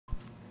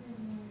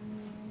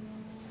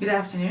Good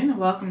afternoon and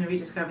welcome to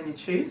Rediscovering the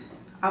Truth.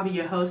 I'll be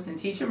your host and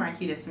teacher,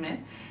 Marquita Smith,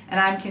 and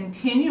I'm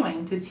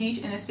continuing to teach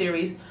in a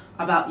series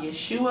about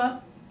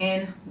Yeshua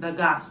in the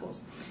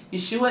Gospels.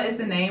 Yeshua is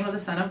the name of the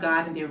Son of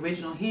God in the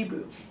original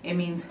Hebrew. It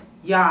means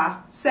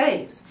Yah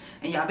saves.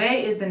 And Yahweh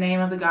is the name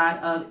of the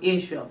God of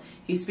Israel.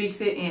 He speaks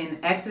it in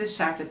Exodus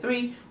chapter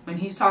 3 when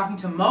he's talking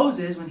to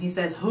Moses, when he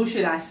says, "Who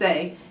should I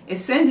say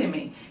is sending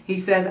me?" He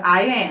says,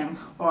 "I am,"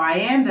 or "I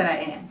am that I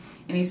am."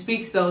 And he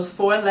speaks those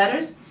four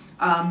letters,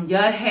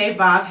 Yud, He,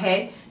 Vav,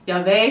 He,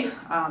 Yahweh,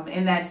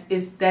 and that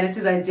is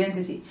his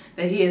identity,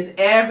 that he is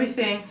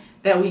everything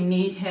that we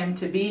need him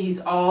to be.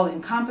 He's all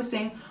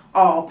encompassing,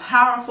 all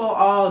powerful,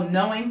 all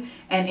knowing.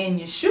 And in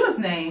Yeshua's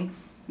name,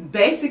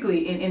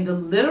 basically in the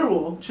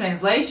literal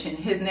translation,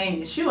 his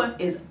name Yeshua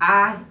is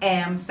I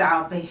am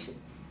salvation.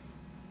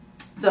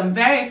 So I'm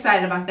very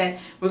excited about that.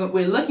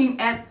 We're looking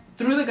at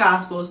through the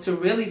Gospels to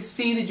really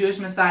see the Jewish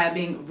Messiah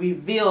being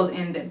revealed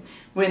in them.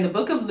 We're in the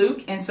book of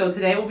Luke, and so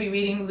today we'll be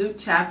reading Luke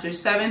chapters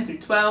 7 through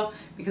 12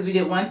 because we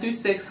did 1 through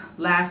 6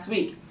 last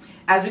week.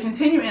 As we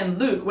continue in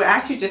Luke, we're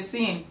actually just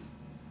seeing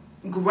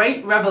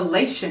great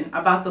revelation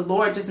about the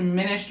Lord just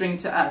ministering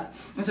to us.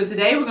 And so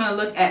today we're going to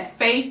look at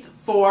faith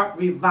for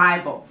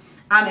revival.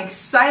 I'm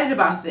excited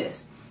about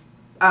this,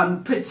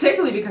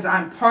 particularly because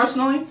I'm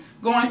personally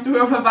going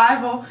through a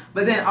revival,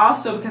 but then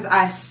also because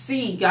I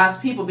see God's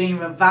people being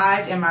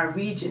revived in my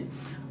region.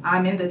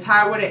 I'm in the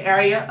Tidewater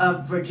area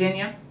of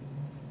Virginia,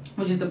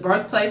 which is the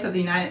birthplace of the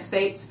United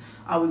States.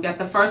 We've got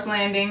the first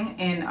landing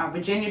in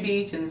Virginia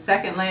Beach and the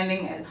second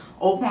landing at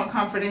Old Point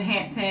Comfort in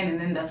Hampton, and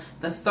then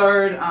the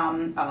third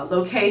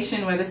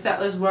location where the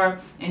settlers were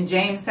in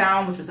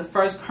Jamestown, which was the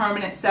first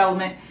permanent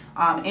settlement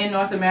in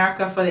North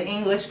America for the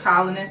English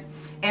colonists.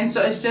 And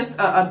so it's just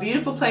a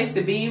beautiful place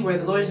to be, where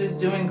the Lord is just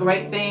doing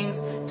great things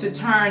to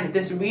turn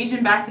this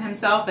region back to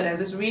himself. But as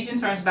this region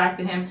turns back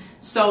to him,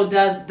 so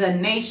does the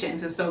nation.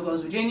 So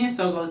goes Virginia,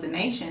 so goes the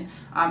nation,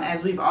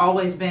 as we've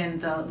always been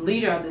the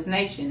leader of this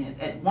nation.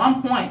 At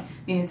one point,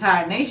 the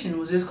entire nation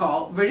was just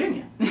called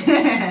Virginia.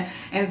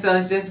 And so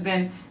it's just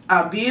been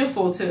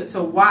beautiful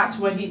to watch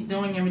what he's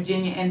doing in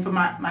Virginia, and for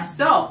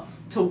myself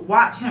to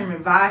watch him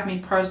revive me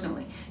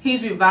personally.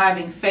 He's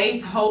reviving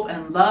faith, hope,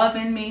 and love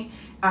in me.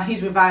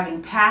 He's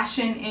reviving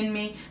passion in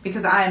me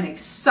because I am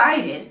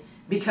excited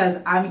because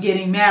I'm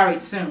getting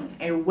married soon.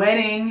 A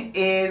wedding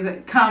is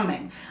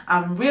coming.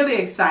 I'm really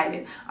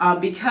excited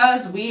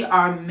because we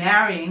are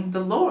marrying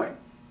the Lord.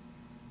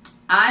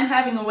 I'm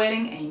having a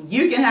wedding and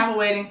you can have a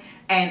wedding,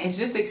 and it's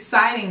just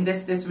exciting,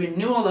 this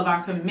renewal of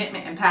our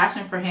commitment and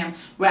passion for him.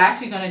 We're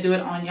actually going to do it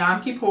on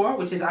Yom Kippur,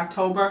 which is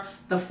October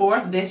the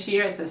 4th this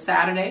year. It's a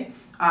Saturday.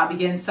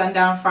 Begins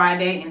sundown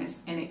Friday,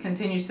 and it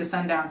continues to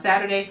sundown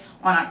Saturday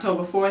on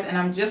October 4th. And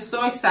I'm just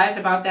so excited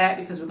about that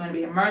because we're going to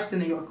be immersed in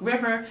the York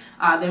River.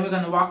 Then we're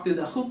going to walk through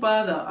the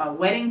chuppah, the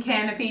wedding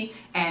canopy,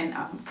 and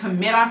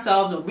commit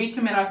ourselves or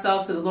recommit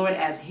ourselves to the Lord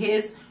as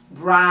his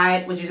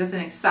bride, which is just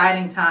an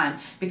exciting time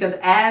because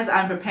as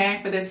I'm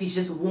preparing for this, he's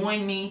just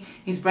wooing me.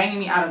 He's bringing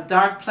me out of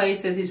dark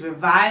places. He's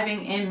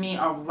reviving in me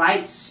a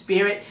right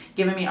spirit,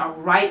 giving me a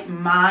right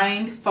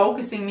mind,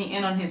 focusing me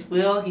in on his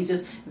will. He's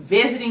just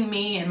visiting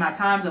me in my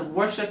times of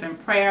worship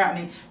and prayer. I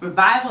mean,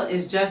 revival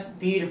is just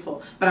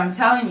beautiful. But I'm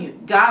telling you,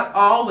 God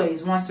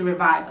always wants to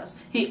revive us.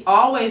 He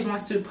always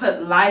wants to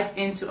put life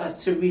into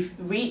us, to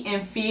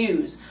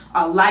re-infuse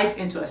life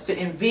into us, to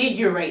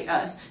invigorate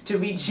us, to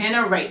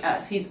regenerate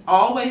us. He's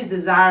always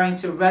desiring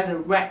to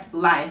resurrect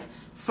life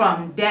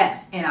from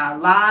death in our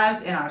lives,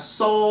 in our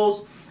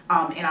souls,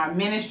 in our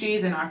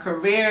ministries, in our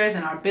careers,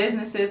 in our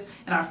businesses,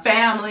 in our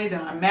families, in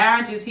our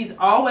marriages. He's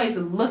always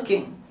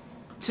looking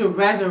to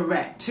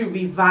resurrect, to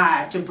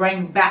revive, to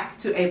bring back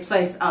to a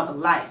place of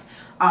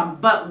life.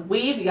 But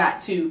we've got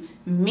to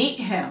meet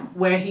him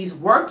where he's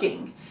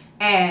working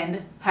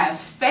and have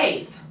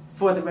faith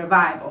for the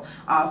revival.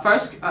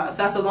 First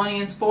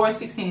Thessalonians 4,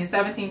 16 and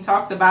 17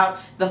 talks about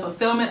the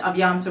fulfillment of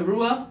Yom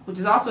Teruah, which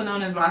is also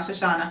known as Rosh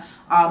Hashanah.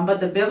 But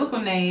the biblical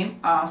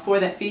name for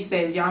that feast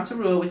day is Yom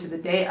Teruah, which is the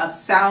day of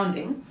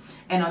sounding.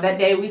 And on that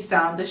day we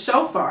sound the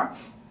shofar.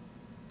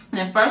 And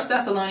in 1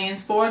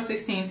 Thessalonians 4,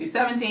 16 through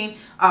 17,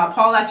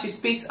 Paul actually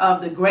speaks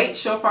of the great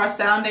shofar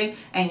sounding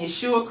and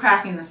Yeshua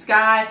cracking the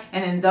sky.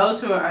 And then those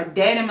who are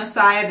dead in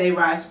Messiah, they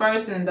rise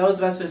first. And then those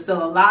of us who are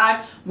still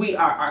alive, we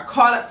are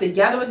caught up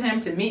together with him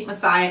to meet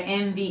Messiah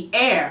in the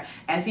air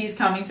as he's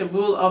coming to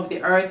rule over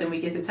the earth. And we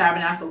get to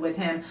tabernacle with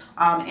him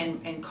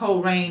and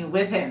co-reign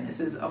with him.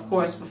 This is, of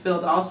course,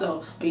 fulfilled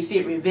also, or you see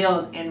it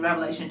revealed in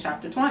Revelation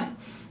chapter 20.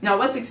 Now,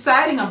 what's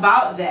exciting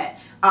about that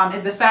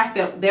is the fact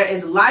that there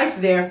is life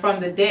there from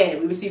the dead.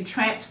 We receive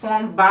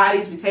transformed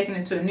bodies. We're taken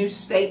into a new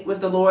state with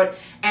the Lord.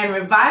 And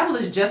revival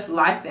is just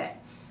like that,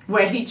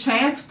 where he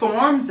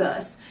transforms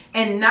us,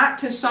 and not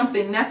to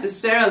something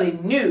necessarily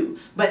new,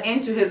 but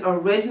into his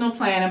original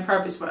plan and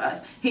purpose for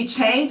us. He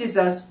changes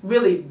us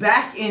really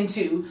back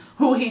into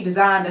who he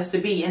designed us to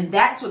be. And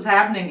that's what's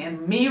happening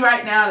in me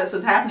right now. That's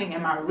what's happening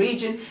in my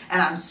region.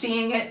 And I'm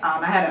seeing it.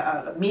 I had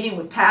a meeting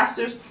with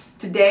pastors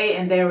today,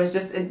 and there was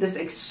just this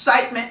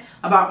excitement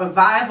about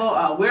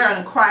revival. We're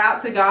going to cry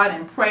out to God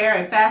in prayer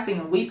and fasting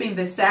and weeping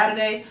this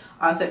Saturday,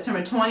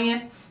 September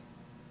 20th.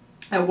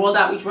 At World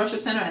Outreach Worship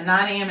Center at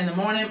 9 a.m. in the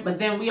morning. But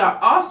then we are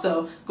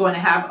also going to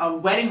have a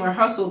wedding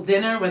rehearsal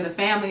dinner where the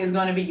family is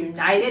going to be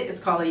united. It's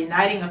called a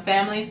Uniting of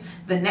Families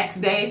the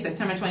next day,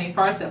 September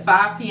 21st at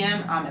 5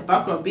 p.m. At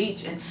Buckrow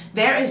Beach. And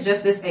there is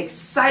just this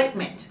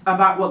excitement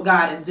about what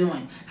God is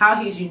doing,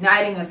 how he's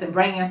uniting us and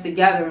bringing us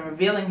together and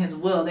revealing his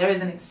will. There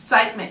is an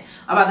excitement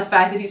about the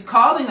fact that he's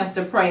calling us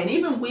to pray and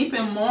even weep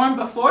and mourn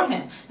before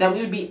him, that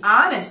we would be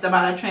honest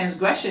about our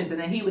transgressions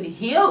and that he would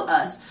heal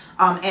us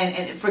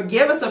and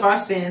forgive us of our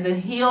sins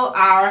and heal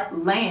our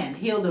land,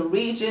 heal the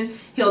region,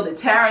 heal the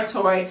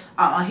territory,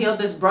 heal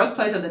this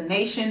birthplace of the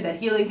nation, that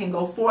healing can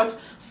go forth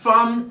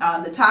from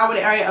the Taiwan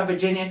area of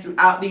Virginia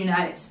throughout the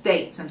United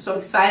States. I'm so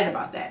excited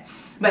about that.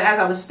 But as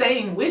I was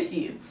stating with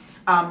you,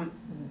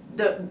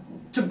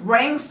 to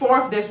bring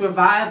forth this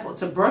revival,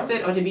 to birth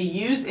it or to be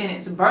used in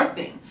its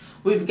birthing,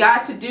 we've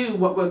got to do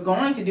what we're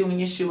going to do when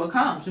Yeshua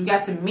comes. We've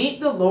got to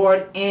meet the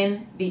Lord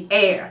in the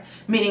air,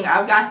 meaning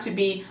I've got to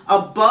be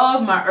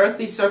above my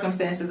earthly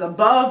circumstances,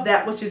 above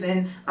that which is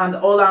in the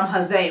Olam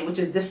Hazeh, which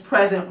is this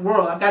present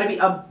world. I've got to be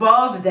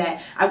above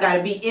that. I've got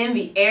to be in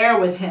the air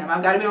with him.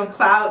 I've got to be on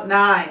cloud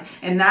 9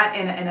 and not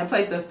in a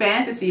place of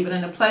fantasy, but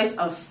in a place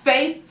of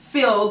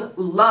faith-filled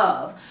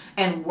love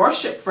and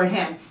worship for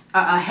him.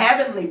 A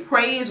heavenly,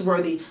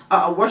 praiseworthy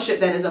worship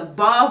that is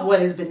above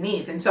what is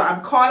beneath. And so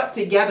I'm caught up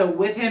together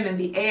with him in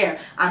the air.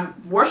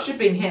 I'm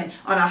worshiping him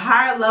on a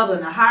higher level,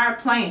 in a higher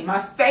plane. My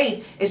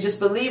faith is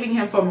just believing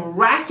him for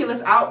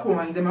miraculous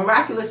outpourings and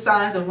miraculous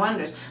signs and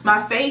wonders.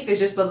 My faith is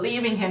just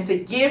believing him to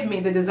give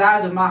me the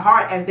desires of my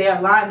heart as they are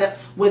lined up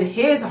with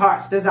his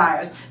heart's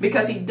desires,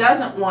 because he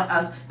doesn't want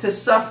us to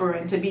suffer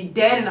and to be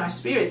dead in our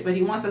spirits, but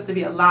he wants us to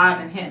be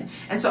alive in him.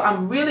 And so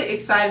I'm really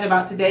excited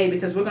about today,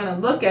 because we're going to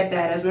look at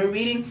that as we're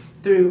reading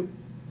through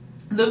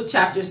Luke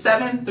chapter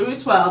 7 through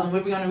 12, and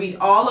we're going to read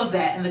all of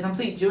that in the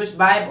complete Jewish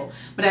Bible.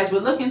 But as we're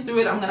looking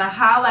through it, I'm going to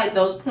highlight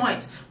those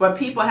points where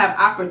people have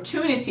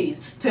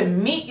opportunities to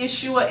meet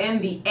Yeshua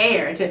in the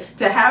air,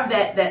 to have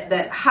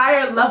that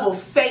higher level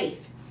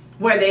faith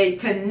where they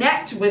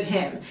connect with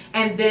him,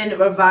 and then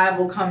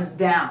revival comes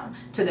down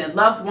to their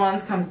loved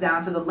ones, comes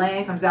down to the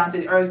land, comes down to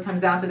the earth, comes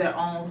down to their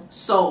own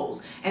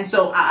souls. And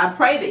so I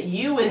pray that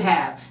you would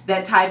have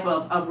that type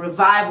of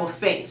revival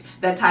faith,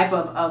 that type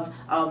of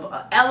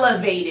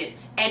elevated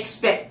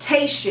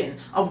expectation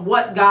of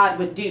what God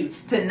would do,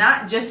 to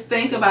not just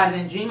think about it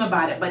and dream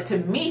about it, but to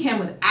meet him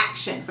with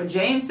action. For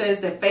James says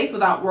that faith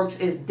without works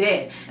is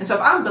dead. And so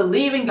if I'm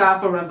believing God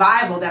for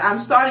revival, that I'm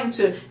starting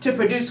to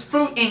produce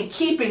fruit in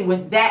keeping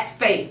with that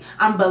faith.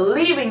 I'm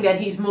believing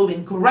that he's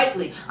moving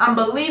greatly. I'm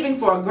believing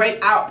for a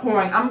great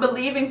outpouring. I'm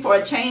believing for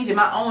a change in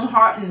my own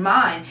heart and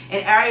mind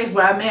in areas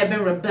where I may have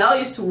been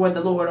rebellious toward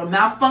the Lord or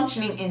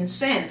malfunctioning in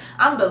sin.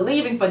 I'm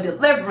believing for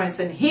deliverance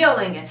and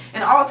healing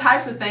and all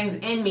types of things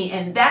in me.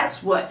 And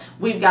that's what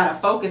we've got to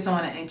focus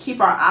on and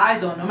keep our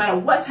eyes on, no matter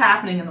what's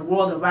happening in the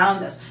world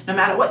around us, no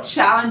matter what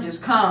challenges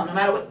come, no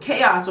matter what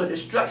chaos or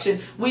destruction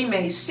we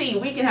may see.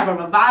 We can have a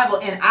revival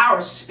in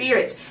our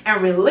spirits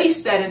and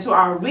release that into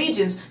our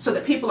regions so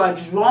that people are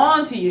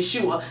drawn to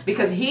Yeshua,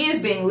 because he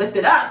is being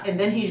lifted up, and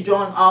then he's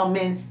drawing all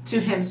men to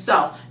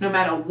himself, no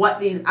matter what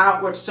these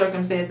outward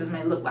circumstances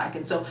may look like.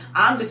 And so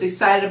I'm just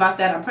excited about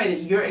that. I pray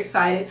that you're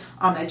excited,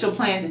 that you'll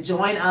plan to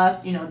join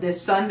us,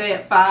 this Sunday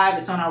at 5.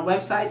 It's on our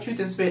website,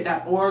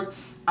 truthandspirit.org,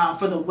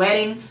 for the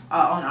wedding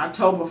on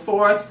October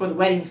 4th, for the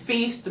wedding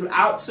feast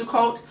throughout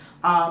Sukkot,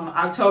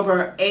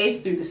 October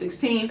 8th through the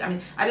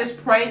 16th. I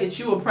just pray that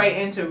you will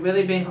pray into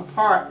really being a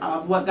part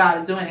of what God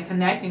is doing and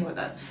connecting with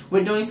us.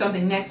 We're doing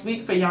something next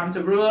week for Yom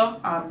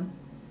Teruah.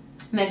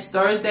 Next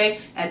Thursday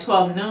at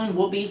 12 noon,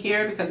 we'll be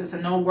here because it's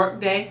a no work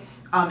day.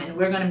 And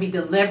we're going to be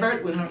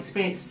delivered. We're going to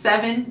experience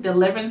 7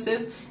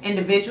 deliverances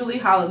individually.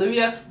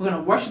 Hallelujah. We're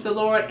going to worship the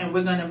Lord, and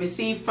we're going to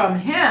receive from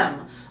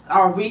him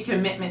our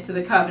recommitment to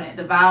the covenant,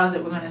 the vows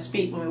that we're going to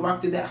speak when we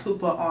walk through that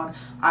chuppah on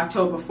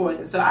October 4th.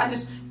 And so I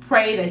just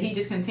pray that he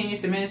just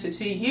continues to minister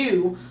to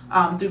you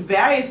through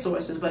various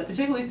sources, but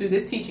particularly through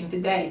this teaching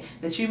today,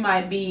 that you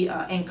might be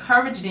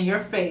encouraged in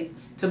your faith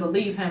to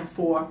believe him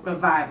for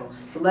revival.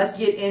 So let's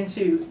get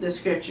into the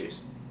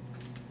scriptures.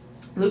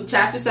 Luke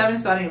chapter 7,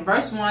 starting in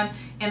verse 1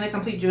 in the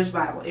complete Jewish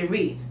Bible. It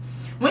reads,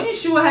 "When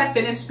Yeshua had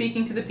finished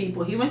speaking to the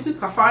people, he went to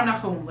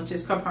Capharnaum," which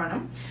is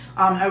Capernaum.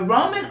 A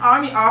Roman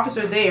army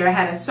officer there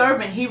had a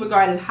servant he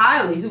regarded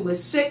highly who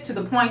was sick to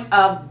the point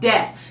of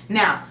death.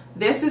 Now,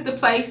 this is the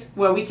place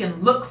where we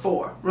can look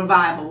for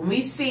revival. When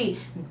we see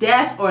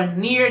death or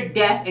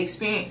near-death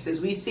experiences,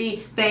 we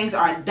see things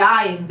are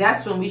dying,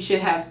 that's when we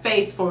should have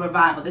faith for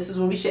revival. This is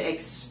when we should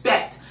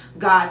expect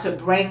God to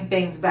bring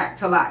things back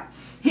to life.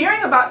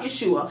 Hearing about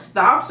Yeshua,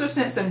 the officer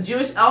sent some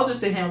Jewish elders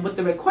to him with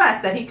the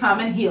request that he come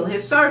and heal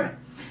his servant.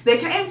 They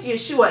came to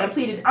Yeshua and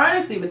pleaded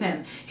earnestly with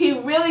him. "He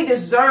really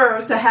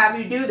deserves to have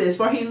you do this,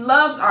 for he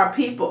loves our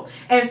people.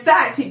 In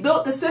fact, he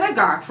built the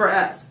synagogue for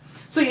us."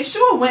 So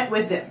Yeshua went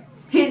with them.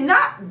 He had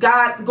not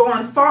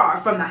gone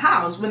far from the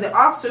house when the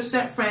officer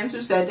sent friends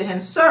who said to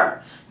him,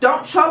 "Sir,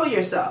 don't trouble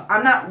yourself.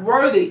 I'm not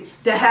worthy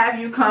to have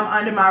you come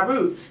under my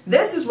roof.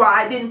 This is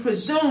why I didn't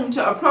presume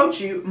to approach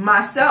you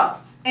myself.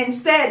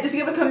 Instead, just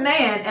give a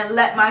command and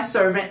let my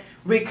servant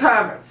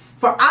recover.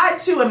 For I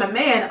too am a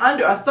man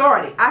under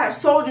authority. I have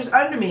soldiers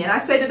under me, and I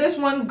say to this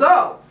one,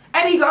 go,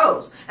 and he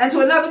goes, and to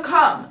another,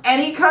 come, and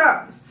he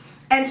comes,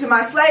 and to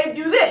my slave,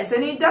 do this,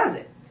 and he does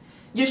it."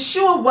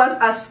 Yeshua was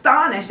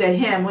astonished at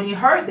him when he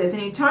heard this,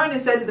 and he turned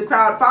and said to the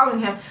crowd following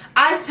him,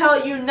 "I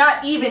tell you,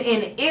 not even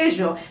in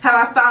Israel have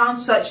I found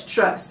such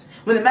trust."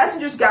 When the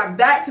messengers got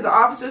back to the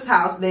officer's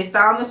house, they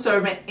found the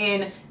servant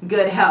in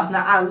good health.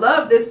 Now, I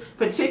love this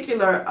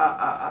particular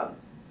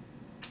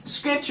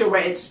scripture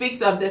where it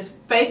speaks of this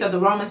faith of the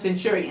Roman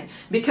centurion,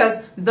 because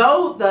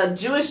though the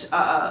Jewish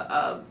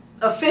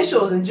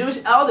officials and Jewish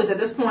elders at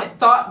this point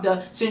thought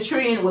the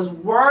centurion was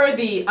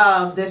worthy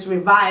of this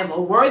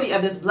revival, worthy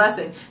of this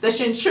blessing, the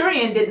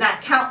centurion did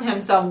not count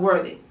himself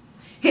worthy.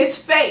 His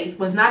faith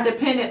was not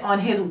dependent on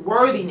his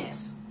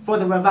worthiness for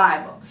the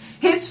revival.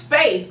 His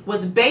faith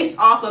was based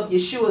off of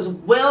Yeshua's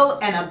will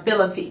and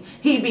ability.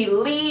 He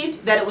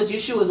believed that it was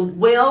Yeshua's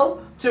will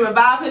to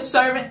revive his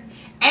servant,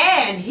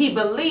 and he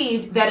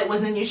believed that it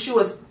was in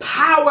Yeshua's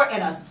power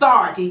and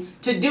authority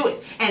to do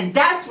it. And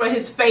that's where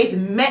his faith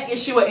met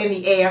Yeshua in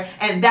the air,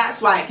 and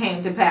that's why it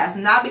came to pass.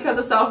 Not because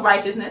of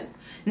self-righteousness,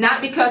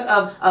 not because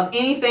of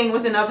anything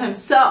within of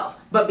himself,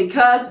 but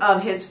because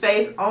of his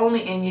faith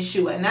only in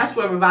Yeshua. And that's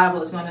where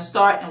revival is going to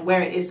start and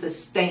where it is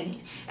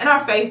sustained. And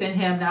our faith in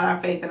him, not our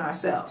faith in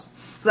ourselves.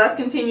 So let's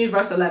continue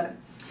verse 11.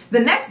 The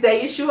next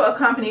day, Yeshua,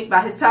 accompanied by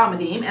his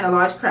Talmudim and a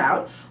large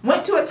crowd,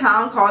 went to a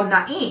town called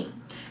Naim.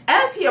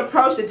 As he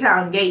approached the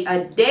town gate,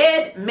 a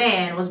dead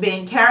man was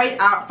being carried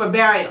out for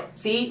burial.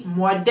 See,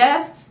 more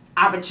death,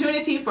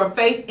 opportunity for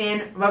faith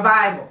in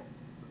revival.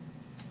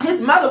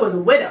 His mother was a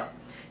widow.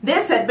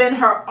 This had been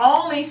her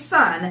only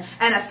son,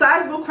 and a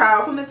sizable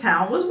crowd from the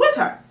town was with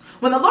her.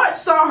 When the Lord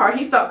saw her,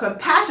 he felt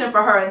compassion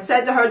for her and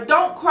said to her,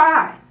 "Don't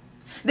cry."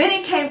 Then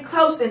he came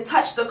close and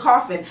touched the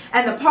coffin,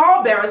 and the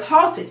pallbearers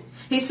halted.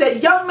 He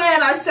said, "Young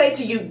man, I say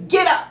to you,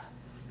 get up."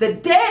 The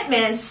dead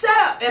man sat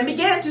up and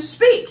began to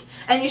speak,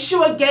 and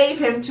Yeshua gave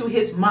him to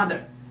his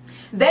mother.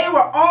 They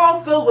were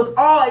all filled with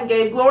awe and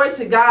gave glory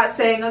to God,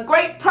 saying, "A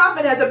great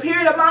prophet has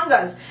appeared among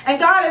us, and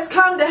God has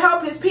come to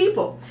help his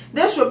people."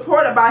 This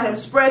report about him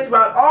spread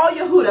throughout all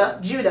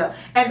Yehuda, Judah,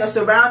 and the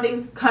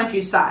surrounding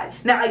countryside.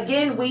 Now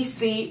again, we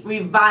see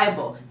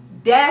revival,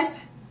 death,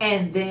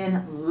 and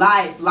then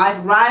life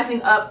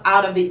rising up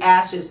out of the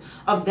ashes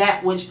of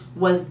that which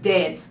was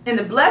dead. And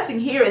the blessing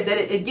here is that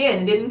it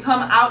didn't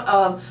come out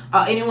of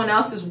anyone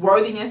else's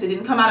worthiness. It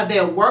didn't come out of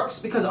their works,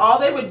 because all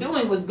they were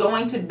doing was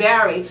going to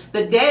bury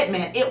the dead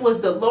man. It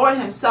was the Lord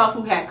himself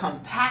who had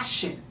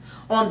compassion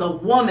on the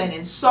woman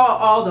and saw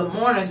all the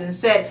mourners and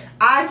said,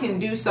 "I can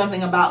do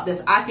something about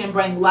this. I can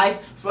bring life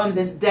from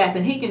this death."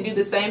 And he can do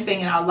the same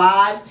thing in our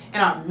lives,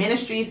 in our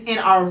ministries, in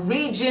our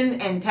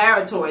region and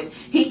territories.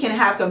 He can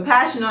have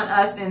compassion on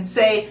us and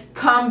say,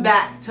 "Come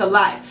back to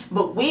life."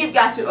 But we've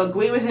got to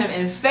agree with him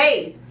in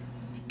faith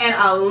and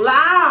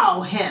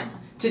allow him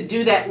to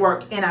do that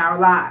work in our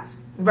lives.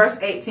 Verse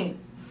 18.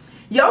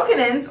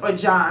 Yochanan's, or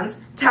John's,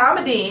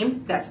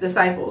 Talmudim, that's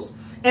disciples,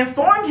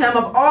 informed him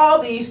of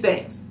all these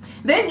things.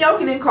 Then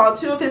Yochanan called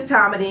two of his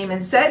Talmudim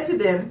and said to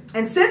them,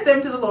 and sent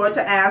them to the Lord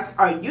to ask,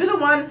 "Are you the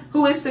one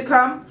who is to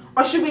come,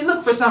 or should we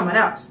look for someone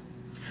else?"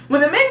 When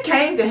the men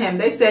came to him,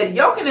 they said,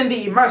 "Yochanan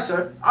the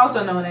Immerser,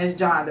 also known as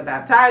John the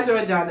Baptizer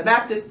or John the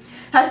Baptist,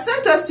 has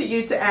sent us to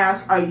you to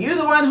ask, are you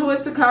the one who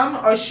is to come,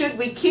 or should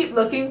we keep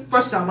looking for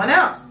someone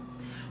else?"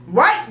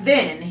 Right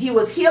then, he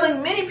was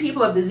healing many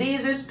people of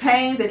diseases,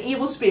 pains, and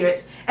evil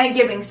spirits, and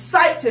giving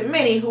sight to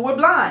many who were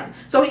blind.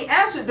 So he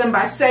answered them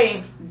by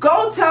saying,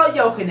 "Go tell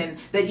Yochanan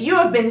that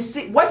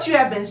what you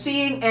have been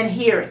seeing and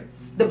hearing.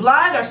 The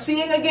blind are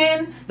seeing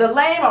again, the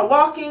lame are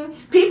walking,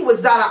 people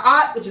with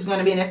Zada'at, which is going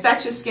to be an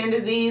infectious skin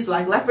disease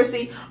like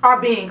leprosy,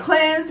 are being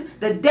cleansed,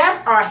 the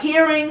deaf are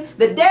hearing,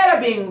 the dead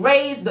are being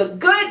raised, the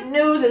good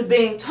news is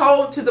being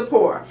told to the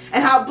poor.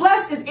 And how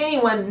blessed is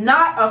anyone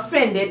not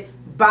offended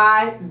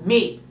by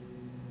me."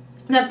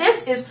 Now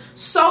this is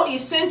so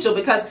essential,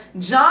 because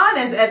John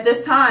is at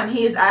this time,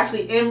 he is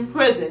actually in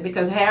prison,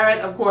 because Herod,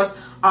 of course,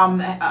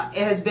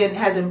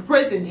 has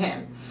imprisoned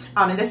him.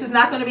 And this is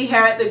not going to be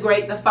Herod the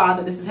Great, the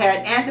father. This is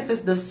Herod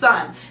Antipas, the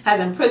son, has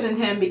imprisoned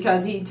him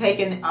because he'd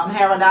taken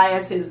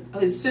Herodias,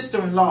 his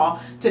sister-in-law,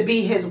 to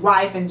be his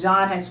wife, and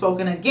John had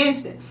spoken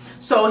against it.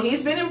 So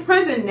he's been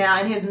imprisoned now,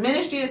 and his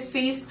ministry has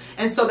ceased.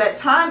 And so that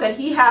time that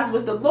he has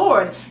with the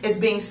Lord is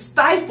being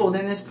stifled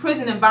in this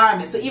prison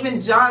environment. So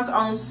even John's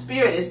own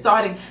spirit is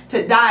starting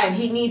to die, and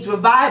he needs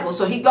revival.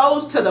 So he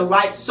goes to the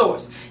right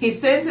source. He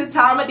sends his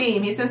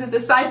Talmudim, he sends his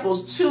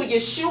disciples to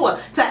Yeshua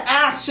to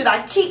ask, should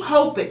I keep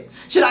hoping?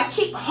 Should I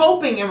keep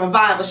hoping in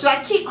revival? Should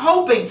I keep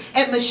hoping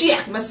in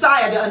Mashiach,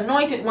 Messiah, the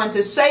anointed one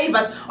to save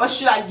us? Or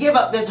should I give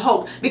up this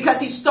hope? Because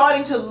he's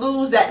starting to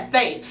lose that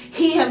faith.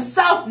 He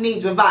himself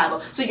needs revival.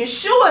 So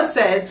Yeshua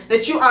says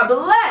that you are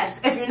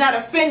blessed if you're not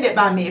offended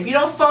by me, if you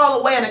don't fall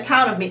away on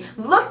account of me.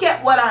 Look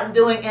at what I'm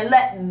doing and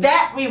let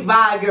that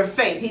revive your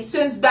faith. He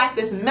sends back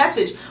this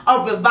message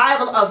of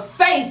revival of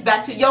faith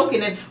back to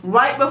Yochanan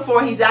right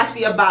before he's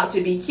actually about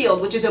to be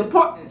killed, which is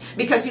important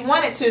because he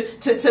wanted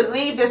to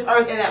leave this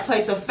earth in that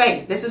place of faith.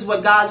 This is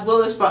what God's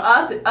will is for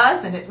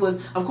us, and it was,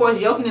 of course,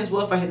 Yochanan's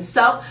will for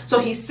himself. So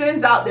he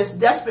sends out this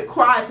desperate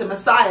cry to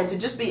Messiah to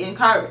just be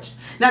encouraged.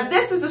 Now,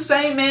 this is the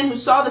same man who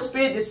saw the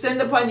Spirit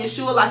descend upon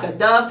Yeshua like a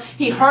dove.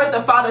 He heard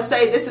the Father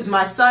say, "This is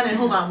my Son in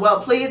whom I'm well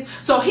pleased."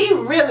 So he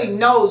really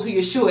knows who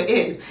Yeshua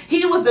is.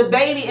 He was the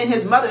baby in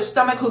his mother's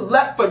stomach who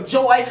leapt for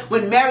joy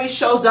when Mary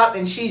shows up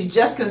and she's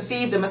just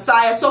conceived the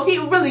Messiah. So he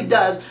really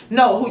does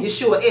know who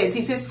Yeshua is.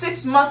 He's his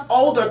 6-month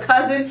older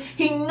cousin.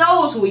 He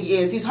knows who he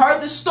is. He's heard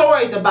the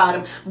stories about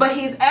him, but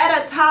he's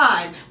at a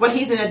time where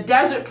he's in a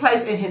desert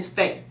place in his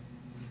faith.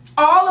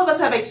 All of us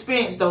have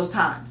experienced those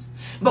times.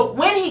 But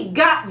when he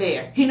got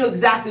there, he knew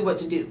exactly what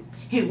to do.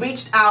 He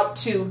reached out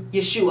to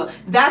Yeshua.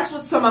 That's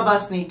what some of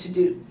us need to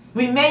do.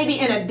 We may be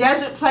in a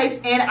desert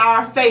place in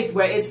our faith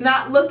where it's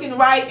not looking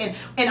right. And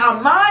in our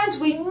minds,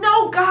 we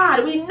know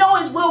God. We know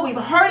his will. We've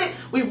heard it.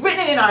 We've written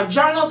it in our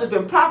journals. It's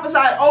been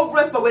prophesied over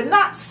us. But we're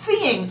not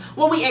seeing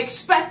what we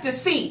expect to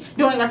see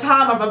during a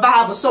time of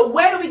revival. So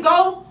where do we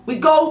go? We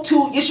go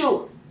to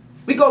Yeshua.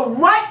 We go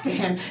right to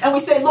him and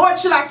we say, "Lord,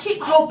 should I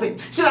keep hoping?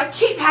 Should I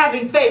keep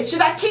having faith?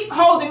 Should I keep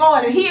holding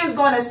on?" And he is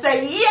going to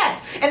say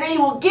yes. And then he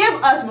will give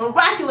us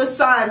miraculous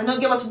signs, and he'll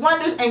give us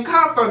wonders and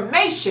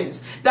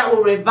confirmations that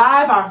will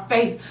revive our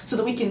faith so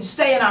that we can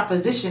stay in our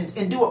positions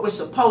and do what we're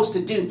supposed to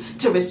do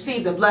to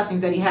receive the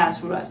blessings that he has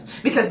for us.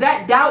 Because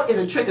that doubt is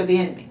a trick of the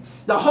enemy.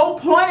 The whole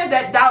point of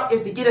that doubt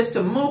is to get us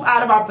to move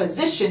out of our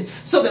position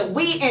so that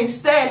we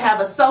instead have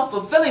a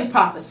self-fulfilling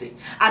prophecy.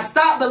 I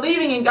stop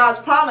believing in God's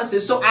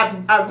promises, so I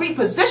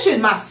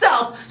reposition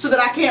myself so that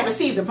I can't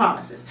receive the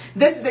promises.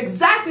 This is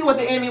exactly what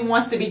the enemy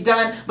wants to be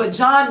done, but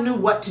John knew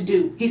what to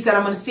do. He said,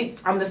 I'm going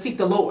to seek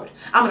the Lord.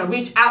 I'm going to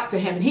reach out to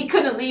him. And he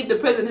couldn't leave the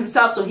prison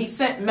himself, so he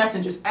sent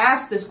messengers.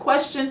 Ask this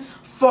question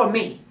for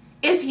me.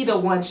 Is he the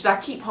one? Should I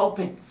keep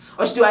hoping?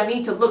 Or do I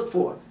need to look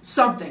for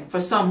something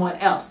for someone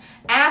else?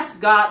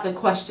 Ask God the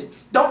question.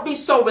 Don't be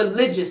so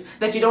religious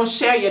that you don't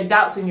share your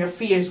doubts and your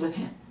fears with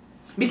him.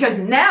 Because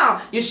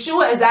now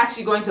Yeshua is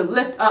actually going to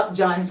lift up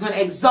John. He's going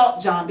to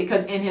exalt John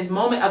because in his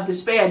moment of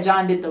despair,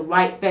 John did the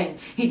right thing.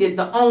 He did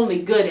the only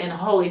good and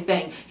holy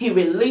thing. He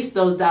released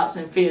those doubts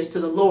and fears to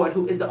the Lord,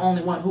 who is the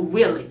only one who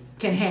really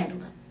can handle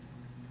them.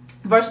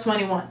 Verse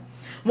 21.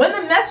 When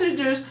the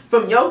messengers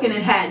from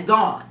Yochanan had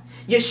gone,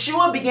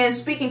 Yeshua began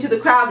speaking to the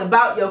crowds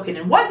about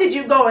Yochanan. What did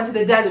you go into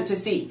the desert to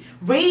see?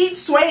 Reeds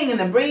swaying in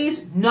the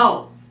breeze?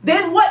 No.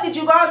 Then what did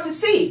you go out to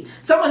see?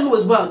 Someone who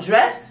was well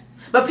dressed?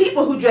 But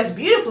people who dress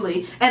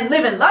beautifully and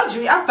live in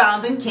luxury are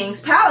found in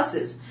king's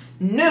palaces.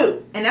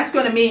 No. And that's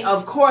going to mean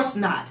of course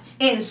not.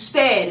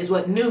 Instead is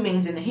what new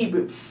means in the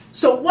Hebrew.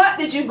 So what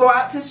did you go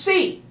out to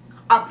see?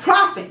 A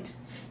prophet.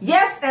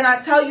 Yes, and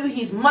I tell you,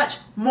 he's much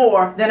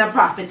more than a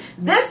prophet.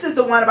 This is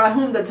the one about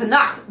whom the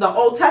Tanakh, the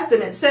Old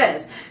Testament,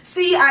 says,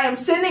 "See, I am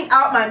sending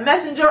out my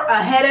messenger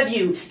ahead of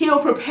you. He will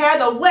prepare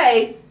the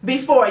way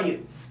before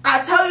you.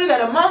 I tell you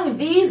that among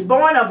these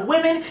born of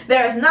women,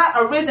 there has not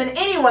arisen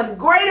anyone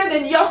greater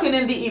than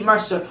Yochanan the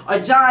Immerser or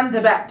John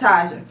the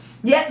Baptizer.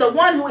 Yet the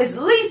one who is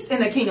least in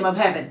the kingdom of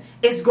heaven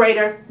is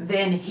greater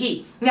than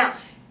he." Now,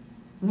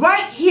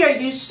 right here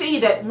you see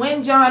that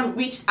when John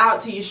reached out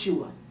to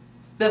Yeshua,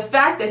 the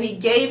fact that he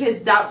gave his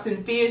doubts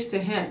and fears to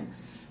him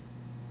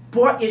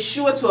brought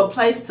Yeshua to a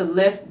place to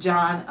lift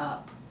John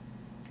up.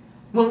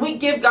 When we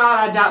give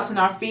God our doubts and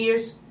our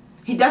fears,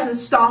 he doesn't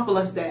stomple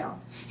us down.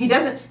 He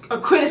doesn't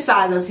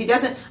criticize us. He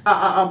doesn't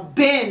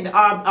bend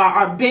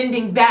our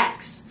bending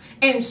backs.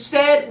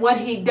 Instead, what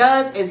he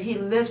does is he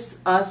lifts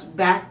us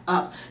back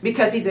up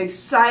because he's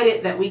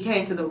excited that we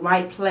came to the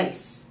right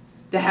place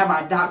to have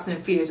our doubts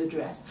and fears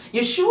addressed.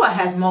 Yeshua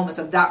has moments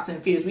of doubts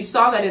and fears. We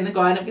saw that in the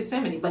Garden of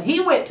Gethsemane, but he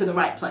went to the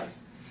right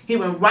place. He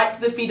went right to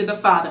the feet of the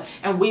Father,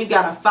 and we've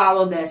got to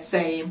follow that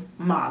same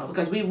model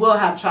because we will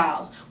have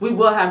trials. We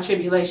will have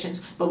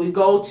tribulations, but we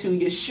go to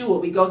Yeshua.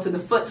 We go to the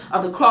foot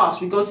of the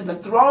cross. We go to the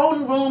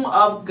throne room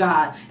of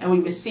God, and we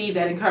receive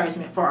that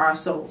encouragement for our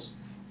souls.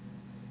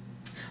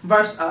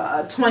 Verse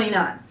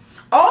 29.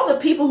 All the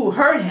people who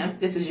heard him,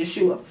 this is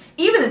Yeshua,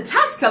 even the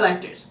tax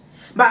collectors,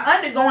 by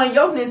undergoing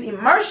Yochanan's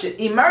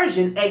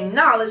immersion,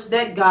 acknowledged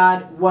that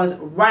God was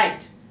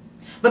right.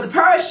 But the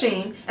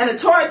Parashim and the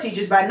Torah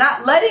teachers, by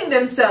not letting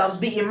themselves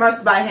be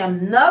immersed by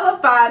him,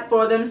 nullified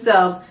for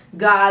themselves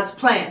God's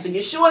plan. So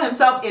Yeshua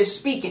himself is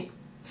speaking.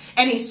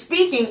 And he's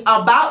speaking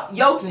about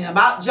Yochanan,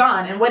 about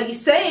John. And what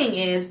he's saying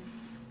is,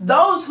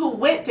 those who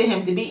went to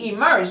him to be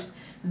immersed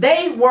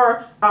They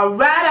were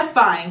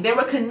ratifying, they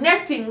were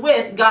connecting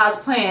with God's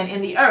plan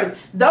in the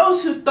earth.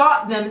 Those who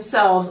thought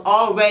themselves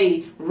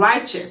already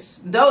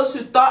righteous, those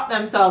who thought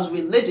themselves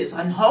religious,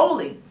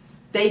 unholy,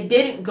 they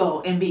didn't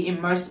go and be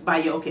immersed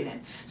by Yochanan.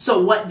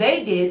 So what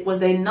they did was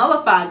they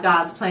nullified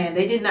God's plan.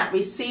 They did not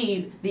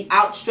receive the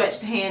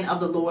outstretched hand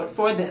of the Lord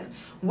for them.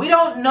 We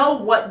don't know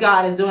what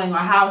God is doing or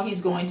how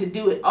he's going to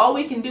do it. All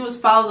we can do is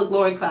follow the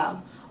glory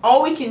cloud.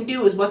 All we can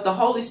do is what the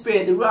Holy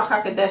Spirit, the Ruach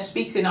HaKodesh,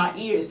 speaks in our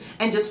ears,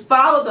 and just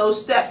follow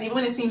those steps, even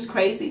when it seems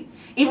crazy,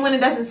 even when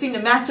it doesn't seem to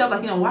match up.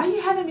 Like, why are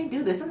you having me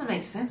do this? That doesn't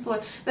make sense,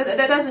 Lord. That's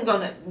not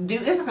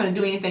going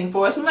to do anything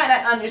for us. We might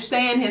not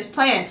understand his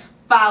plan.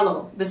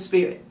 Follow the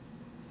Spirit.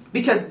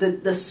 Because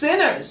the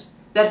sinners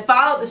that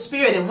followed the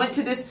Spirit and went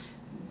to this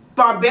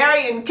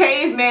barbarian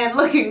caveman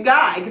looking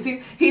guy, because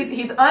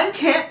he's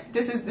unkempt.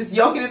 This is this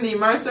Yochanan the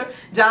Immerser,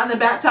 John the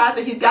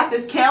Baptizer. He's got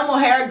this camel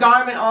hair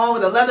garment on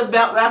with a leather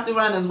belt wrapped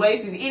around his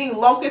waist. He's eating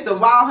locusts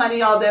and wild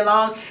honey all day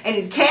long, and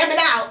he's camping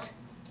out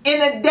in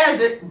the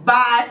desert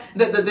by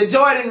the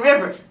Jordan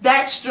River.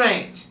 That's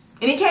strange.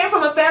 And he came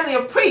from a family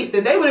of priests,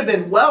 and they would have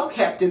been well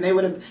kept, and they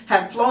would have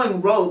had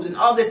flowing robes and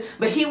all this.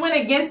 But he went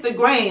against the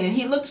grain, and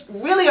he looked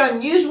really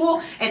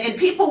unusual, and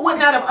people would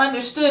not have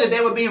understood if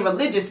they were being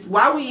religious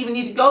why we even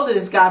need to go to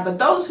this guy. But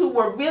those who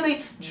were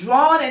really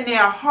drawn in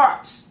their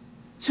hearts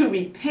to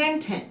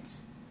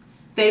repentance,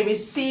 they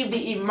received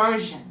the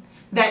immersion,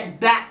 that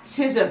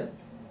baptism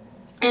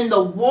in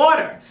the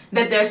water,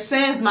 that their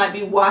sins might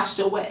be washed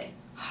away.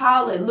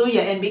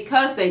 Hallelujah. And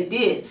because they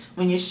did,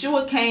 when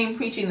Yeshua came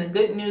preaching the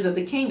good news of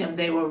the kingdom,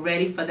 they were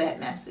ready for that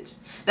message.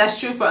 That's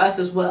true for us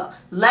as well.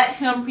 Let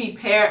him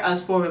prepare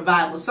us for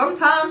revival.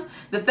 Sometimes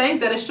the things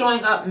that are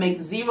showing up make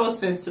zero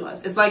sense to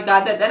us. It's like,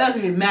 God, that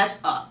doesn't even match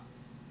up.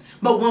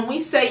 But when we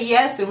say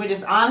yes and we're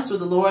just honest with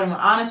the Lord and we're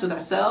honest with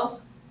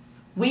ourselves,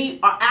 we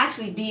are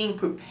actually being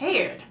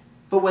prepared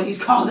for what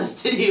he's called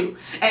us to do.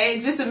 And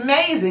it's just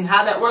amazing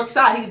how that works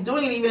out. He's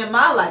doing it even in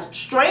my life.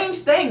 Strange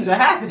things are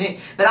happening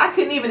that I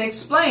couldn't even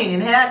explain.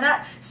 And had I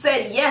not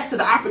said yes to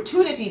the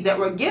opportunities that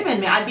were given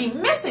me, I'd be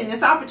missing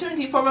this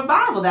opportunity for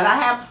revival that I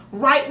have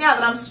right now,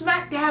 that I'm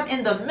smack dab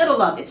in the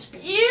middle of. It's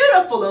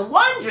beautiful and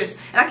wondrous,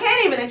 and I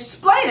can't even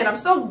explain it. I'm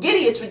so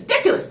giddy, it's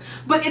ridiculous.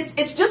 But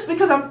it's just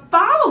because I'm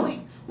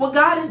following what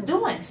God is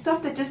doing.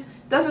 Stuff that just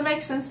doesn't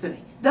make sense to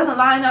me. Doesn't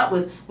line up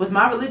with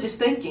my religious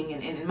thinking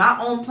and my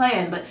own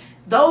plan. But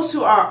those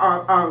who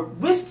are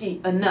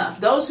risky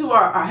enough, those who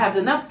have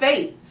enough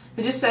faith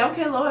to just say,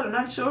 okay, Lord, I'm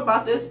not sure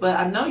about this, but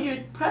I know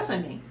you're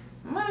pressing me.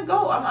 I'm going to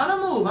go. I'm going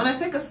to move. I'm going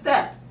to take a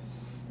step.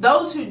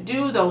 Those who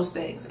do those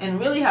things and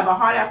really have a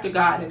heart after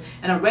God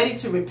and are ready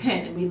to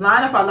repent, and we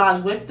line up our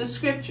lives with the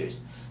scriptures,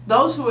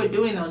 those who are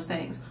doing those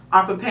things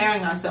are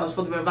preparing ourselves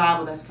for the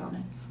revival that's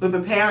coming. We're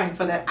preparing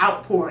for that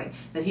outpouring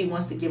that he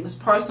wants to give us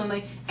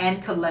personally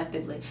and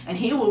collectively. And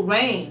he will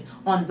rain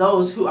on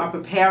those who are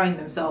preparing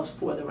themselves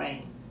for the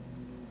rain.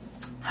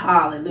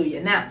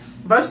 Hallelujah. Now,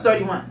 verse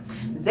 31.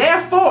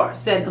 Therefore,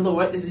 said the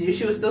Lord, this is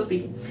Yeshua still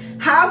speaking,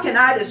 how can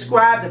I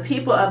describe the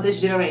people of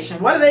this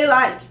generation? What are they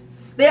like?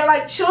 They are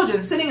like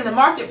children sitting in the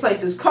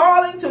marketplaces,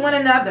 calling to one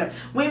another.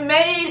 We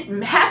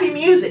made happy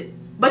music,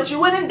 but you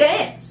wouldn't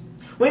dance.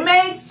 We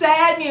made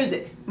sad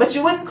music, but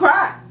you wouldn't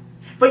cry.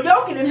 For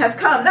Yochanan has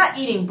come, not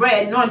eating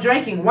bread nor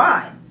drinking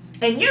wine.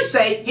 And you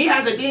say, he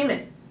has a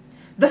demon.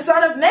 The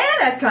Son of Man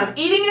has come,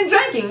 eating and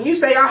drinking. You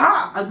say,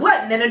 aha, a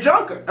glutton and a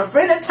drunkard, a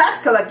friend of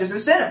tax collectors and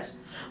sinners.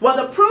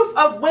 Well, the proof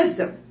of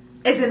wisdom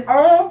is in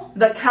all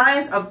the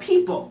kinds of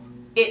people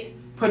it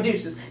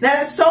produces. Now,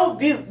 that's so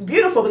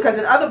beautiful, because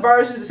in other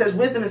versions it says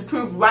wisdom is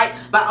proved right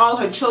by all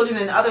her children,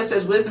 and others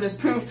says wisdom is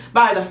proved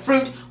by the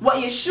fruit.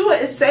 What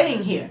Yeshua is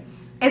saying here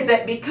is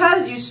that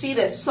because you see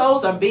that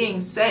souls are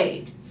being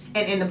saved,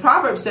 and in the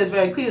Proverbs says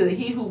very clearly that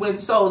he who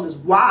wins souls is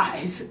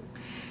wise.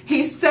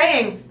 He's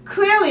saying,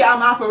 clearly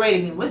I'm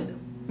operating in wisdom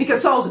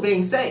because souls are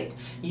being saved.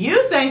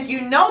 You think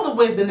you know the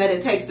wisdom that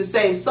it takes to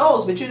save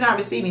souls, but you're not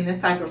receiving this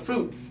type of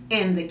fruit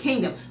in the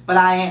kingdom. But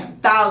I am.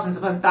 Thousands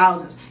upon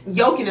thousands.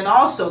 Yochanan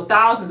also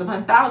thousands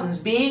upon thousands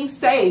being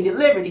saved,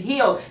 delivered,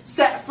 healed,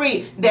 set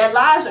free. Their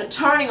lives are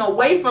turning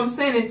away from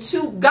sin and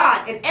to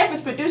God. And if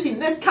it's producing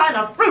this kind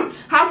of fruit,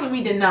 how can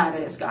we deny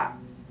that it's God?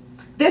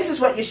 This is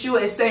what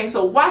Yeshua is saying.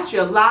 So watch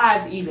your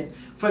lives even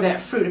for that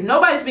fruit. If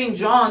nobody's being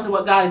drawn to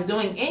what God is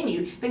doing in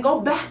you, then go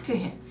back to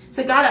him.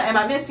 Say, God, am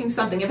I missing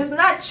something? If it's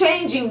not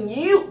changing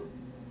you,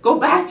 go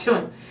back to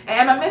him.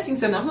 And am I missing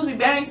something? I'm supposed to be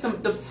bearing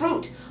the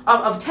fruit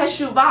of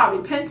teshuvah,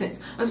 repentance.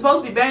 I'm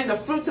supposed to be bearing the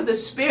fruits of the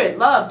Spirit,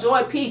 love,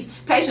 joy, peace,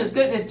 patience,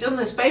 goodness,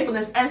 gentleness,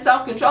 faithfulness, and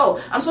self-control.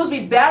 I'm supposed to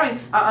be bearing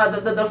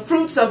the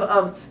fruits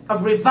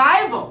of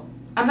revival.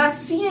 I'm not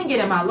seeing it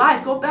in my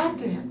life. Go back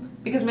to him.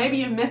 Because maybe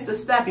you've missed a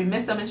step, you've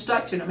missed some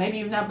instruction, or maybe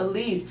you've not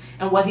believed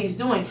in what he's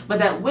doing. But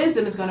that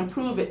wisdom is going to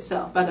prove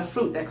itself by the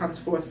fruit that comes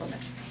forth from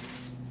it.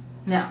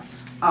 Now,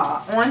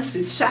 on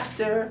to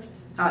chapter,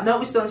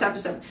 we're still in chapter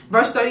 7.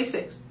 Verse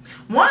 36.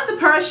 One of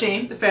the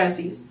Parashim, the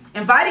Pharisees,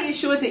 invited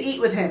Yeshua to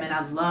eat with him. And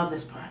I love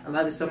this part. I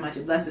love it so much.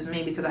 It blesses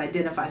me because I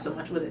identify so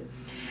much with it.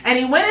 And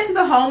he went into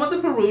the home of the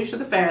Perush, or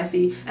the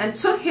Pharisee, and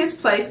took his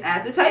place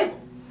at the table.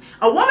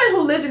 A woman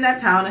who lived in that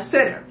town, a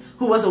sinner,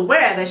 who was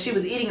aware that she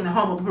was eating in the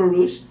home of a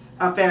Perush,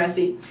 a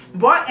Pharisee,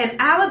 bought an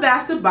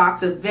alabaster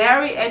box of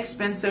very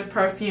expensive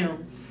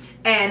perfume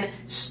and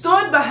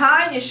stood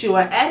behind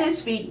Yeshua at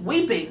his feet,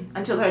 weeping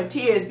until her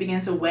tears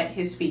began to wet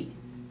his feet.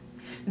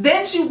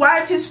 Then she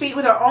wiped his feet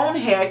with her own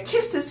hair,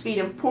 kissed his feet,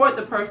 and poured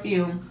the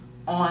perfume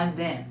on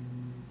them.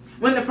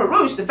 When the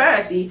Perush, the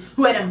Pharisee,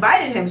 who had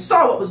invited him,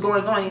 saw what was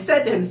going on, he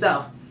said to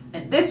himself,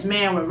 if this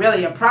man were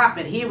really a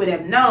prophet, he would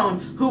have known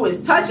who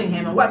is touching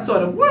him and what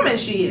sort of woman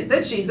she is,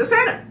 that she's a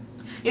sinner.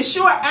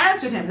 Yeshua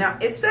answered him. Now,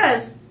 it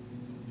says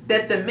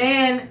that the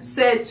man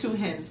said to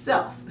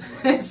himself.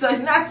 So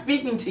he's not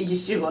speaking to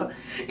Yeshua.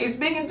 He's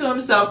speaking to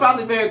himself,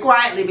 probably very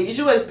quietly, but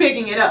Yeshua is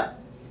picking it up.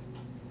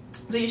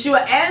 So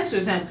Yeshua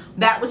answers him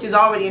that which is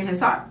already in his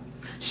heart.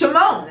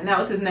 Shimon, and that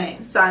was his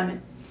name,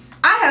 Simon,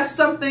 I have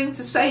something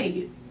to say to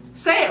you.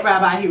 Say it,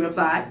 Rabbi, he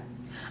replied.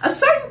 A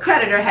certain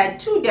creditor had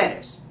 2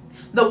 debtors.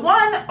 The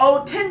one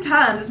owed 10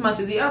 times as much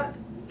as the other.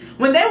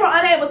 When they were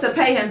unable to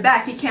pay him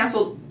back, he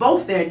canceled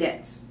both their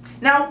debts.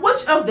 Now,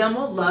 which of them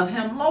will love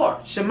him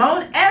more?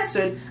 Shimon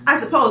answered, I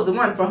suppose the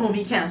one for whom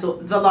he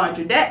canceled the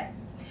larger debt.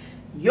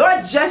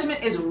 Your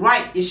judgment is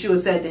right, Yeshua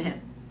said to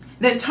him.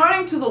 Then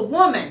turning to the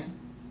woman,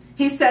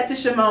 he said to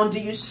Shimon, do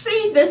you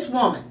see this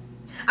woman?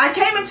 I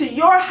came into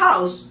your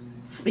house,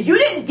 but you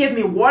didn't give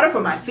me water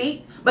for my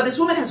feet. But this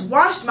woman has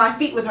washed my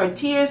feet with her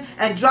tears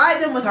and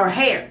dried them with her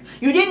hair.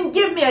 You didn't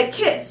give me a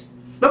kiss.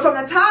 But from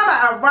the time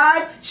I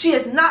arrived, she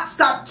has not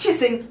stopped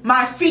kissing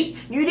my feet.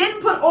 You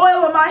didn't put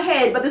oil on my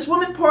head, but this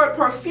woman poured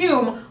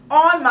perfume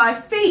on my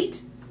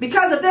feet.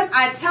 Because of this,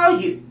 I tell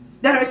you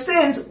that her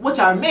sins, which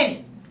are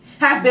many,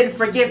 have been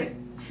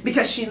forgiven,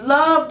 because she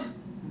loved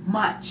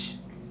much.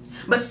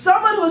 But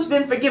someone who has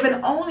been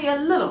forgiven only a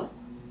little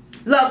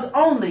loves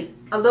only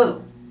a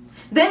little.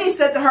 Then he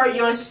said to her,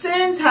 your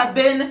sins have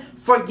been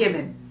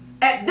forgiven.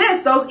 At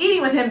this, those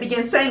eating with him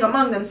began saying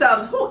among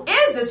themselves, who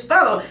is this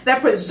fellow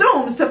that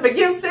presumes to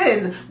forgive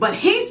sins? But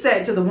he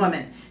said to the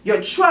woman,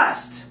 your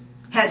trust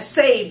has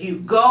saved you.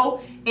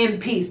 Go in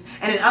peace.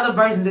 And in other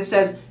versions, it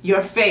says,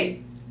 your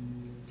faith.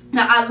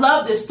 Now, I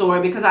love this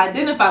story because I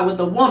identify with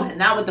the woman,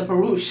 not with the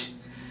Perush.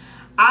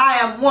 I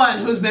am one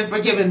who's been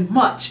forgiven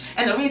much.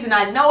 And the reason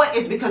I know it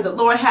is because the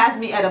Lord has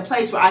me at a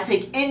place where I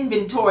take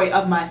inventory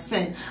of my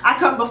sin. I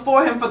come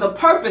before him for the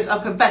purpose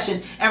of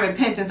confession and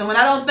repentance. And when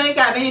I don't think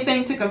I have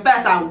anything to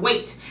confess, I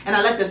wait and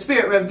I let the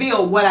Spirit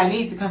reveal what I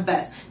need to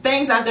confess.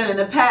 Things I've done in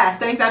the past,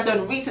 things I've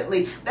done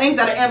recently, things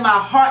that are in my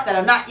heart that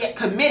I'm not yet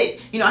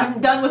committed. You know, I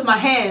haven't done with my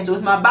hands or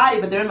with my body,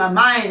 but they're in my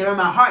mind, they're in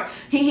my heart.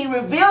 He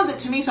reveals it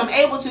to me so I'm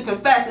able to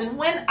confess. And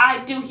when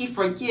I do, he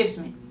forgives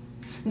me.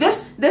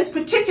 This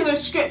particular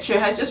scripture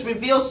has just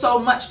revealed so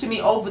much to me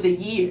over the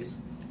years.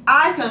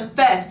 I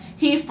confess,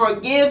 he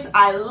forgives,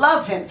 I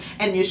love him.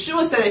 And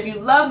Yeshua said, if you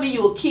love me,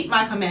 you will keep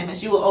my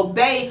commandments. You will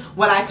obey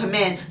what I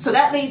command. So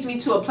that leads me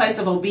to a place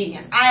of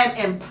obedience. I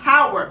am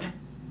empowered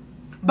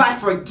by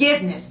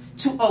forgiveness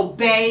to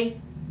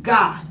obey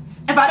God.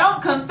 If I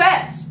don't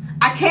confess,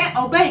 I can't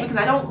obey because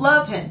I don't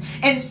love him.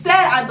 Instead,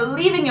 I'm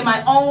believing in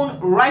my own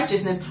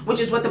righteousness, which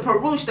is what the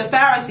Perush, the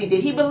Pharisee,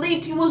 did. He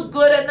believed he was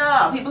good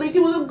enough. He believed he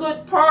was a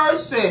good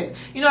person.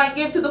 You know, I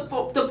give to the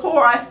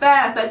poor, I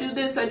fast, I do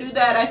this, I do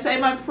that, I say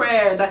my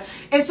prayers.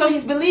 And so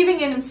he's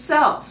believing in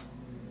himself.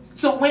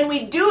 So when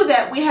we do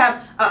that, we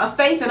have a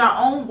faith in our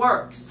own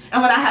works.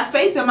 And when I have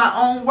faith in my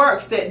own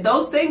works, that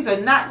those things are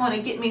not going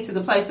to get me to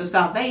the place of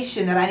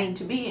salvation that I need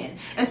to be in.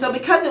 And so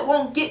because it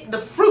won't get the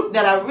fruit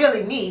that I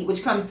really need,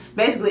 which comes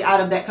basically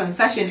out of that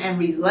confession and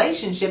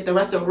relationship, the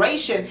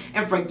restoration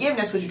and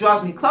forgiveness, which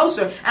draws me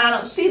closer, and I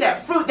don't see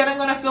that fruit, then I'm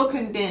going to feel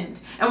condemned.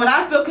 And when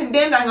I feel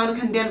condemned, I'm going to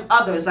condemn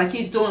others, like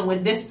he's doing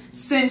with this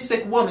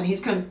sin-sick woman.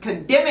 He's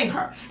condemning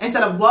her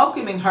instead of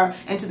welcoming her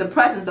into the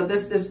presence of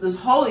this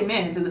holy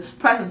man, into the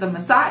presence of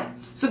Messiah.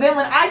 So then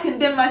when I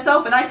condemn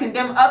myself and I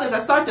condemn others, I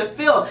start to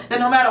feel that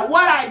no matter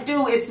what I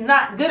do, it's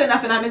not good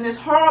enough. And I'm in this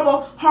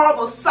horrible,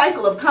 horrible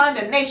cycle of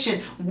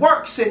condemnation,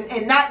 works,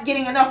 and not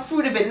getting enough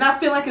fruit of it, and not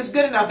feeling like it's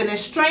good enough, and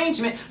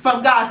estrangement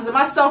from God. So that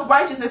my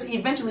self-righteousness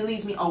eventually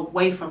leads me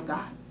away from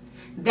God.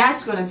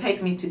 That's going to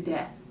take me to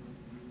death.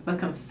 But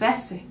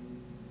confessing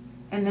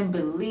and then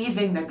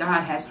believing that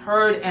God has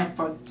heard and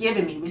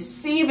forgiven me,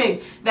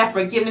 receiving that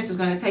forgiveness is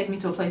going to take me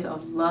to a place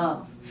of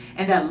love.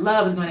 And that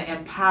love is going to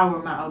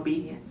empower my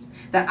obedience.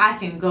 That I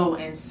can go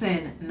and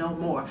sin no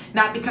more.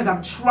 Not because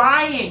I'm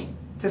trying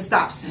to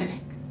stop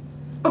sinning,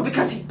 but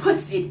because he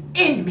puts it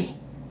in me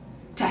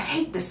to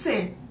hate the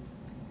sin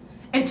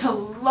and to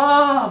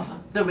love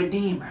the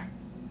Redeemer.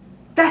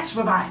 That's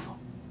revival.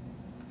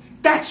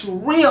 That's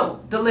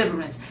real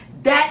deliverance.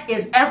 That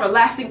is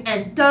everlasting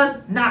and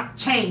does not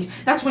change.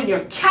 That's when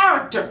your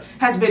character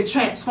has been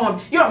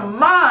transformed. Your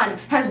mind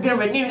has been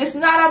renewed. It's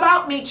not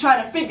about me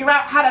trying to figure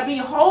out how to be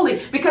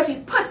holy, because he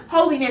puts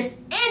holiness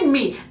in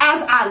me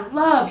as I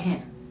love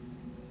him.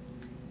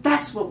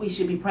 That's what we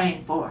should be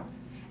praying for.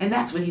 And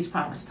that's what he's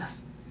promised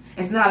us.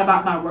 It's not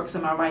about my works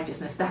or my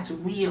righteousness. That's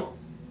real.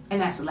 And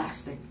that's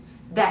lasting.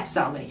 That's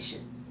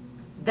salvation.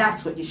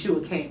 That's what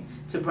Yeshua came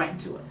to bring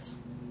to us.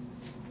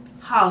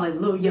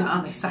 Hallelujah.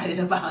 I'm excited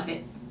about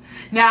it.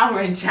 Now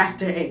we're in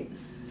chapter 8.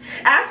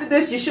 After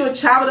this, Yeshua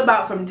traveled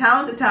about from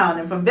town to town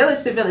and from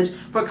village to village,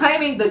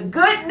 proclaiming the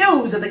good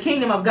news of the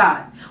kingdom of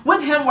God.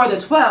 With him were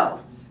the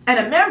 12, and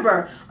a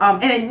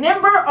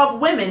number of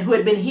women who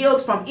had been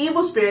healed from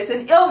evil spirits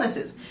and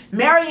illnesses.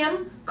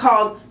 Miriam,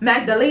 called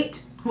Magdalene,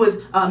 who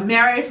was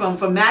Mary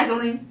from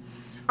Magdalene,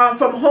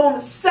 from whom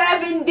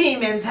 7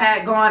 demons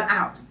had gone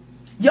out.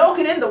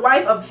 Yochanan, the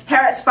wife of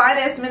Herod's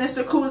finance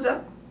minister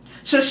Cusa,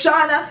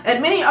 Shoshana,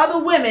 and many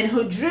other women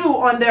who drew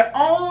on their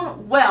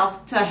own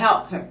wealth to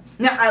help him.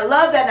 Now, I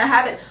love that, and I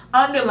have it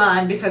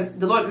underlined because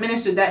the Lord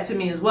ministered that to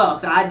me as well.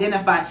 So I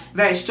identify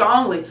very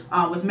strongly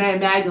with Mary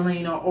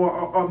Magdalene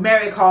or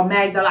Mary called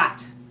Magdalene.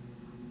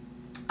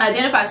 I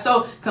identify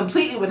so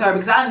completely with her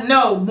because I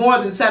know more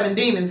than 7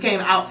 demons came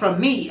out from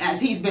me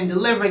as he's been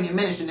delivering and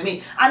ministering to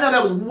me. I know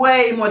there was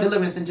way more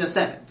deliverance than just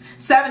 7.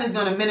 7 is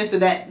going to minister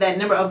that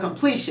number of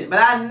completion. But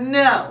I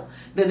know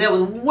that there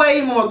was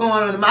way more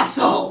going on in my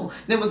soul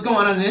than was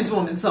going on in this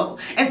woman's soul.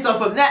 And so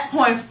from that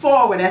point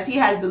forward, as he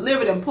has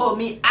delivered and pulled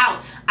me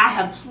out, I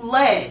have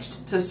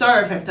pledged to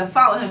serve him, to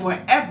follow him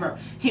wherever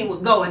he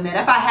would go. And that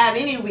if I have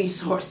any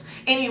resource,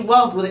 any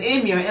wealth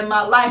within me or in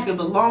my life, it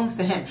belongs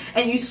to him.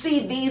 And you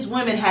see, these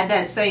women had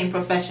that same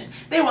profession.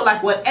 They were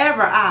like,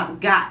 whatever I've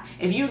got,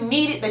 if you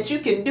need it that you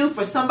can do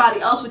for somebody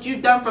else what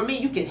you've done for me,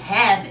 you can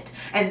have it.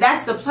 And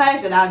that's the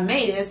pledge that I've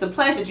made. And it's the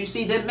pledge that you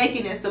see them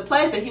making. It's the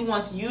pledge that he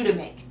wants you to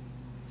make.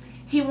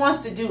 He wants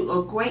to do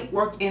a great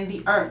work in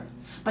the earth,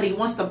 but he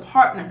wants to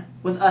partner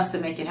with us to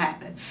make it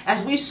happen.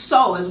 As we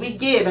sow, as we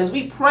give, as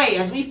we pray,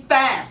 as we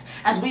fast,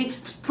 as we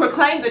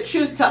proclaim the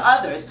truth to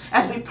others,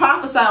 as we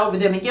prophesy over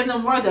them and give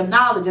them words of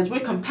knowledge, as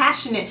we're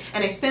compassionate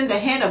and extend the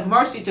hand of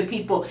mercy to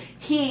people,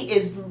 he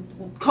is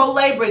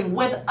co-laboring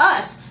with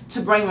us to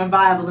bring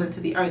revival into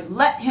the earth.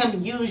 Let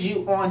him use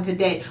you on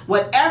today.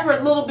 Whatever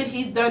little bit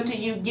he's done to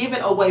you, give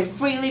it away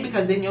freely,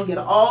 because then you'll get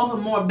all the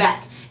more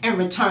back in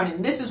return.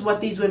 And this is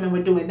what these women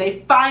were doing.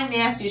 They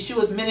financed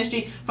Yeshua's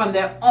ministry from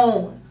their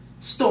own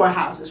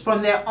storehouses,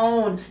 from their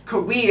own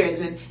careers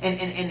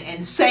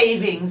and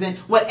savings, and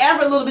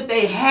whatever little bit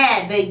they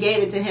had, they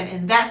gave it to him.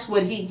 And that's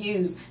what he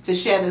used to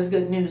share this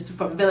good news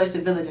from village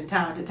to village and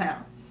town to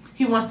town.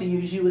 He wants to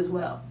use you as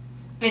well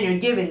in your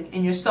giving,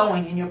 in your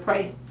sowing, in your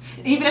praying.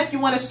 Even if you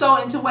want to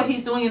sow into what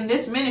he's doing in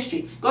this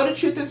ministry, go to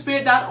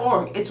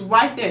truthandspirit.org. It's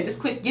right there. Just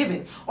click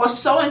giving, or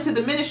sow into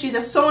the ministry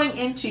that's sowing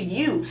into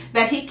you,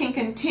 that he can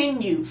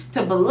continue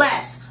to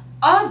bless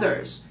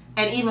others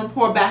and even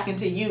pour back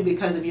into you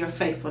because of your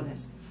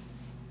faithfulness.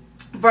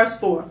 Verse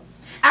 4.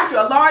 After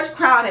a large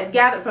crowd had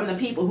gathered from the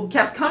people who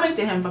kept coming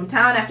to him from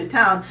town after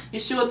town,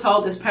 Yeshua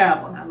told this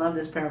parable. And I love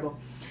this parable.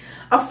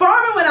 A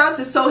farmer went out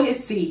to sow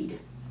his seed.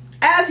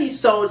 As he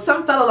sowed,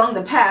 some fell along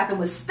the path and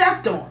was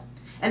stepped on,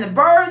 and the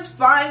birds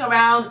flying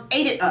around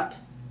ate it up.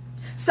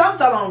 Some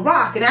fell on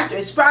rock, and after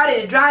it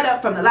sprouted, it dried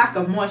up from the lack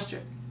of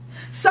moisture.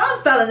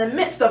 Some fell in the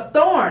midst of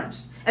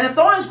thorns, and the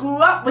thorns grew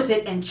up with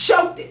it and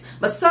choked it.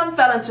 But some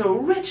fell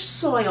into rich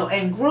soil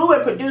and grew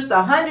and produced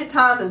 100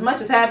 times as much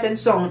as had been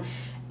sown.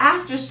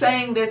 After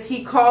saying this,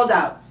 he called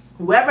out,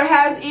 "Whoever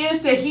has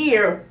ears to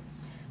hear,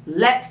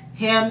 let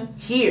him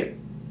hear."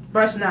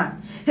 Verse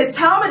 9. His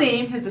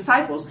Talmudim, his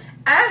disciples,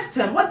 asked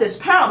him what this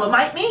parable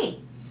might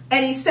mean.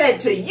 And he said,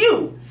 "To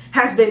you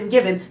has been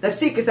given the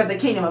secrets of the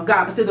kingdom of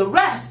God, but to the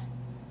rest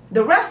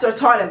are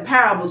taught in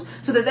parables,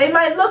 so that they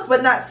might look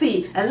but not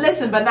see, and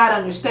listen but not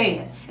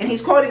understand." And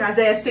he's quoting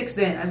Isaiah 6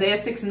 then, Isaiah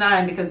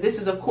 6:9, because this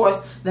is, of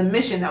course, the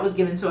mission that was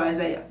given to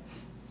Isaiah.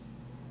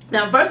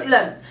 Now, verse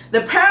 11,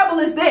 the parable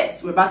is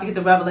this. We're about to get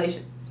the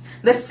revelation.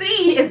 The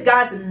seed is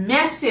God's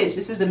message.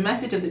 This is the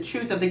message of the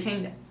truth of the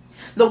kingdom.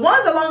 The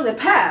ones along the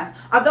path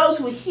are those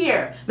who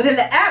hear, but then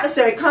the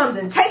adversary comes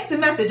and takes the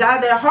message out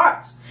of their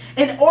hearts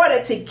in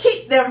order to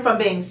keep them from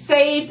being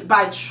saved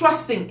by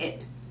trusting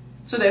it.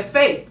 So their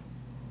faith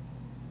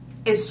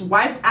is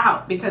wiped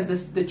out because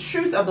the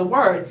truth of the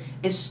word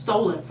is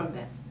stolen from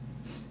them.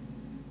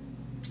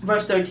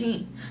 Verse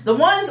 13. The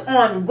ones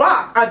on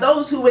rock are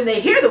those who, when they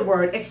hear the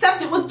word,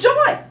 accept it with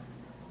joy.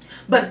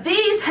 But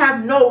these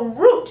have no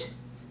root.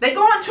 They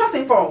go on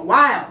trusting for a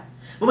while.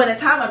 But when the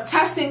time of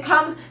testing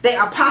comes, they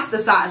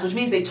apostatize, which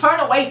means they turn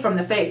away from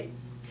the faith.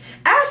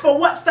 As for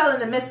what fell in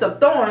the midst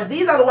of thorns,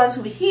 these are the ones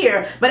who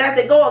hear, but as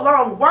they go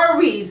along,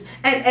 worries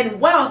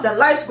and wealth and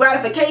life's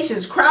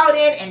gratifications crowd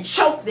in and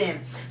choke them,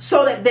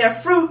 so that their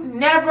fruit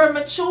never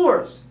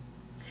matures.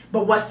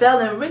 But what fell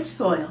in rich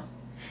soil,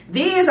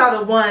 these are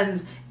the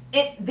ones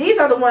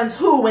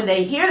who, when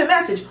they hear the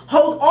message,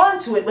 hold on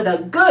to it with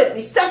a good,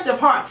 receptive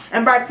heart,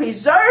 and by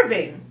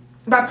persevering,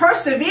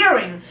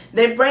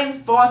 they bring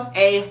forth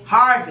a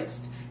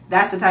harvest.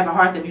 That's the type of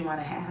heart that we want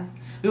to have.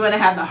 We want to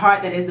have the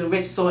heart that is the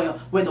rich soil,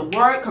 where the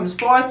word comes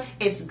forth,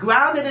 it's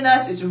grounded in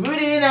us, it's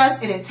rooted in us,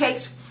 and it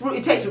takes fruit.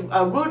 It takes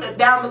a root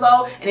down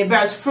below and it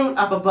bears fruit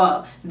up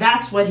above.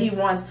 That's what he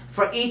wants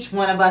for each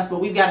one of us. But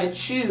we've got to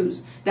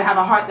choose to have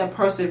a heart that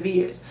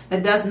perseveres,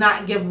 that does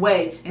not give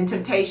way in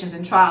temptations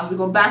and trials. We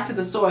go back to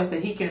the source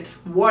that he can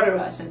water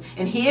us.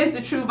 And he is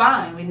the true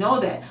vine. We know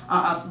that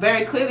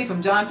very clearly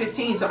from John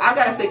 15. So I've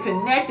got to stay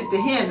connected to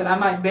him that I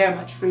might bear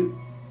much fruit.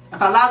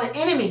 If I allow the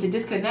enemy to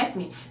disconnect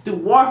me through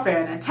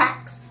warfare and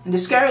attacks and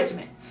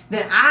discouragement,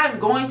 then I'm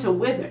going to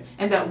wither.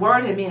 And that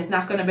word in me is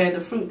not going to bear the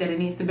fruit that it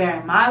needs to bear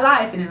in my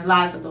life and in the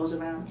lives of those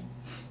around me.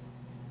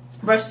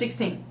 Verse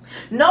 16.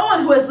 No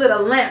one who has lit a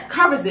lamp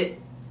covers it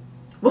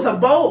with a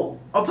bowl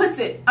or puts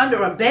it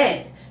under a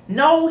bed.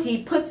 No,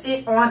 he puts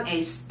it on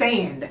a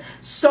stand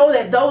so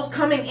that those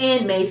coming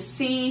in may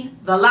see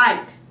the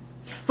light.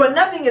 For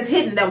nothing is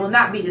hidden that will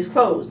not be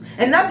disclosed,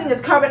 and nothing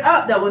is covered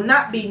up that will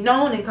not be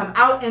known and come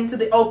out into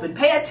the open.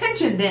 Pay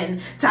attention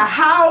then to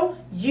how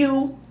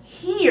you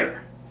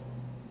hear.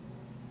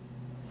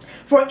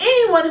 For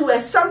anyone who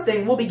has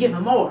something will be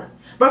given more,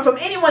 but from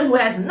anyone who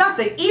has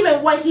nothing,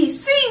 even what he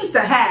seems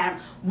to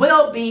have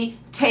will be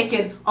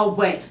taken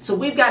away. So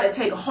we've got to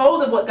take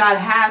hold of what God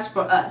has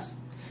for us.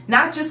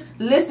 Not just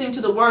listening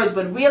to the words,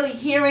 but really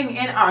hearing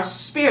in our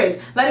spirits,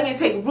 letting it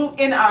take root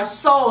in our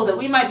souls, that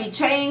we might be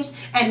changed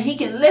and he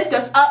can lift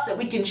us up, that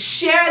we can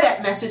share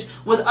that message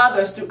with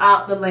others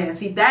throughout the land.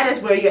 See, that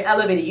is where you're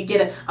elevated. You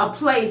get a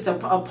place, a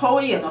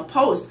podium, a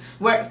post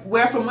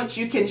where from which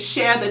you can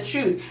share the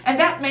truth. And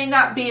that may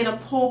not be in a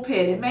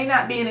pulpit. It may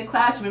not be in a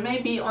classroom. It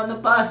may be on the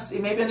bus.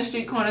 It may be on the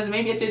street corners. It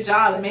may be at your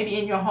job. It may be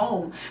in your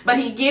home. But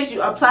he gives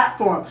you a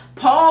platform.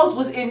 Paul's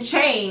was in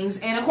chains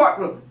in a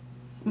courtroom.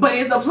 But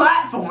it's a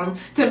platform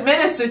to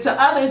minister to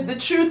others the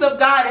truth of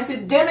God and to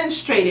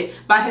demonstrate it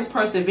by his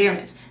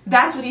perseverance.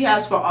 That's what he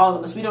has for all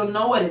of us. We don't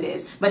know what it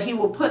is, but he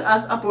will put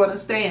us up on a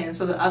stand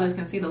so that others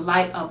can see the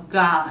light of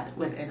God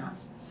within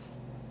us.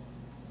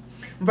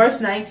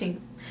 Verse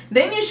 19.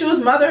 Then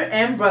Yeshua's mother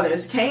and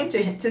brothers came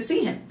to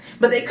see him,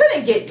 but they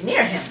couldn't get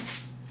near him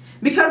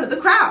because of the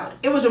crowd.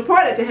 It was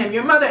reported to him,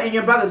 your mother and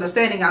your brothers are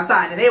standing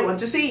outside and they want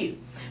to see you.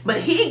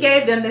 But he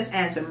gave them this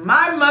answer.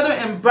 My mother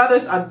and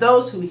brothers are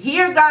those who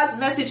hear God's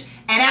message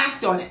and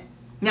act on it.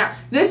 Now,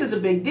 this is a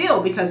big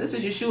deal because this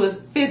is Yeshua's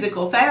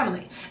physical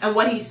family. And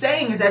what he's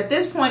saying is at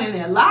this point in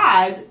their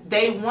lives,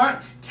 they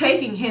weren't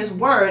taking his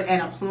word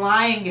and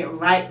applying it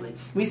rightly.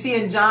 We see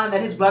in John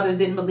that his brothers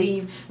didn't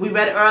believe. We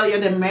read earlier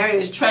that Mary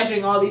is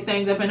treasuring all these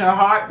things up in her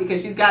heart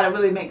because she's got to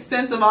really make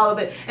sense of all of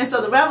it. And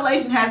so the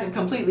revelation hasn't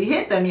completely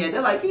hit them yet.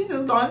 They're like, he's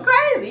just going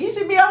crazy. You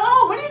should be at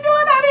home. What are you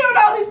doing out here with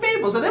all these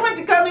people? So they went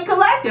to come and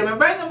collect him and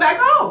bring him back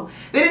home.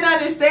 They didn't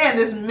understand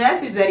this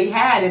message that he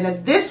had and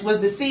that this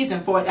was the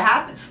season for it to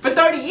happen. For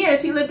 30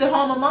 years, he lived at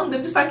home among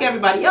them just like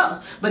everybody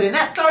else. But in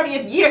that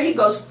 30th year, he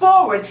goes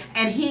forward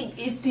and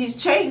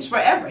he's changed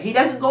forever. He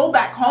doesn't go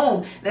back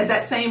home as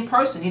that same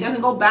person. He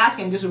doesn't go back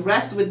and just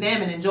rest with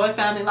them and enjoy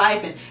family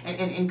life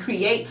and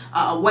create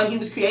what he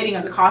was creating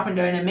as a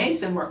carpenter and a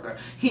mason worker.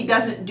 He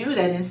doesn't do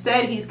that.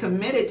 Instead, he's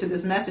committed to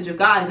this message of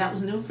God, and that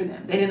was new for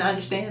them. They didn't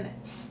understand that.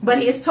 But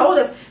he has told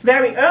us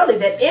very early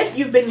that if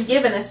you've been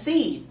given a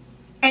seed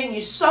and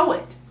you sow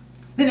it,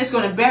 then it's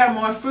going to bear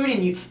more fruit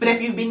in you. But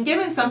if you've been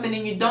given something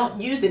and you don't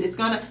use it,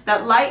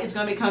 that light is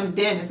going to become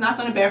dim. It's not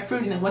going to bear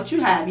fruit, and then what you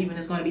have even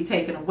is going to be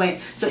taken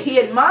away. So he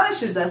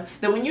admonishes us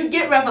that when you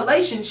get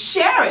revelation,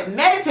 share it,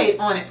 meditate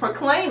on it,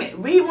 proclaim it,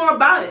 read more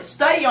about it,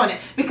 study on it,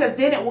 because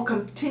then it will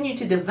continue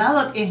to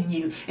develop in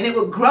you, and it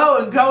will grow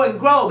and grow and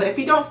grow. But if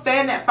you don't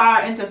fan that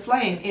fire into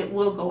flame, it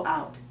will go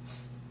out.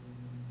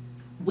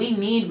 We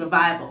need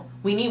revival.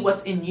 We need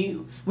what's in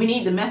you. We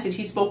need the message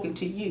he's spoken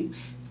to you.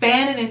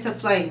 Fan it into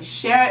flame.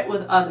 Share it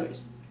with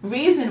others.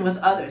 Reason with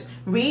others.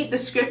 Read the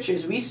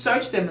scriptures.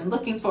 Research them and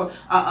looking for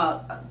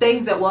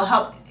things that will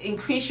help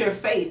increase your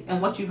faith in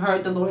what you've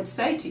heard the Lord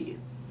say to you.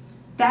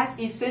 That's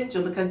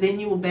essential because then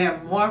you will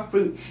bear more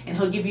fruit and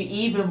he'll give you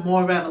even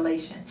more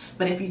revelation.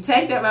 But if you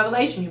take that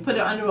revelation, you put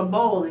it under a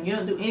bowl and you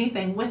don't do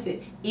anything with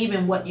it,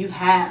 even what you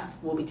have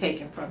will be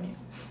taken from you.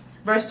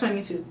 Verse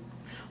 22.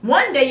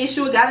 One day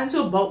Yeshua got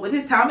into a boat with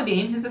his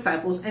Talmudim, his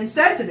disciples, and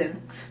said to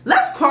them,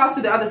 let's cross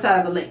to the other side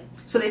of the lake.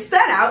 So they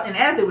set out, and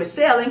as they were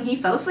sailing, he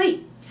fell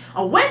asleep.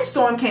 A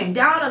windstorm came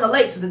down on the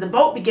lake so that the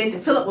boat began to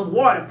fill up with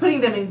water,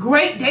 putting them in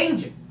great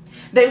danger.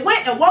 They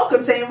went and woke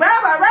him, saying,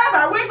 Rabbi,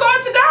 Rabbi, we're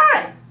going to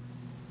die.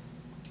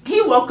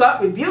 He woke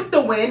up, rebuked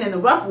the wind and the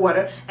rough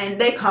water, and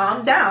they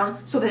calmed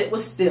down so that it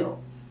was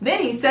still.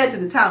 Then he said to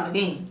the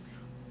Talmudim,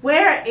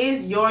 where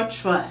is your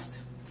trust?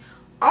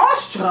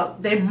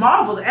 Awestruck, they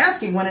marveled,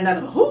 asking one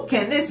another, who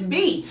can this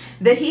be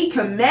that he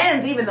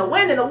commands even the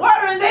wind and the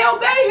water and they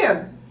obey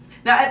him?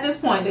 Now, at this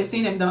point, they've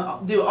seen him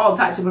do all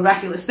types of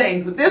miraculous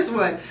things, but this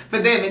one, for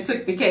them, it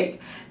took the cake.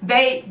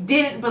 They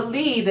didn't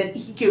believe that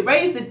he could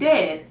raise the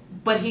dead,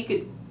 but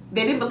they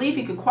didn't believe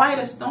he could quiet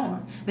a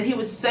storm, that he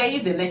would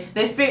save them.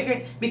 They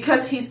figured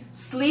because he's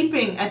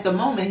sleeping at the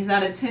moment, he's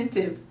not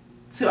attentive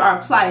to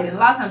our plight. And a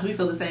lot of times we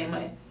feel the same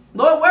way.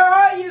 Lord, where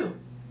are you?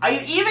 Are you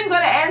even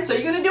going to answer? Are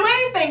you going to do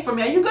anything for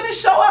me? Are you going to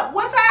show up?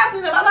 What's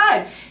happening in my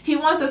life? He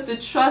wants us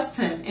to trust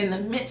him in the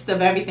midst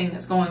of everything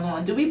that's going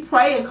on. Do we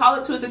pray and call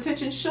it to his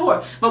attention?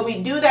 Sure. But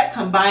we do that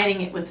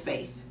combining it with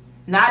faith.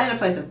 Not in a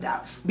place of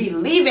doubt.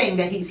 Believing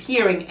that he's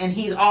hearing and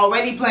he's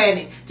already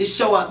planning to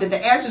show up. That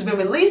the answer's been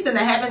released in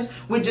the heavens.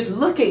 We're just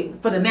looking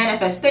for the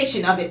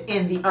manifestation of it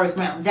in the earth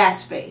realm.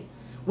 That's faith.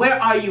 Where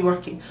are you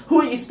working? Who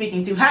are you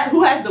speaking to?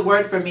 Who has the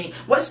word for me?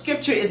 What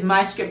scripture is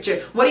my scripture?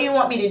 What do you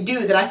want me to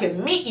do that I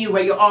can meet you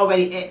where you're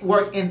already at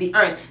work in the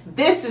earth?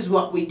 This is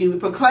what we do. We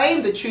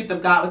proclaim the truth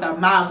of God with our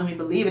mouths and we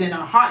believe it in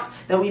our hearts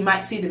that we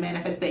might see the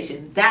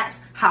manifestation. That's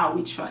how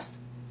we trust.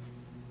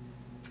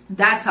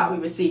 That's how we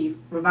receive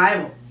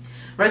revival.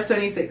 Verse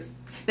 26.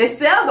 They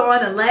sailed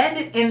on and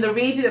landed in the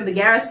region of the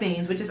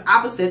Gerasenes, which is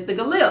opposite the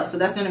Galilee. So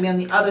that's going to be on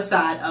the other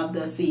side of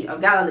the Sea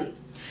of Galilee.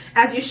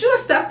 As Yeshua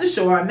stepped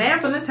ashore, a man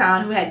from the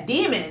town who had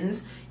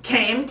demons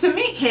came to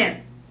meet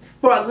him.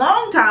 For a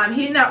long time,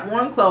 he had not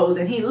worn clothes,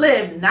 and he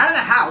lived not in a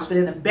house, but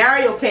in the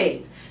burial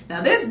caves.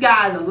 Now, this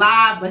guy is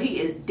alive, but he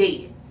is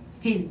dead.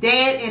 He's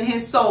dead in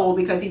his soul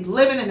because he's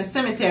living in a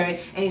cemetery,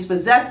 and he's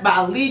possessed by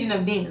a legion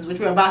of demons, which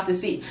we're about to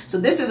see. So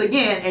this is,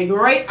 again, a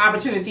great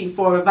opportunity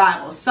for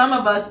revival. Some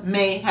of us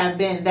may have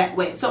been that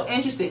way. It's so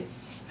interesting.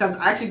 So I was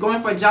actually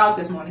going for a jog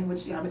this morning,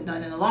 which I haven't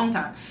done in a long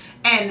time.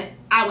 And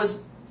I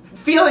was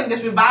feeling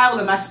this revival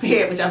in my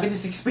spirit, which I've been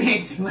just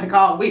experiencing like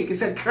all week. It's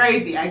so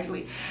crazy,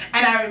 actually.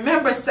 And I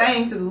remember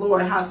saying to the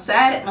Lord how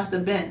sad it must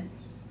have been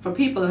for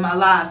people in my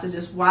lives to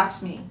just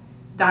watch me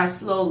die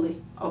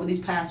slowly over these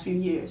past few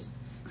years.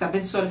 Because I've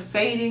been sort of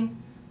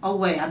fading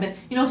away. I've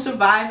been,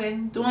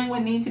 surviving, doing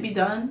what needs to be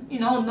done,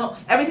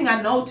 everything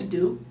I know to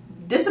do.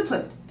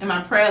 Disciplined in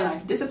my prayer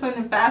life, disciplined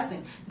in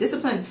fasting,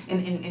 disciplined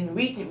in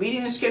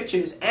reading the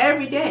scriptures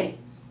every day.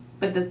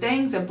 But the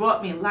things that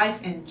brought me life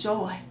and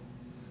joy,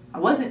 I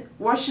wasn't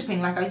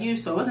worshiping like I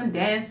used to. I wasn't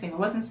dancing. I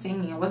wasn't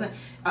singing. I wasn't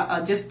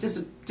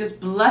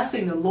just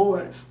blessing the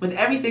Lord with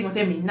everything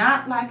within me.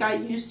 Not like I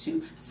used to.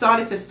 It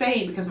started to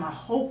fade because my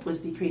hope was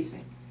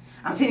decreasing.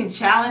 I was hitting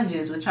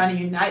challenges with trying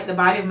to unite the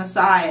body of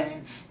Messiah.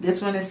 And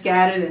this one is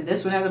scattered and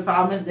this one has a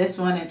problem with this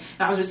one. And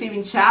I was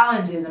receiving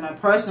challenges in my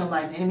personal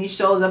life. The enemy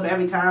shows up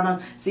every time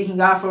I'm seeking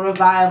God for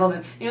revival.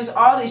 And it's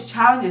all these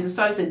challenges. It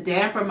started to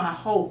dampen my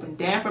hope and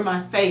dampen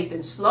my faith.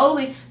 And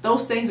slowly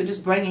those things were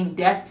just bringing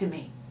death to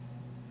me.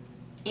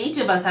 Each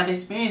of us have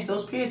experienced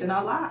those periods in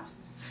our lives.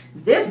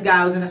 This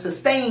guy was in a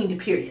sustained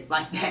period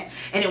like that.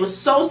 And it was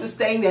so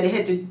sustained that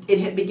it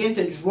had begun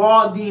to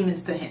draw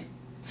demons to him.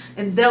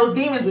 And those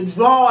demons were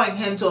drawing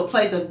him to a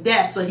place of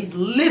death. So he's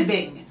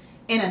living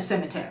in a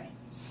cemetery.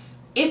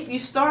 If you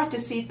start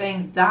to see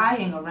things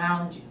dying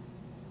around you,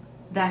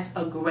 that's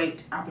a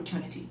great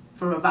opportunity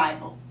for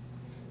revival.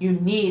 You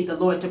need the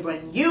Lord to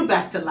bring you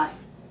back to life.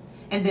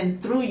 And then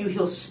through you,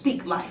 he'll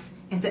speak life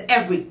into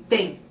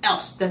everything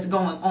else that's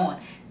going on.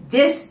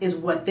 This is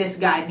what this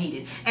guy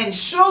needed. And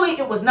surely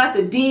it was not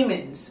the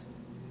demons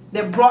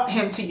that brought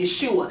him to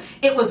Yeshua.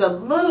 It was a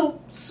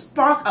little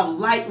spark of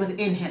light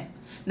within him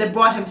that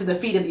brought him to the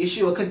feet of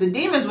Yeshua. Because the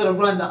demons would have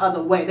run the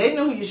other way. They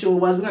knew who Yeshua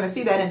was. We're going to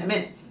see that in a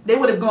minute. They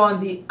would have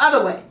gone the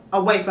other way,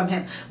 away from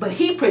him. But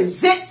he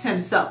presents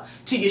himself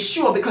to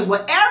Yeshua because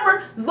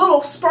whatever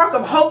little spark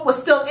of hope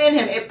was still in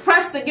him, it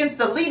pressed against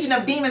the legion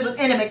of demons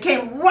within him. It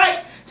came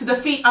right to the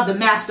feet of the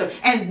master.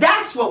 And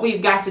that's what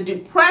we've got to do.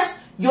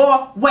 Press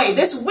your way.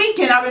 This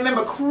weekend, I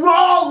remember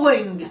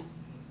crawling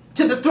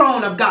to the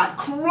throne of God,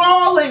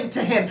 crawling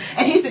to him.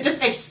 And he said,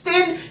 just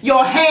extend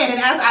your hand. And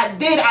as I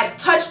did, I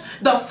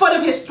touched the foot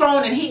of his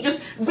throne, and he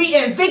just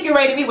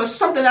reinvigorated me with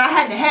something that I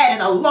hadn't had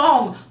in a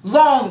long,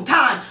 long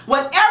time.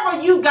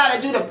 Whatever you got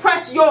to do to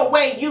press your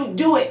way, you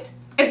do it.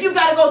 If you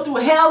got to go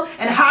through hell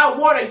and high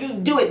water, you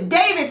do it.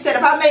 David said,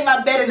 if I made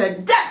my bed in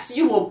the depths,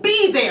 you will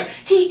be there.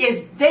 He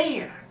is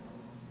there.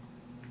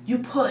 You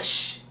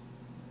push.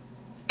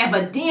 Of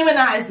a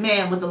demonized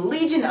man with a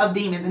legion of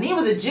demons, and he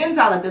was a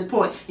Gentile at this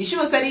point.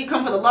 Yeshua said he'd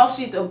come for the lost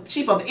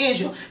sheep of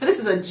Israel, but this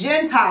is a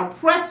Gentile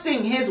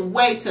pressing his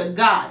way to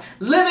God,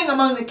 living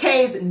among the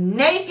caves,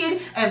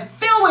 naked and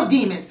filled with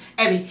demons,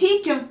 and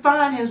he can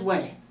find his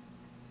way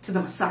to the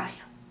Messiah.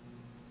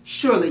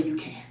 Surely you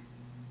can.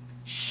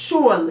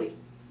 Surely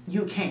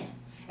you can.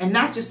 And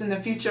not just in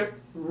the future,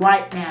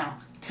 right now,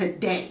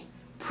 today.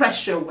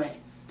 Press your way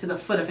to the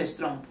foot of his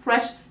throne.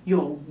 Press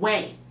your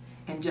way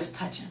and just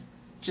touch him.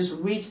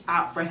 Just reach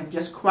out for him.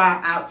 Just cry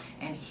out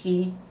and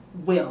he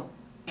will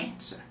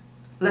answer.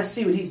 Let's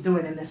see what he's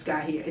doing in this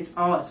guy here. It's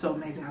so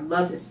amazing. I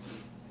love this.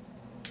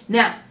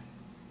 Now,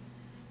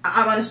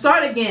 I'm going to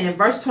start again in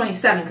verse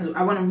 27 because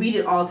I want to read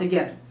it all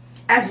together.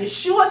 As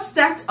Yeshua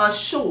stepped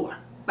ashore,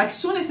 like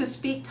soon as his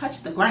feet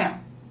touched the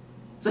ground.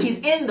 So he's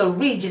in the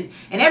region,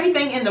 and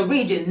everything in the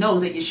region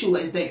knows that Yeshua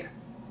is there.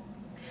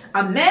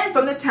 A man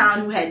from the town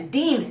who had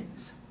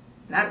demons,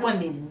 not one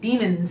demon,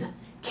 demons,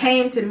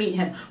 came to meet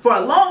him. For a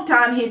long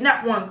time he had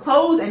not worn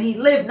clothes, and he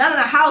lived not in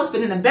a house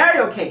but in the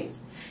burial caves.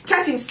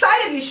 Catching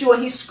sight of Yeshua,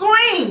 he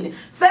screamed,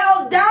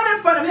 fell down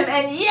in front of him,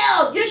 and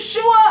yelled,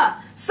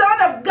 Yeshua, Son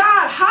of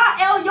God,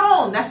 Ha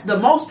Elyon, that's the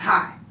Most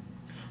High.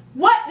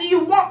 What do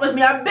you want with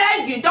me? I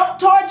beg you, don't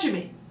torture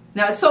me.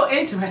 Now, it's so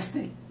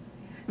interesting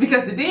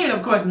because the demon,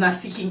 of course, is not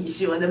seeking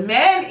Yeshua. The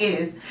man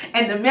is,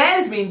 and the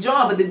man is being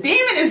drawn, but the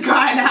demon is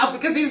crying out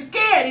because he's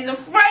scared. He's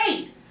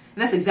afraid.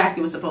 And that's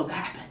exactly what's supposed to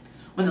happen.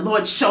 When the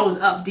Lord shows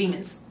up,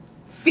 demons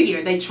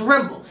fear. They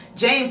tremble.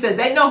 James says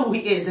they know who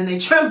he is and they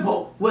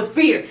tremble with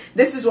fear.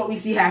 This is what we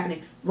see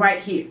happening right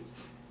here.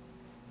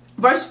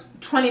 Verse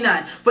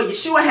 29, for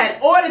Yeshua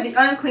had ordered the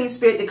unclean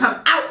spirit to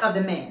come out of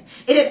the man.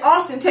 It had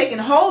often taken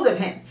hold of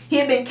him. He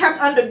had been kept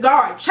under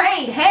guard,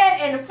 chained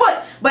hand and foot,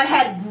 but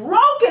had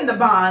broken the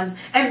bonds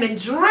and been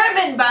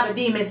driven by the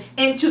demon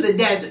into the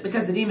desert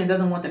because the demon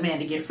doesn't want the man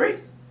to get free.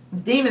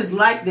 The demons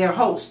like their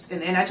host,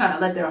 and they're trying to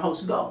let their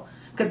host go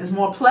because it's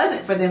more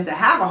pleasant for them to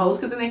have a host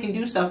because then they can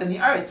do stuff in the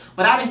earth.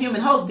 Without a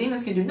human host,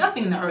 demons can do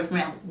nothing in the earth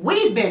realm.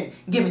 We've been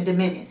given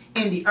dominion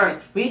in the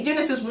earth. Read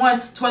Genesis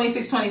 1,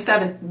 26,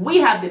 27. We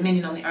have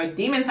dominion on the earth.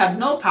 Demons have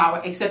no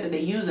power except that they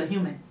use a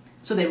human.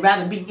 So they'd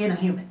rather be in a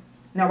human.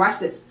 Now watch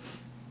this.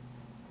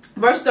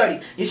 Verse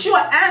 30.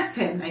 Yeshua asked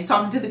him, now he's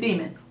talking to the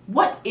demon,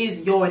 what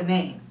is your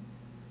name?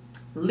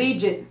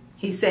 Legion,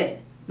 he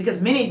said,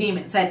 because many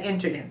demons had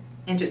entered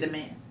the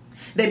man.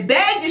 They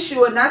begged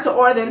Yeshua not to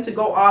order them to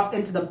go off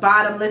into the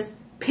bottomless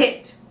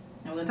pit.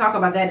 And we're going to talk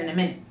about that in a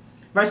minute.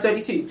 Verse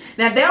 32.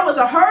 Now there was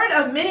a herd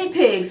of many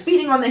pigs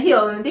feeding on the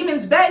hill, and the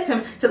demons begged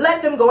him to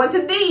let them go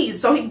into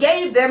these. So he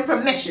gave them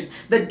permission.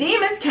 The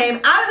demons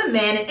came out of the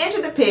man and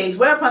entered the pigs,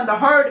 whereupon the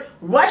herd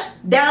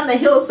rushed down the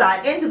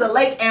hillside into the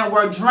lake and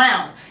were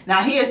drowned.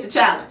 Now here's the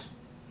challenge.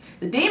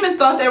 The demon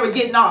thought they were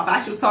getting off. I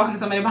actually was talking to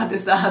somebody about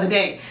this the other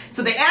day.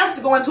 So they asked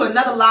to go into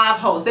another live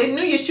host. They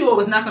knew Yeshua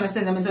was not going to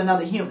send them into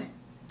another human,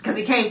 because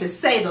he came to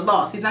save the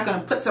lost. He's not going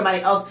to put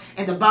somebody else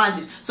into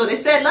bondage. So they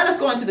said, let us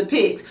go into the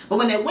pigs. But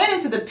when they went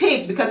into the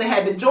pigs, because they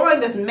had been drawing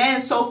this man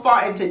so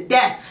far into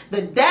death,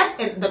 the death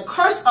and the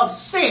curse of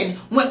sin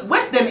went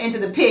with them into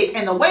the pig,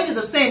 and the wages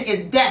of sin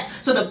is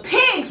death. So the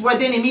pigs were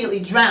then immediately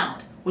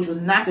drowned, which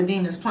was not the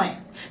demon's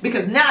plan,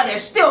 because now they're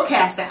still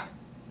cast out.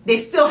 They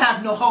still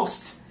have no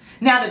host.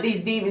 Now that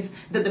these demons,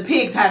 that the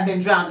pigs have been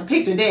drowned, the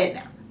pigs are dead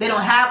now. They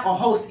don't have a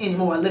host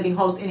anymore, a living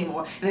host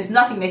anymore. And there's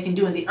nothing they can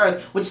do in the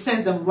earth, which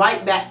sends them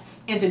right back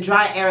into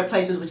dry, arid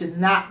places, which is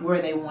not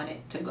where they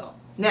wanted to go.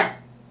 Now,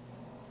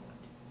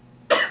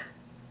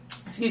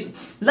 excuse me.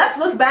 Let's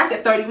look back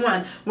at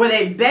 31, where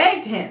they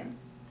begged him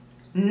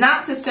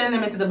not to send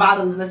them into the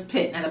bottomless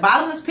pit. Now, the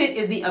bottomless pit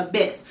is the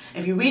abyss.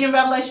 If you read in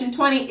Revelation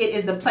 20, it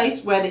is the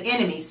place where the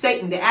enemy,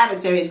 Satan, the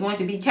adversary, is going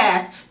to be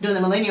cast during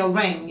the millennial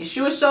reign. When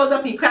Yeshua shows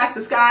up, he cracks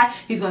the sky,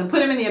 he's going to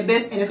put him in the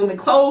abyss, and it's going to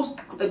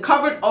be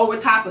covered over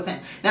top of him.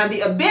 Now,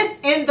 the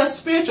abyss in the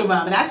spiritual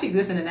realm, it actually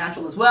exists in the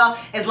natural as well,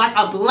 is like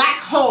a black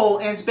hole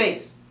in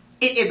space.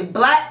 It is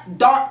black,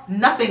 dark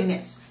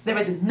nothingness. There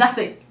is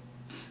nothing.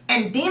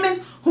 And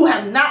demons who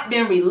have not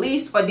been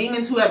released, or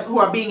demons who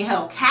are being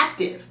held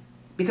captive,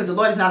 because the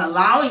Lord is not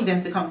allowing them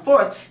to come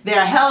forth, they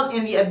are held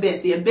in the abyss.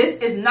 The abyss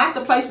is not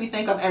the place we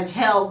think of as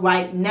hell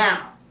right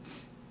now,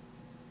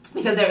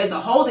 because there is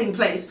a holding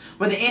place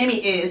where the enemy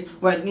is,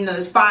 where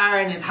there's fire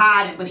and it's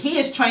hiding, but he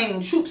is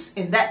training troops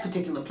in that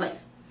particular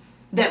place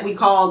that we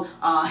call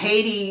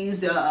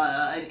Hades,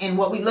 and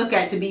what we look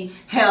at to be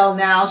hell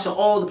now,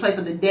 Sheol, the place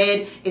of the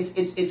dead.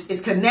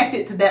 It's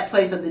connected to that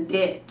place of the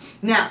dead.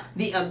 Now,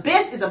 the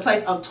abyss is a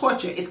place of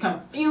torture. It's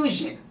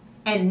confusion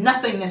and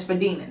nothingness for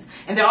demons.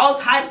 And there are all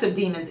types of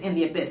demons in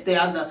the abyss.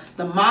 There are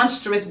the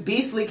monstrous,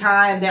 beastly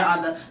kind. There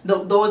are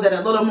those that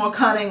are a little more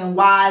cunning and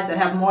wise, that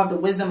have more of the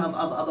wisdom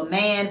of a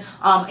man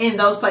in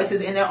those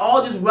places. And they're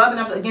all just rubbing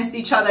up against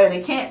each other, and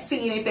they can't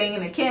see anything,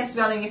 and they can't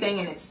smell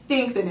anything, and it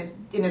stinks, and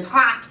it's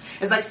hot.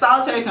 It's like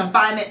solitary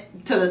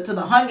confinement to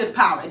the 100th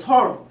power. It's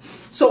horrible.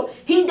 So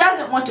he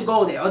doesn't want to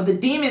go there, or the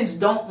demons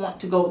don't want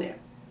to go there.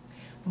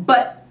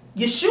 But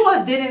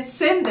Yeshua didn't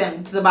send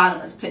them to the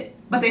bottomless pit,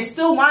 but they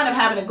still wind up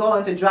having to go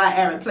into dry,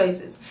 arid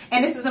places.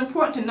 And this is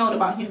important to note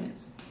about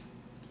humans.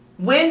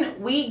 When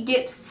we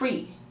get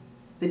free,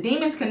 the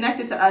demons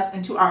connected to us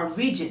and to our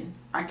region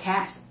are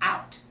cast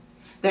out.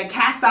 They're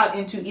cast out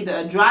into either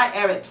a dry,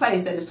 arid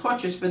place that is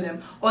torturous for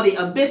them, or the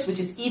abyss, which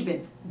is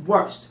even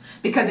worse,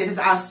 because it is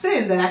our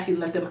sins that actually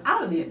let them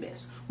out of the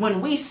abyss.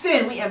 When we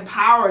sin, we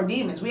empower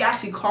demons. We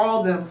actually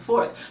call them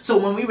forth. So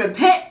when we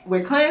repent,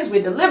 we're cleansed,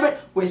 we're delivered,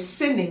 we're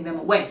sending them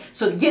away.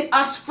 So to get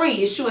us free,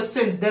 Yeshua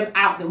sends them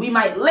out, that we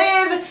might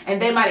live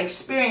and they might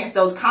experience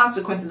those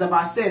consequences of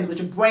our sins,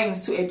 which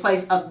brings to a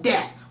place of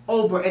death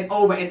over and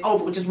over and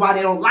over, which is why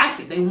they don't like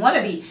it. They want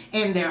to be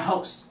in their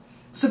host.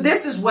 So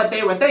this is what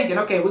they were thinking.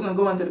 Okay, we're going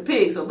to go into the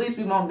pigs, so at least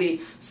we won't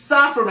be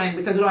suffering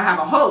because we don't have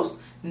a host.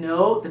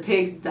 No, the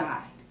pigs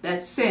died.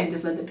 That sin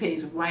just led the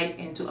pigs right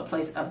into a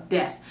place of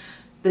death.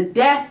 The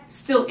death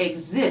still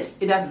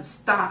exists. It doesn't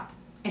stop.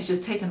 It's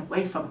just taken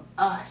away from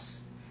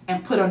us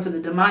and put onto the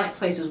demonic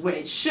places where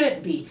it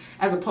should be,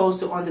 as opposed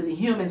to onto the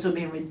humans who are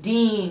being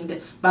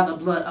redeemed by the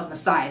blood of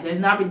Messiah. There's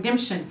not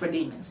redemption for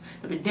demons.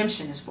 The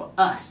redemption is for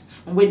us.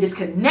 When we're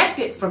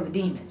disconnected from the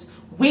demons,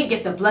 We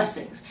get the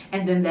blessings.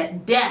 And then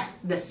that death,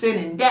 the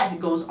sin and death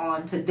goes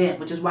on to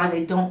them, which is why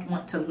they don't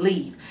want to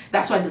leave.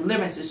 That's why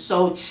deliverance is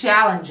so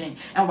challenging,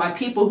 and why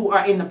people who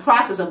are in the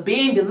process of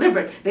being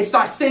delivered, they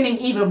start sinning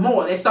even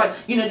more. They start,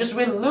 just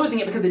really losing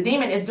it, because the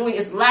demon is doing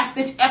its last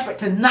ditch effort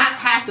to not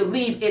have to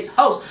leave its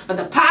host. But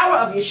the power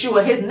of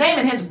Yeshua, his name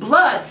and his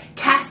blood,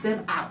 cast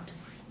them out.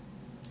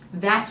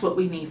 That's what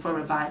we need for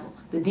revival.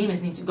 The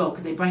demons need to go,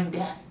 because they bring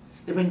death.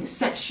 They bring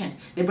deception.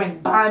 They bring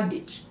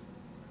bondage.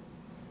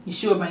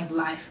 Yeshua brings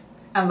life,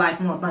 and life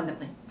more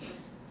abundantly.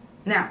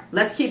 Now,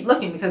 let's keep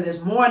looking, because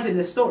there's more to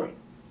this story.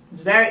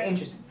 It's very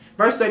interesting.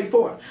 Verse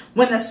 34.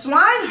 When the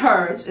swine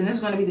herds, and this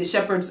is going to be the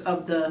shepherds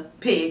of the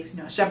pigs.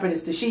 Shepherd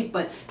is the sheep,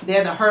 but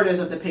they're the herders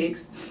of the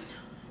pigs.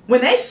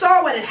 When they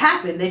saw what had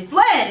happened, they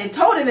fled and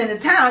told it in the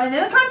town and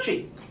in the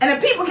country. And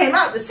the people came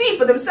out to see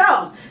for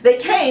themselves. They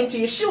came to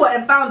Yeshua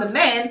and found the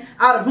man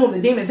out of whom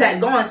the demons had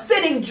gone,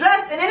 sitting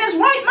dressed and in his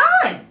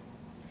right mind,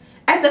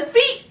 at the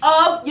feet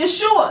of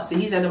Yeshua. See,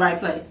 he's at the right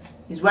place.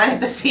 He's right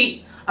at the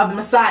feet of the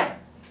Messiah.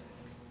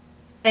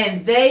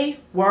 And they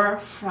were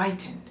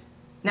frightened.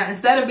 Now,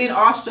 instead of being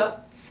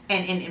awestruck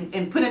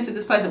and put into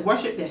this place of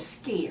worship, they're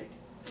scared.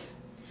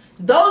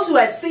 Those who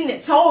had seen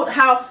it told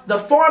how the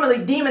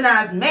formerly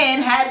demonized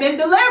man had been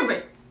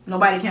delivered.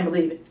 Nobody can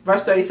believe it.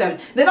 Verse 37.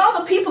 Then all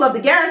the people of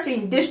the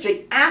Gerasene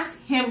district asked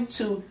him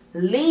to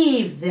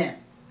leave them,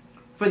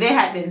 for they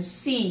had been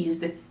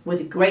seized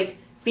with great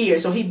fear.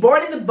 So he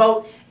boarded the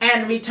boat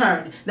and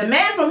returned. The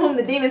man from whom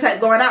the demons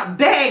had gone out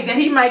begged that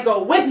he might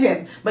go with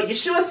him. But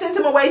Yeshua sent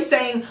him away,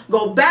 saying,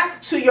 go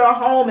back to your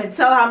home and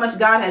tell how much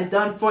God has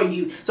done for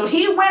you. So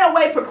he went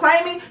away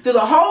proclaiming through the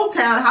whole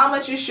town how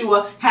much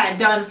Yeshua had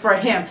done for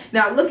him.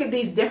 Now look at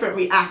these different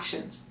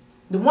reactions.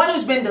 The one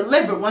who's been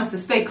delivered wants to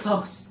stay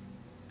close.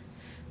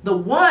 The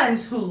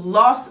ones who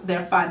lost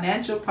their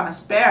financial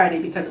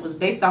prosperity because it was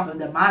based off of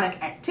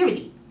demonic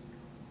activity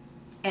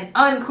and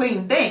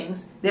unclean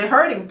things, they're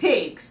herding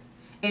pigs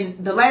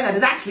in the land that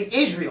is actually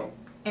Israel.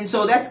 And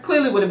so that's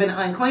clearly would have been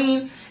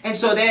unclean. And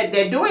so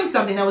they're doing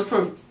something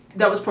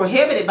that was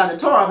prohibited by the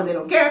Torah, but they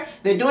don't care.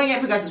 They're doing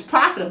it because it's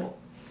profitable.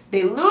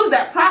 They lose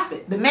that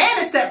profit. The man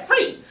is set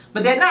free,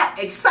 but they're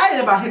not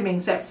excited about him being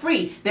set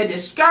free. They're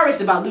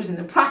discouraged about losing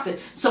the profit.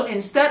 So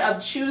instead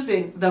of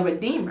choosing the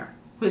Redeemer,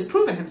 who has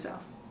proven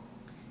himself,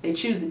 they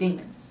choose the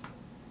demons.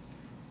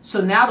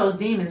 So now those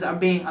demons are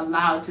being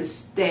allowed to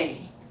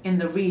stay in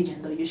the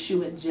region, though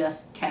Yeshua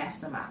just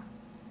cast them out.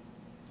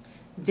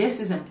 This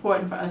is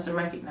important for us to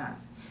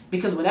recognize,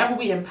 because whatever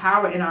we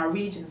empower in our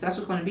regions, that's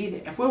what's going to be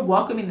there. If we're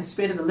welcoming the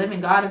Spirit of the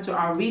living God into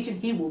our region,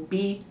 he will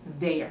be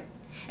there.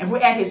 If we're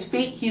at his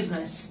feet, he's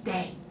going to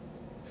stay.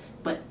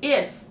 But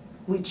if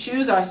we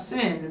choose our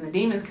sins and the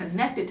demons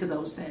connected to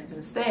those sins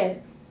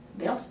instead,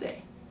 they'll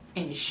stay.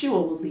 And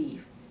Yeshua will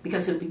leave,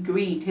 because he'll be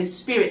grieved. His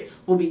spirit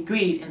will be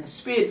grieved, and the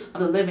Spirit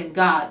of the living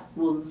God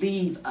will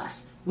leave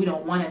us. We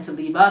don't want him to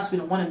leave us. We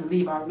don't want him to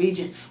leave our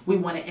region. We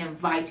want to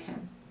invite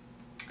him.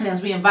 And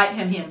as we invite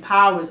him, he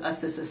empowers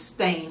us to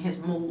sustain his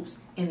moves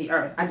in the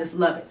earth. I just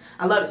love it.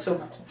 I love it so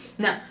much.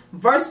 Now,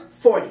 verse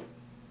 40.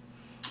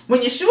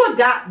 When Yeshua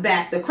got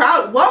back, the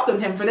crowd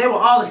welcomed him, for they were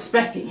all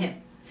expecting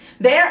him.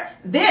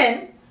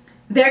 Then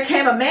there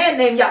came a man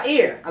named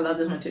Yair, I love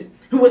this one too,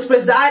 who was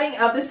presiding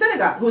of the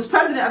synagogue, who was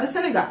president of the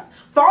synagogue.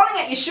 Falling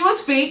at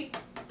Yeshua's feet,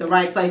 the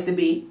right place to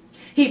be,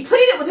 he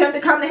pleaded with him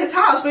to come to his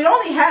house, for he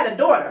only had a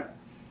daughter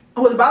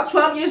who was about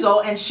 12 years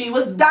old, and she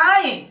was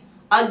dying.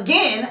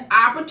 Again,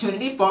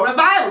 opportunity for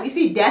revival. We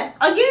see death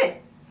again.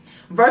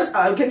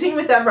 Continue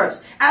with that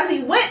verse. As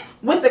he went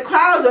with the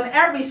crowds on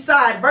every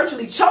side,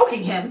 virtually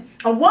choking him,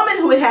 a woman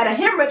who had had a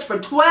hemorrhage for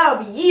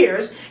 12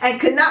 years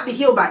and could not be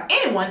healed by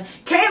anyone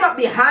came up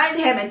behind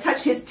him and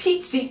touched his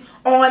tzitzit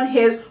on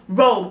his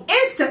robe.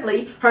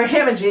 Instantly, her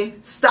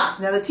hemorrhaging stopped.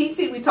 Now, the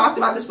tzitzit, we talked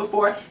about this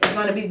before, is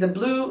going to be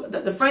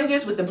the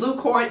fringes with the blue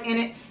cord in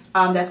it.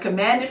 That's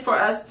commanded for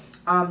us.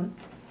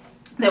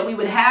 That we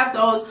would have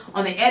those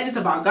on the edges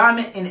of our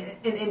garment. And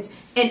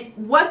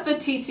what the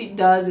tzitzit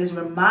does is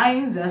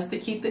reminds us to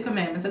keep the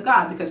commandments of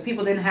God, because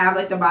people didn't have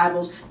like the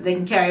Bibles that they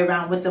can carry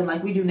around with them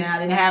like we do now.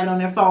 They didn't have it on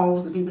their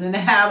phones, because people didn't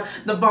have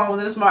the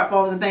phones and the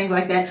smartphones and things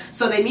like that.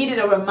 So they needed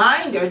a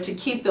reminder to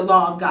keep the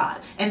law of God.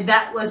 And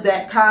that was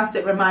that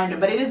constant reminder.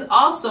 But it is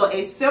also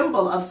a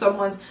symbol of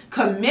someone's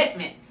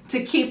commitment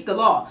to keep the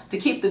law, to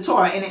keep the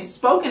Torah. And it's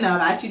spoken of,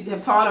 I actually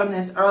have taught on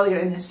this earlier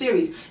in this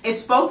series,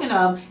 it's spoken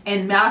of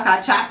in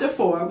Malachi chapter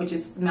 4, which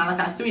is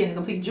Malachi 3 in the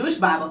complete Jewish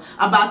Bible,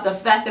 about the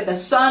fact that the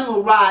sun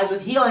will rise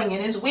with healing in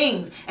his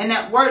wings. And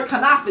that word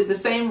kanaf is the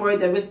same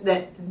word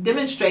that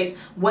demonstrates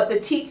what the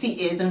tzitzit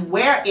is and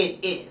where it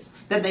is.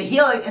 That the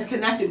healing is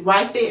connected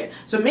right there.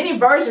 So many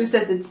versions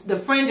says it's the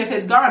fringe of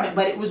his garment,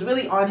 but it was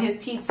really on his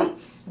tzitzit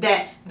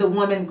that the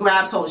woman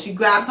grabs hold. She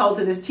grabs hold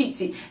to this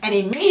tzitzit, and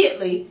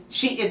immediately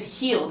she is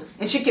healed.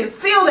 And she can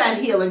feel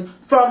that healing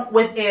from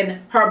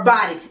within her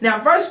body. Now,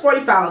 verse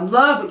 45, I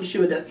love what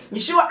Yeshua does.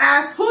 Yeshua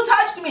asked, who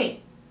touched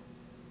me?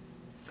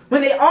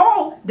 When they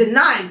all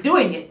denied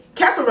doing it,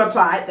 Kepha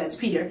replied, that's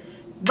Peter,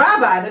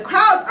 Rabbi, the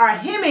crowds are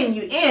hemming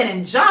you in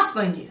and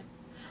jostling you.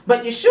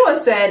 But Yeshua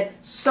said,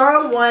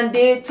 someone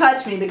did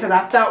touch me because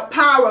I felt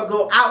power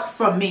go out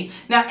from me.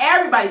 Now,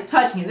 everybody's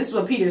touching you. This is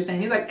what Peter is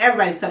saying. He's like,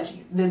 everybody's touching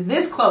you. They're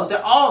this close.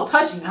 They're all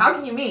touching you. How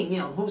can you mean,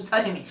 who's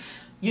touching me?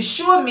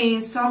 Yeshua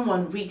means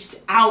someone reached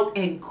out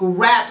and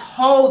grabbed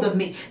hold of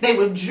me. They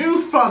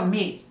withdrew from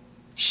me.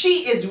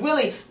 She is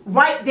really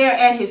right there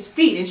at his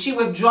feet, and she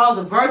withdraws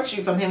a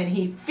virtue from him, and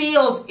he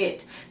feels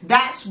it.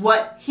 That's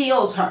what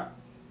heals her.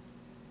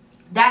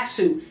 That's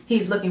who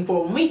he's looking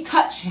for. When we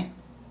touch him,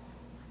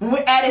 when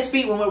we're at his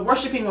feet, when we're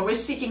worshiping, when we're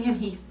seeking him,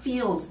 he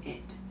feels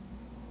it.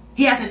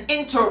 He has an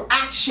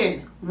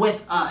interaction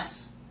with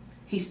us.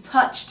 He's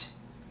touched,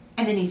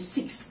 and then he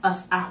seeks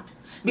us out.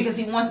 Because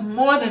he wants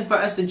more than for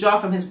us to draw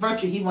from his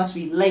virtue. He wants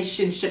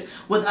relationship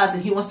with us,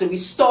 and he wants to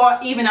restore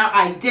even our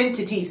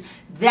identities.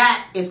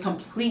 That is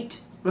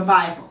complete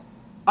revival.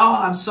 Oh,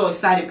 I'm so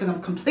excited because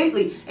I'm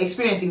completely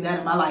experiencing that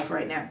in my life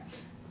right now,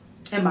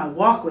 in my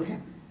walk with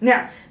him.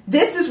 Now,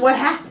 this is what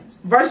happens.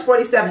 Verse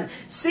 47,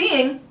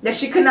 seeing that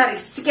she could not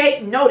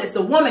escape notice,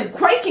 the woman,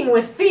 quaking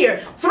with fear,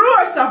 threw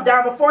herself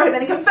down before him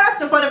and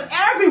confessed in front of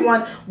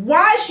everyone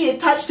why she had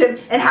touched him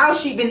and how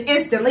she'd been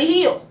instantly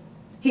healed.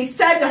 He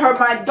said to her,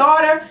 my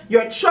daughter,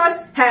 your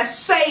trust has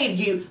saved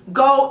you.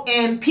 Go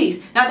in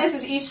peace. Now, this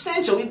is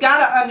essential. We've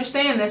got to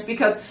understand this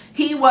because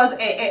he was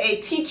a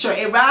teacher,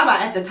 a rabbi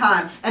at the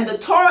time. And the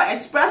Torah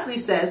expressly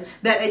says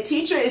that a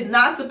teacher is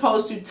not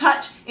supposed to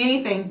touch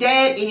anything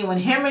dead, anyone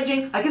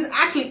hemorrhaging. Like, it's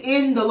actually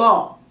in the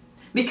law.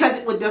 Because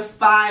it would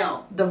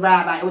defile the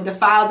rabbi, it would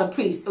defile the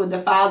priest, it would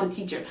defile the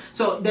teacher.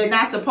 So they're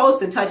not supposed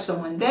to touch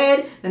someone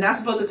dead, they're not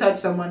supposed to touch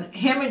someone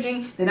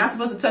hemorrhaging, they're not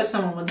supposed to touch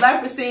someone with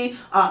leprosy,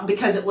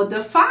 because it would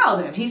defile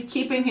them. He's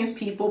keeping his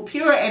people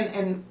pure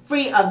and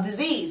free of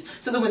disease.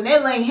 So that when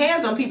they're laying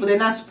hands on people, they're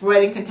not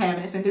spreading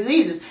contaminants and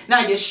diseases.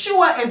 Now,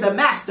 Yeshua is the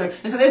master,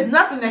 and so there's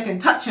nothing that can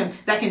touch him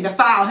that can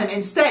defile him.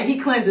 Instead, he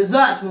cleanses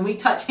us when we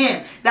touch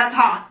him. That's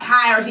how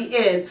higher he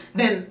is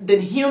than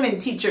human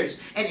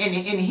teachers and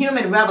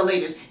human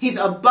revelators. He's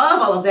above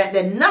all of that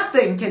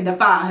nothing can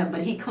defile him,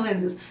 but he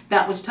cleanses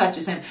that which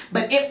touches him.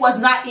 But it was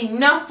not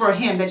enough for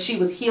him that she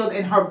was healed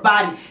in her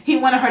body. He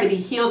wanted her to be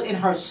healed in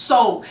her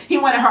soul. He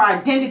wanted her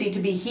identity to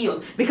be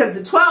healed, because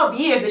the 12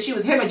 years that she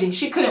was hemorrhaging,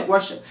 she couldn't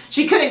worship.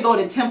 She couldn't go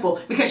to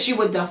temple because she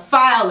would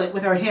defile it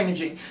with her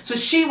hemorrhaging. So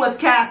she was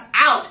cast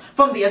out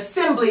from the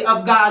assembly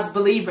of God's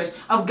believers,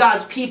 of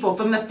God's people,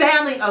 from the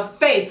family of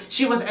faith.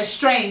 She was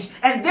estranged.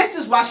 And this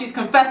is why she's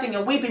confessing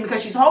and weeping,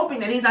 because she's hoping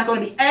that he's not going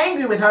to be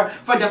angry with her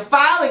for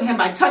defiling him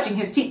by touching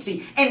his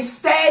tzitzit.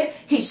 Instead,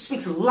 he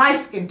speaks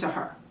life into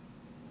her.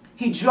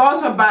 He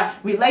draws her by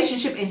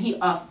relationship, and he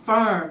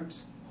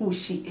affirms who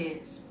she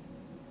is.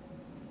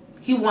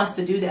 He wants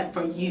to do that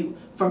for you,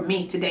 for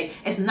me today.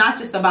 It's not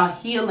just about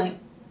healing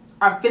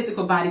our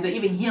physical bodies or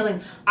even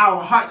healing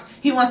our hearts.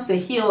 He wants to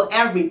heal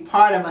every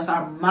part of us,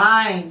 our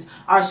minds,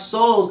 our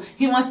souls.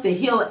 He wants to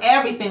heal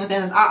everything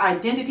within us, our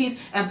identities,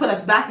 and put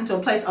us back into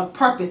a place of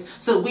purpose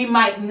so that we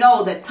might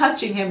know that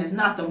touching him is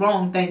not the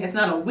wrong thing. It's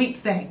not a weak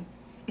thing.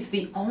 It's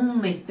the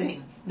only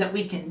thing that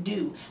we can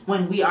do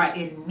when we are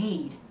in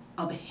need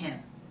of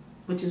him,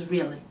 which is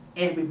really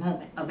every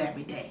moment of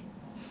every day.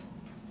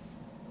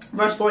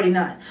 Verse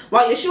 49,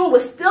 while Yeshua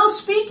was still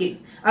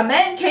speaking, a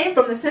man came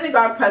from the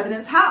synagogue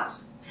president's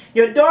house.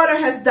 Your daughter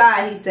has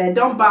died, he said.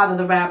 Don't bother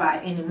the rabbi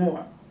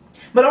anymore.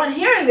 But on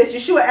hearing this,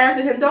 Yeshua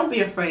answered him, don't be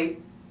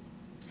afraid.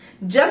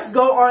 Just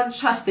go on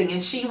trusting,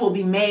 and she will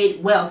be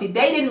made well. See,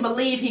 they didn't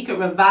believe he could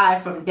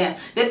revive from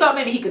death. They thought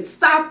maybe he could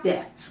stop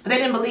death, but they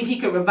didn't believe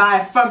he could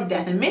revive from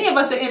death. And many of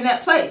us are in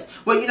that place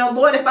where,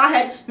 Lord, if I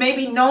had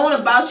maybe known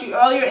about you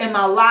earlier in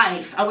my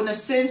life, I wouldn't have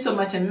sinned so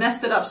much and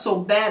messed it up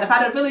so bad. If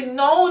I'd have really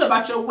known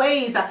about your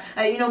ways,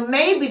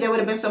 maybe there would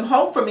have been some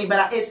hope for me,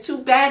 but it's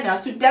too bad now.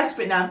 It's too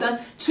desperate now. I've done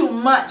too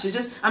much.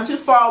 I'm too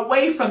far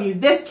away from you.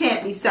 This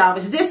can't be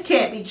salvaged. This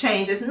can't be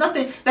changed. There's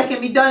nothing that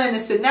can be done in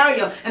this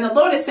scenario. And the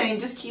Lord is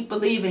saying, just keep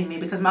believing me,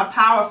 because my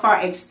power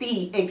far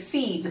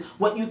exceeds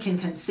what you can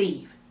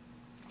conceive.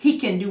 He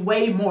can do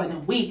way more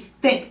than we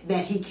think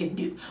that he can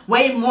do.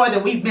 Way more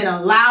than we've been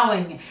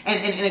allowing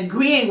and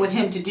agreeing with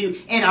him to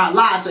do in our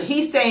lives. So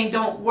he's saying,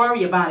 don't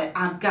worry about it.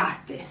 I've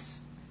got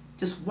this.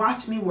 Just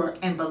watch me work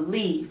and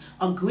believe.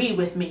 Agree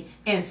with me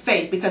in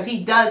faith, because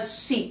he does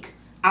seek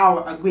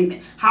our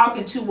agreement. How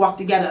can two walk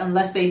together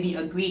unless they be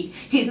agreed?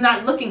 He's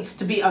not looking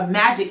to be a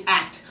magic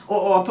act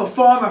or a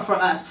performer for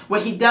us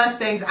where he does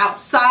things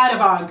outside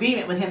of our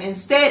agreement with him.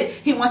 Instead,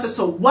 he wants us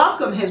to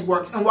welcome his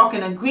works and walk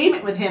in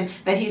agreement with him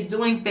that he's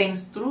doing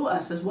things through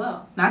us as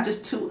well. Not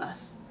just to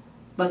us,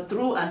 but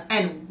through us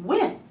and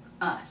with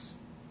us.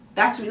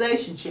 That's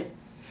relationship.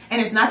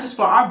 And it's not just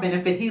for our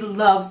benefit. He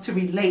loves to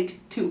relate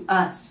to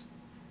us.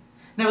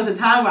 There was a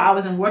time where I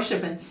was in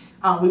worship and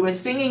we were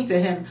singing to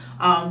him,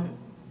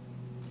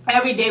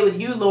 every day with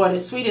you, Lord,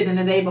 is sweeter than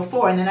the day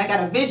before. And then I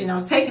got a vision. I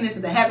was taken into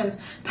the heavens,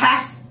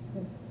 past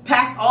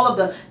all of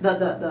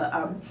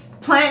the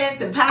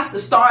planets and past the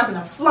stars, and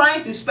I'm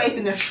flying through space,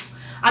 and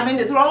I'm in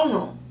the throne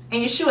room.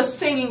 And Yeshua's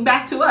singing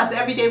back to us,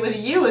 every day with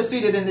you is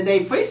sweeter than the day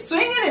before. He's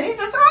swinging, and he's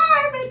just,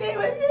 every day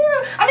with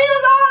you. I mean, he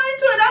was all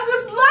into it. I'm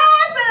just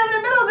laughing. I'm in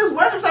the middle of this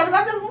worship service,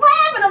 I'm just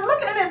laughing. I'm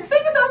looking at him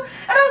singing to us.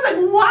 And I was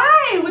like,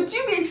 why would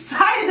you be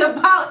excited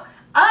about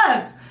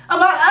us?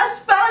 About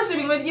us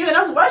fellowshipping with you and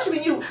us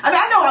worshiping you? I mean,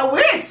 I know why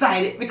we're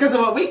excited because of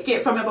what we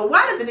get from it, but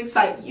why does it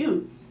excite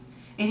you?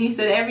 And he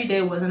said, every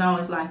day wasn't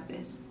always like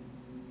this.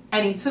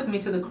 And he took me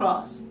to the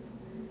cross.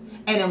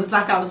 And it was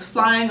like I was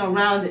flying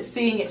around it,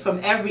 seeing it from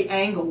every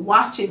angle,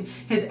 watching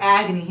his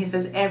agony. He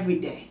says, every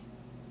day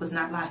was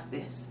not like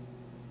this.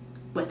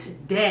 But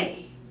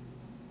today,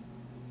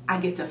 I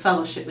get to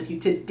fellowship with you.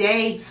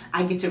 Today,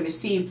 I get to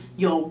receive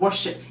your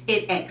worship.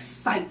 It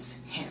excites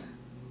him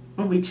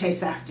when we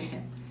chase after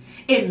him.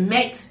 It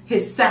makes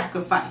his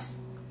sacrifice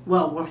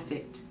well worth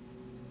it.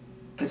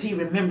 Because he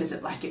remembers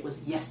it like it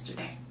was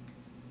yesterday.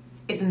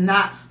 It's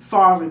not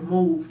far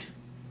removed.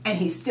 And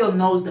he still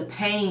knows the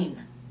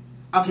pain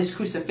of his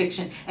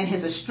crucifixion and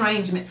his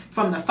estrangement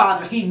from the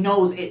Father. He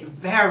knows it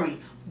very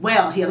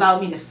well. He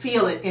allowed me to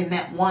feel it in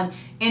that one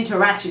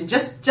interaction,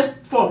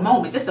 just for a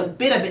moment, just a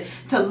bit of it,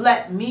 to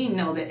let me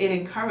know that it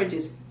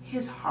encourages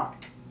his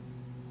heart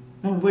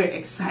when we're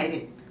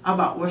excited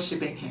about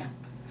worshiping him.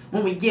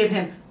 When we give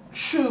him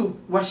true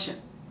worship,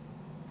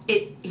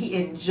 he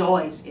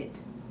enjoys it.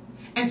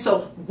 And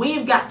so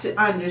we've got to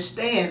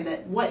understand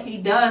that what he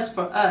does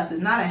for us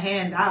is not a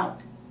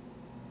handout.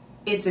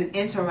 It's an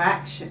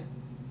interaction.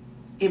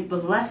 It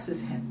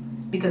blesses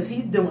him because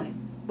he's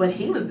doing what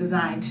he was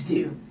designed to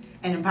do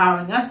and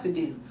empowering us to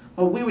do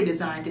what we were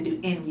designed to do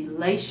in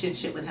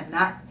relationship with him.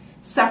 Not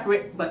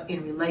separate, but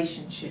in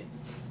relationship.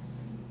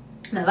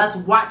 Now let's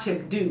watch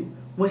him do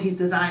what he's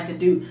designed to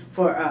do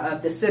for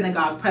the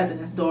synagogue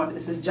president's daughter.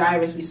 This is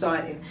Jairus. We saw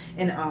it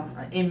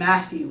in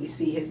Matthew. We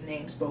see his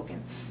name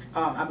spoken.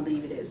 I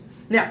believe it is.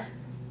 Now,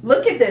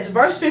 look at this.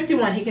 Verse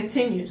 51, he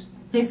continues.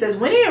 He says,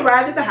 when he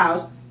arrived at the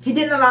house, he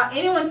didn't allow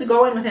anyone to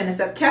go in with him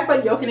except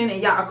Kepha, Yochanan,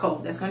 and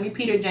Yaakov. That's going to be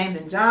Peter, James,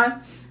 and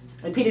John.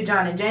 Peter,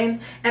 John, and James,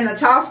 and the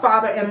child's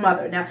father and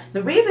mother. Now,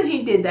 the reason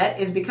he did that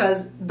is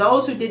because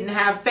those who didn't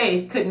have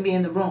faith couldn't be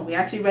in the room. We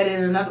actually read it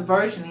in another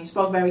version. He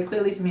spoke very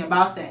clearly to me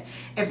about that.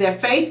 If their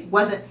faith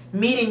wasn't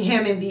meeting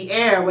him in the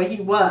air where he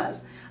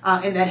was,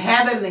 in that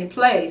heavenly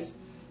place,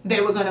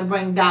 they were going to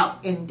bring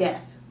doubt and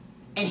death.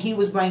 And he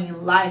was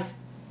bringing life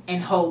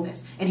and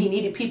wholeness. And he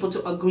needed people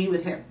to agree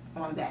with him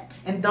on that.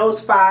 And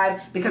those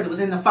five, because it was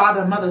in the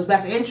father and mother's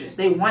best interest,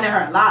 they wanted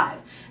her alive.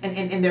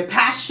 And their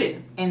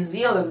passion and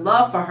zeal and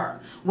love for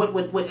her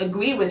would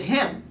agree with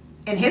him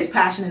in his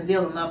passion and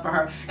zeal and love for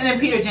her. And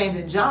then Peter, James,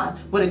 and John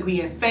would agree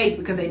in faith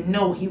because they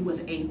know he was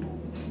able.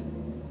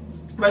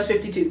 Verse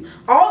 52.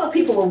 All the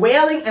people were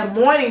wailing and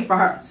mourning for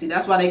her. See,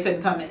 that's why they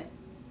couldn't come in.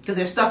 Because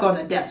they're stuck on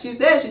the death. She's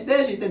dead, she's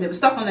dead, she's dead. They were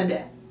stuck on the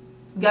death.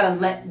 You got to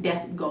let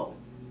death go.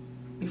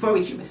 Before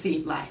we can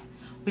receive life,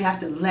 we have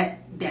to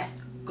let death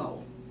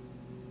go.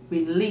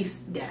 Release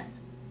death.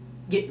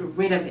 Get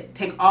rid of it.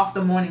 Take off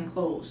the mourning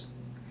clothes.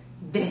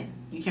 Then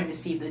you can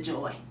receive the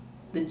joy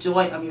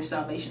of your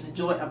salvation, the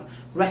joy of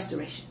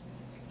restoration.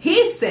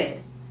 He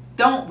said,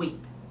 don't weep.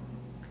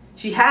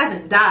 She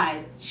hasn't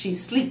died.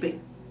 She's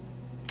sleeping.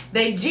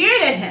 They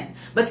jeered at him.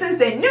 But since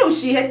they knew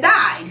she had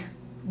died,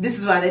 this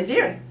is why they're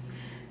jeering.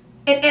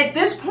 And at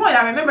this point,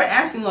 I remember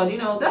asking Lord,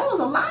 that was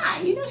a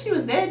lie. You know she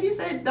was dead. You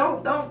said,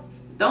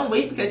 don't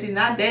weep because she's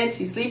not dead.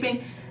 She's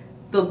sleeping.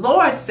 The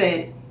Lord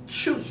said,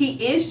 truth.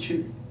 He is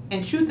truth.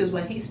 And truth is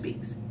what he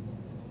speaks.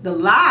 The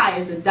lie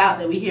is the doubt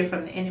that we hear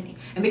from the enemy.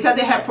 And because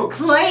they had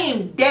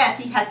proclaimed death,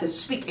 he had to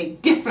speak a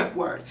different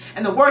word.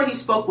 And the word he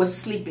spoke was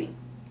sleeping.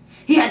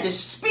 He had to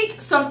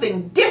speak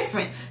something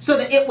different so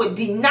that it would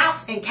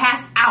denounce and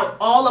cast out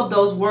all of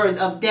those words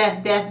of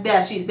death, death,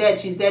 death. She's dead,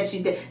 she's dead,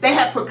 she's dead. They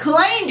had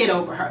proclaimed it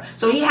over her.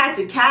 So he had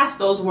to cast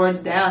those words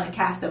down and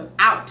cast them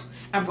out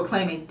and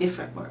proclaim a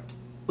different word,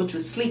 which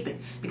was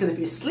sleeping. Because if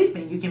you're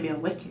sleeping, you can be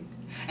awakened.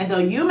 And though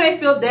you may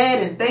feel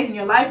dead and things in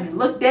your life may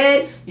look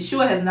dead,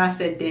 Yeshua has not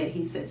said dead.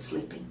 He said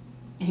sleeping.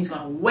 And he's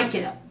going to wake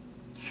it up.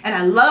 And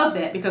I love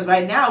that because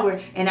right now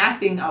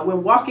we're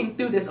walking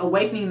through this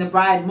Awakening the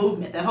Bride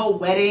movement. That whole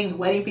wedding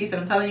feast that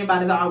I'm telling you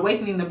about is our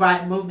Awakening the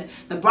Bride movement.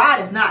 The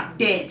bride is not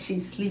dead.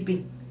 She's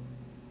sleeping.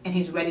 And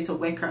he's ready to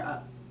wake her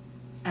up.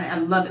 And I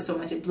love it so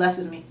much. It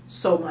blesses me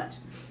so much.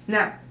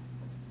 Now,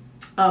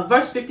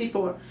 verse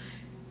 54.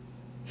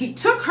 He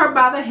took her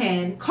by the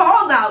hand,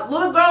 called out,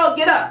 little girl,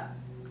 get up.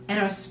 And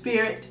her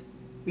spirit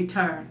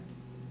returned.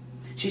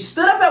 She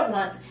stood up at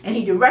once, and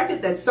he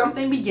directed that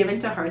something be given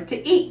to her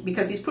to eat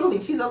because he's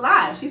proving she's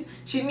alive.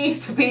 She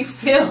needs to be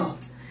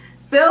filled.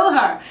 Fill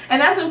her.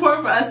 And that's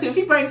important for us too. If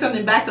he brings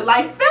something back to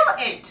life, fill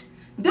it.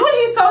 Do what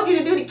he's told you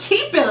to do to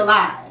keep it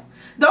alive.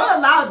 Don't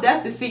allow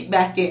death to seep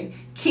back in.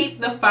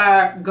 Keep the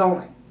fire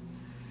going.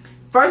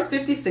 Verse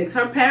 56,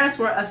 her parents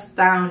were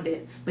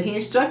astounded, but he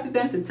instructed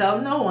them to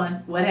tell no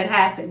one what had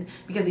happened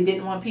because he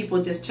didn't want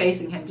people just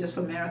chasing him just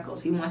for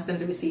miracles. He wants them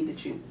to receive the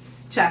truth.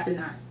 Chapter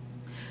 9.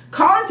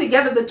 Calling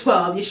together the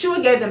 12,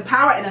 Yeshua gave them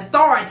power and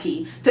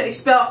authority to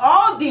expel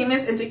all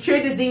demons and to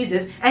cure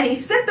diseases, and he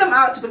sent them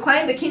out to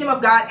proclaim the kingdom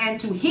of God and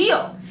to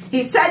heal.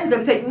 He said to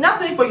them, take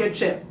nothing for your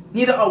trip,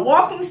 neither a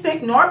walking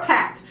stick nor a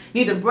pack.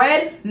 neither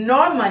bread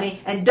nor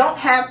money, and don't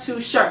have 2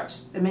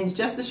 shirts. That means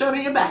just the shirt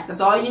on your back. That's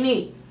all you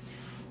need.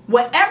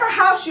 Whatever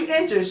house you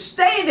enter,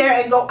 stay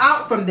there and go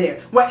out from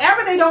there.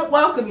 Wherever they don't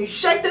welcome you,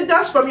 shake the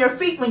dust from your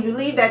feet when you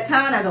leave that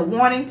town as a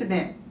warning to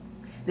them.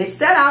 They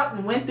set out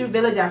and went through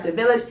village after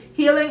village,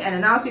 healing and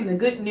announcing the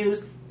good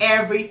news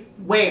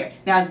everywhere.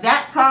 Now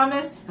that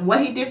promise and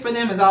what he did for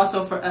them is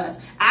also for us.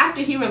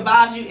 After he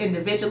revives you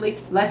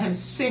individually, let him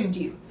send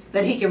you,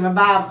 that he can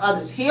revive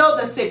others, heal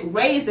the sick,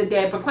 raise the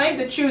dead, proclaim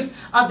the truth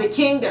of the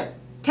kingdom,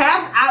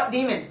 cast out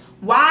demons.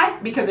 Why?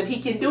 Because if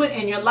he can do it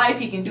in your life,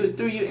 he can do it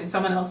through you and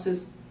someone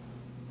else's.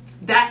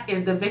 That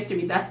is the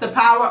victory. That's the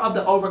power of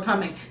the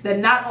overcoming. That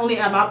not only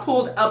am I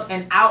pulled up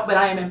and out, but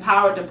I am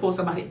empowered to pull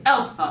somebody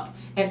else up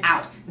and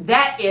out.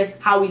 That is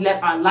how we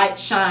let our light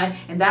shine,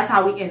 and that's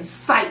how we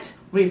incite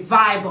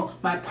revival.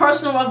 My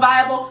personal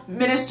revival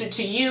ministered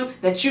to you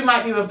that you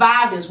might be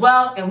revived as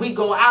well, and we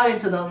go out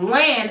into the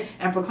land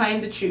and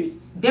proclaim the truth,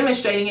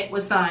 demonstrating it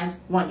with signs,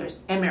 wonders,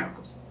 and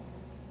miracles.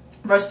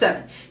 Verse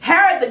 7.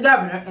 Herod the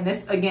governor, and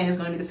this again is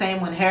going to be the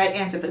same one, Herod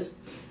Antipas,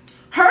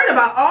 heard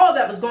about all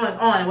that was going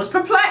on and was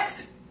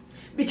perplexed,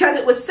 because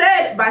it was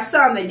said by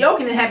some that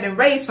Yochanan had been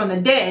raised from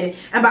the dead,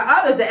 and by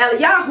others that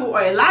Eliyahu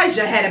or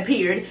Elijah had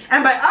appeared,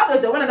 and by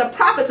others that one of the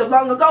prophets of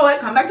long ago had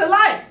come back to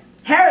life.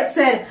 Herod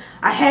said,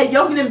 I had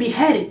Yochanan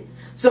beheaded.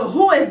 So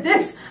who is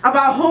this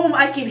about whom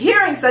I keep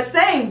hearing such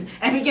things?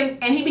 And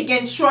he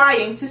began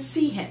trying to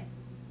see him.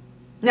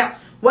 Now,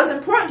 what's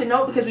important to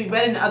note, because we've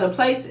read in other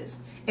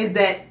places, is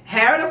that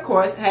Herod, of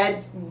course,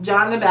 had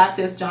John the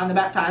Baptist, John the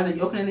Baptizer,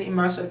 Yochanan the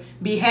Immerser,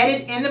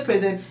 beheaded in the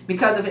prison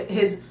because of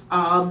his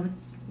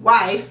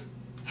wife,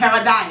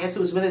 Herodias, who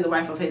was really the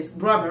wife of his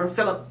brother,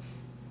 Philip.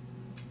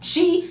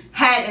 She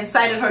had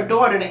incited her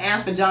daughter to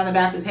ask for John the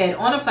Baptist's head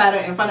on a platter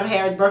in front of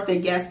Herod's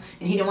birthday guest,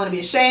 and he didn't want to be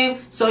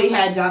ashamed, so he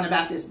had John the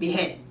Baptist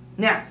beheaded.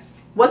 Now,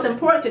 what's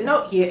important to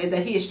note here is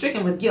that he is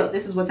stricken with guilt.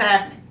 This is what's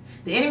happening.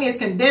 The enemy is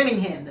condemning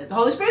him. The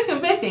Holy Spirit is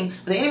convicting,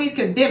 but the enemy is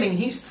condemning, and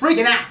he's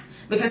freaking out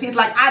because he's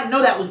like, I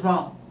know that was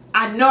wrong.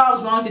 I know I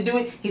was wrong to do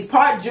it. He's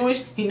part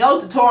Jewish. He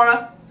knows the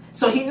Torah,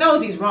 so he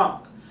knows he's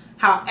wrong.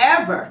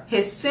 However,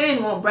 his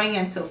sin won't bring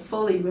him to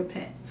fully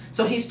repent.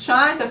 So he's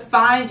trying to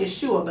find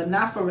Yeshua, but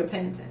not for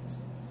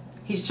repentance.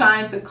 He's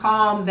trying to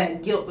calm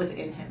that guilt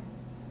within him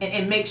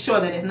and make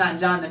sure that it's not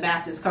John the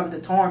Baptist coming to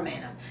torment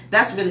him.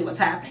 That's really what's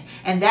happening.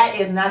 And that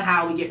is not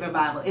how we get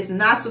revival. It's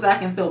not so that I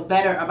can feel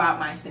better about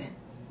my sin.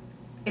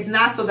 It's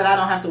not so that I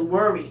don't have to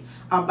worry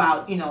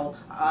about,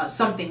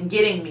 something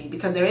getting me,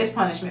 because there is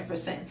punishment for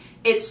sin.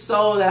 It's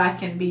so that I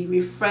can be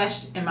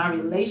refreshed in my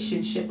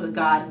relationship with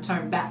God and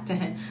turn back to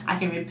him. I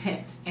can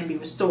repent and be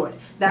restored.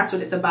 That's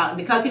what it's about. And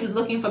because he was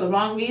looking for the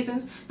wrong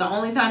reasons, the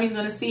only time he's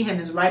going to see him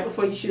is right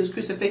before Yeshua's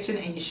crucifixion,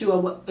 and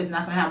Yeshua is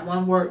not going to have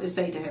one word to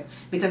say to him,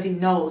 because he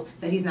knows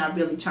that he's not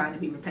really trying to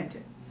be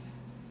repentant.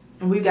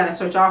 And we've got to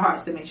search our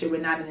hearts to make sure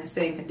we're not in the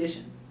same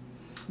condition.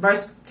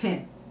 Verse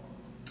 10.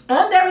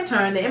 On their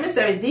return, the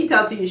emissaries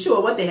detailed to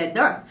Yeshua what they had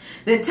done.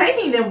 Then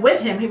taking them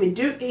with him,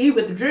 he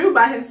withdrew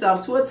by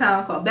himself to a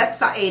town called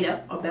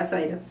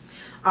Bethsaida.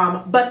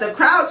 But the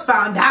crowds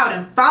found out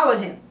and followed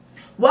him.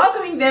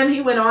 Welcoming them,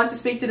 he went on to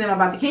speak to them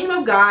about the kingdom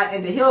of God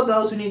and to heal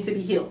those who needed to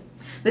be healed.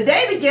 The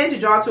day began to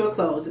draw to a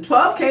close. The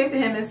 12 came to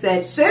him and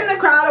said, send the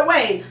crowd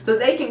away so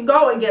they can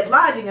go and get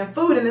lodging and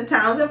food in the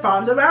towns and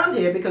farms around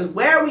here, because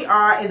where we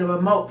are is a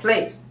remote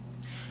place.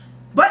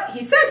 But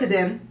he said to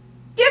them,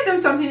 give them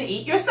something to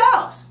eat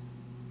yourselves.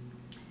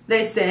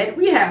 They said,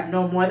 we have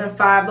no more than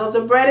 5 loaves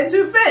of bread and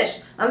 2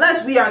 fish,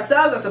 unless we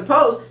ourselves are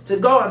supposed to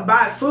go and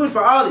buy food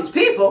for all these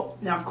people.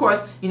 Now, of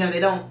course, they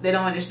don't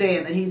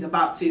understand that he's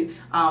about to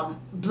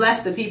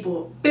bless the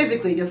people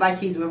physically, just like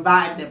he's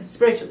revived them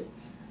spiritually.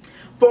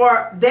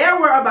 For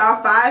there were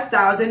about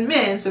 5,000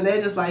 men, so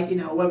they're just like,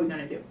 what are we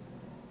going to do?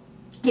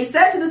 He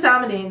said to the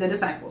Talmudim, the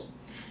disciples,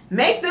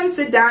 make them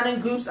sit down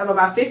in groups of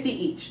about 50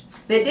 each.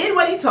 They did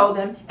what he told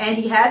them, and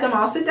he had them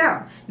all sit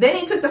down. Then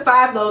he took the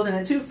 5 loaves and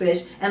the 2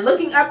 fish, and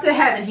looking up to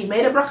heaven, he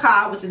made a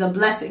bracha, which is a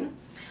blessing,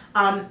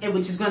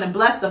 which is going to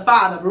bless the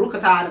Father. Baruch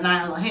atah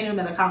Adonai Eloheinu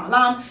melech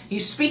haolam.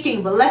 He's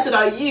speaking, blessed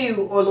are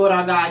you, O Lord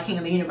our God, King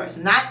of the universe.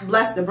 Not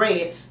bless the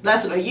bread.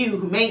 Blessed are you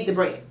who made the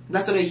bread.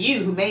 Blessed are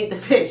you who made the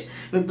fish.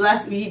 But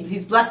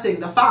he's blessing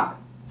the Father.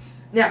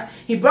 Now,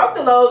 he broke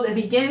the loaves and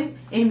began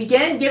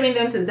giving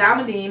them to the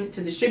Talmudim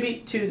to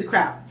distribute to the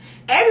crowd.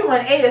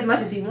 Everyone ate as much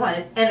as he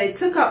wanted, and they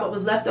took up what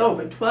was left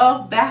over,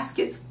 12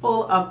 baskets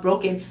full of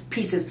broken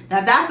pieces.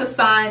 Now that's a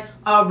sign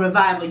of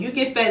revival. You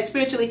get fed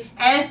spiritually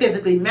and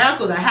physically.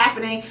 Miracles are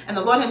happening, and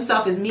the Lord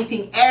himself is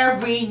meeting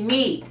every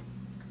need.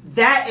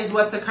 That is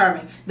what's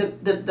occurring.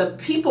 The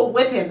people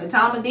with him, the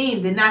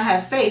Talmudim, did not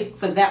have faith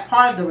for that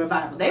part of the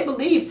revival. They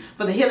believed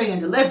for the healing and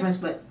deliverance,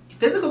 but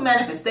physical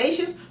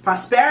manifestations,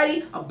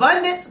 prosperity,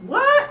 abundance,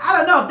 what? I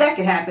don't know if that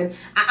could happen.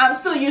 I'm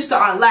still used to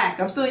our lack.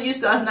 I'm still used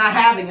to us not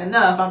having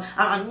enough.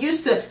 I'm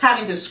used to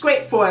having to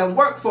scrape for and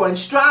work for and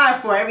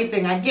strive for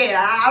everything I get.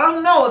 I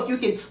don't know if you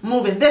can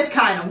move in this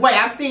kind of way.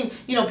 I've seen,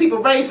 people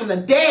raised from the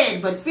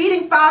dead, but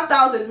feeding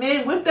 5,000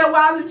 men with their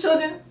wives and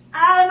children,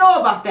 I don't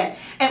know about that.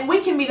 And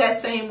we can be that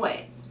same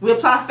way. We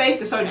apply faith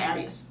to certain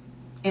areas.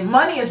 And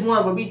money is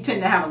one where we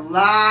tend to have a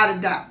lot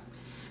of doubt.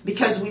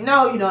 Because we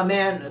know, a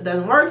man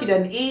doesn't work, he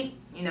doesn't eat.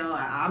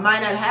 I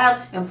might not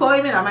have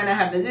employment, I might not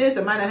have this,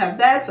 I might not have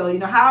that. So,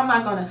 how am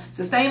I going to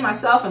sustain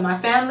myself and my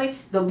family?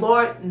 The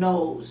Lord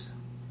knows.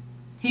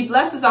 He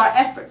blesses our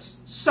efforts,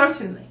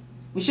 certainly.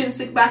 We shouldn't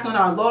sit back on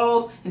our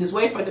laurels and just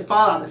wait for it to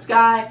fall out of the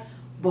sky.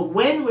 But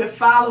when we're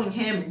following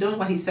him and doing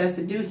what he says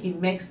to do, he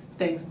makes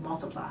things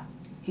multiply.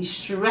 He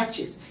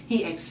stretches,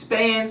 he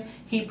expands,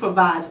 he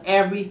provides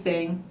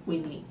everything we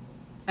need.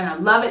 And I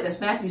love it.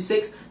 That's Matthew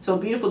 6. So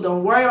beautiful.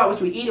 Don't worry about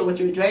what you eat or what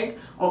you drink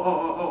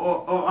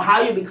or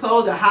how you'll be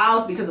clothed or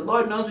housed, because the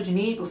Lord knows what you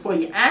need before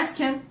you ask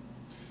him.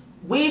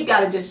 We've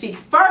got to just seek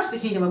first the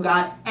kingdom of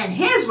God and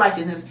his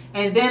righteousness,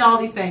 and then all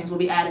these things will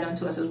be added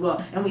unto us as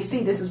well. And we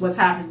see this is what's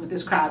happening with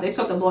this crowd. They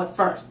sought the Lord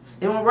first.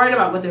 They weren't worried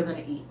about what they're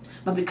going to eat.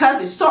 But because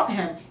they sought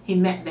him, he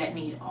met that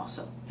need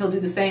also. He'll do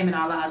the same in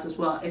our lives as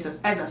well. It's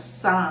as a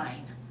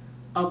sign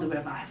of the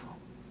revival.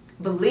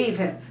 Believe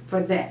him for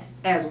that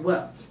as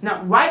well.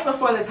 Now, right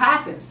before this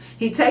happens,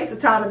 he takes the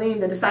time and leading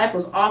the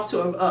disciples off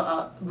to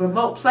a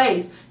remote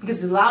place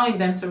because he's allowing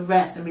them to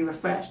rest and be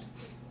refreshed.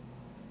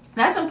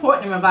 That's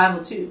important in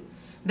revival too.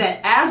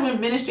 That as we're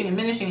ministering and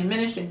ministering and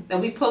ministering,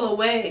 that we pull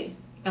away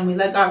and we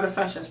let God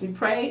refresh us. We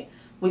pray,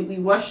 we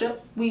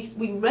worship, we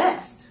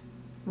rest.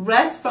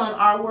 Rest from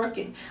our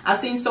working. I've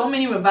seen so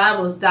many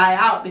revivals die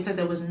out because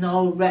there was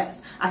no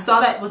rest. I saw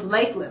that with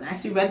Lakeland. I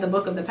actually read the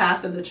book of the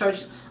pastor of the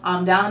church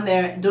down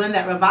there during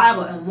that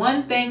revival. And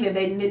one thing that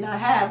they did not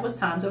have was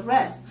times of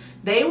rest.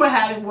 They were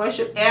having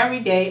worship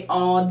every day,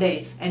 all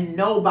day. And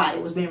nobody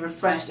was being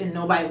refreshed and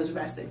nobody was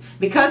resting.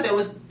 Because there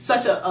was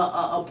such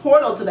a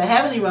portal to the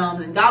heavenly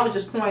realms and God was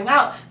just pouring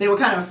out, they were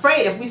kind of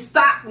afraid. If we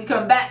stop, we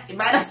come back, it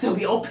might not still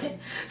be open.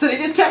 So they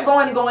just kept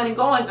going and going and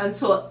going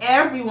until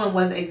everyone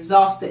was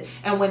exhausted.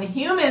 And when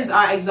humans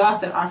are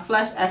exhausted, our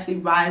flesh actually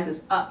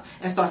rises up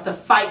and starts to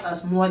fight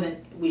us more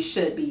than we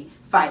should be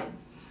fighting.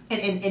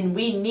 And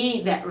we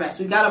need that rest.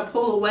 We've got to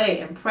pull away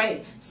and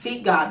pray.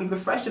 Seek God. Be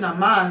refreshed in our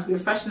minds. Be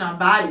refreshed in our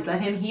bodies.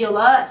 Let him heal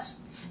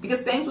us.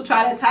 Because things will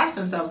try to attach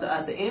themselves to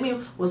us. The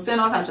enemy will send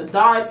all types of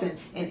darts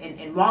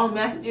and wrong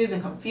messages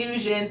and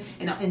confusion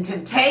and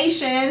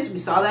temptations. We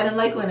saw that in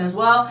Lakeland as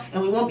well.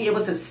 And we won't be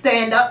able to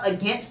stand up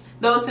against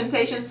those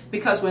temptations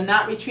because we're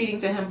not retreating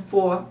to him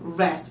for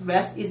rest.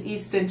 Rest is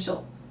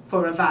essential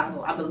for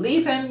revival. I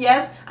believe him,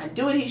 yes. I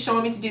do what he's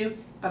showing me to do.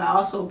 But I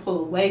also pull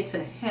away to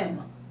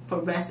him for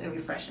rest and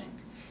refreshing.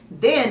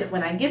 Then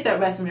when I get that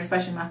rest and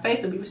refreshing, my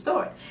faith will be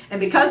restored. And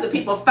because the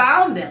people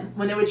found them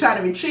when they were trying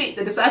to retreat,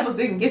 the disciples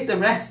didn't get the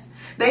rest.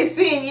 They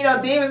seen,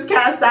 demons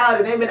cast out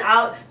and they've been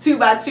out 2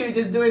 by 2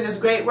 just doing this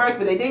great work,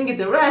 but they didn't get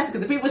the rest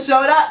because the people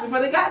showed up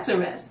before they got to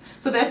rest.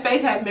 So their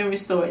faith hadn't been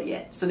restored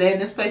yet. So they're in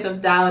this place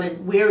of doubt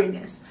and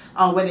weariness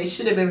where they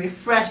should have been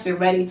refreshed and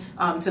ready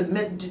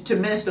to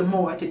minister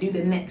more, to do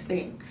the next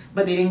thing.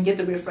 But they didn't get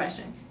the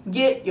refreshing.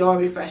 Get your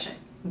refreshing.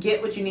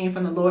 Get what you need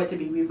from the Lord to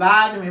be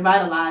revived and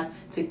revitalized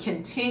to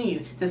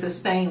continue to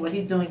sustain what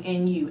he's doing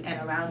in you and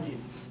around you.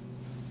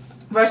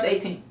 Verse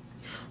 18.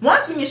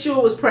 Once when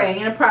Yeshua was praying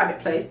in a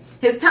private place,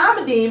 his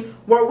Talmudim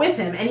were with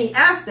him, and he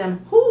asked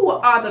them, "Who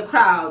are the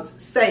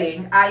crowds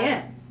saying I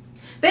am?"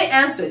 They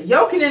answered,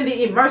 "Yochanan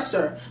the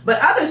Immerser, but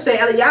others say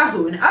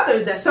Eliyahu, and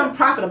others that some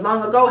prophet of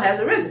long ago has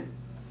arisen."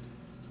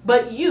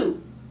 "But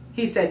you,"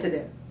 he said to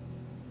them,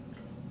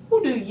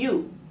 "who do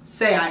you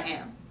say I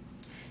am?"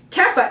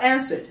 Kepha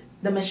answered,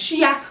 "The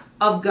Mashiach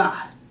of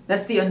God."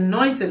 That's the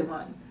anointed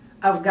one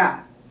of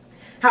God.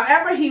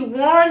 However, he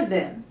warned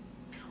them,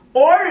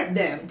 ordered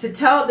them to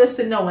tell this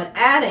to no one,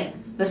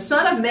 adding, "The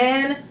Son of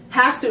Man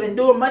has to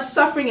endure much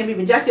suffering and be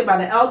rejected by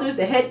the elders,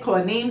 the head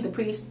Kohanim, the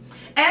priests,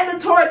 and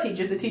the Torah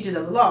teachers, the teachers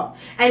of the law.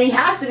 And he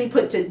has to be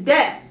put to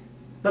death.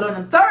 But on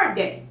the third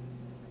day,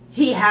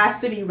 he has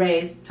to be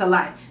raised to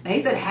life." Now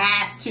he said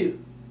has to.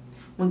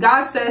 When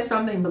God says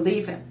something,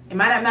 believe him. It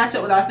might not match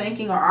up with our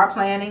thinking or our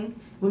planning.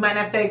 We might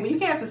not think, well, you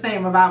can't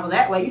sustain revival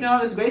that way.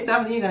 All this great stuff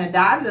and then you're going to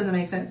die. It doesn't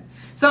make sense.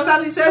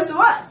 Sometimes he says to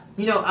us,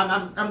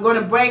 I'm going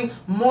to bring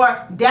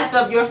more death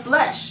of your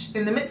flesh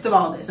in the midst of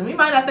all this. And we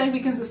might not think we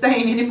can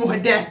sustain any more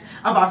death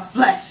of our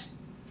flesh.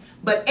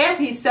 But if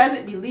he says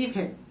it, believe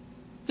him.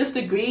 Just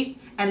agree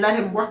and let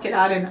him work it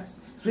out in us.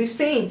 We've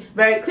seen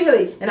very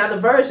clearly in other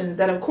versions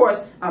that, of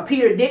course,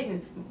 Peter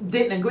didn't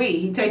agree.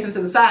 He takes him to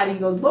the side and he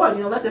goes, "Lord,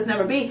 let this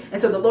never be."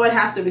 And so the Lord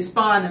has to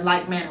respond in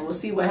like manner. We'll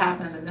see what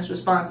happens in this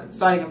response,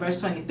 starting in verse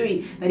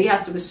 23, that he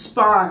has to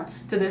respond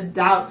to this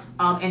doubt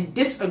and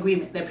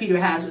disagreement that Peter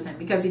has with him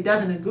because he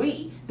doesn't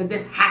agree that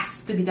this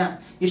has to be done.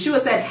 Yeshua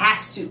said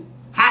has to.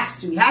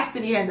 He has to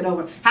be handed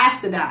over, has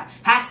to die,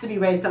 has to be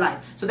raised to life.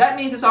 So that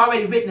means it's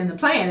already written in the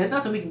plan. There's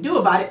nothing we can do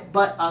about it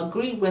but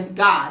agree with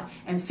God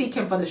and seek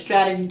him for the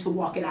strategy to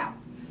walk it out.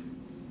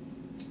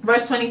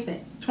 Verse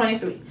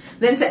 23.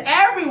 Then to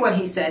everyone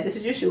he said, this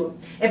is Yeshua,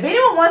 "If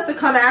anyone wants to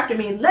come after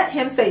me, let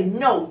him say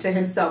no to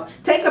himself.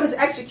 Take up his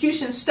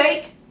execution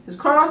stake, his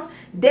cross,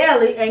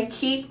 daily and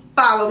keep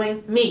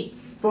following me.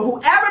 For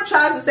whoever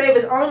tries to save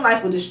his own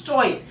life will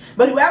destroy it.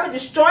 But whoever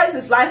destroys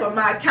his life on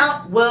my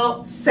account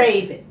will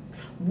save it.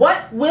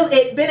 What will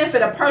it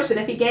benefit a person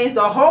if he gains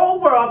the whole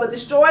world but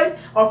destroys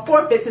or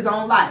forfeits his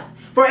own life?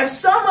 For if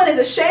someone is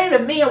ashamed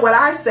of me and what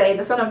I say,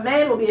 the Son of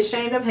Man will be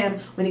ashamed of him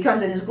when he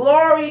comes in his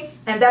glory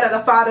and that of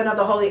the Father and of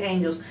the holy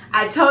angels.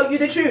 I tell you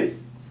the truth.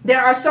 There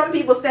are some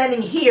people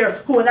standing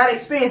here who will not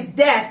experience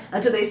death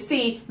until they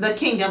see the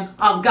kingdom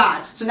of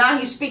God. So now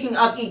he's speaking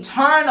of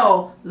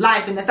eternal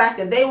life and the fact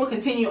that they will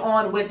continue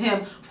on with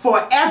him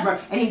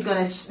forever. And they're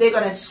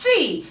going to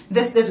see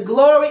this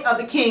glory of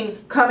the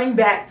King coming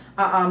back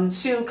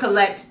to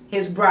collect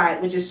his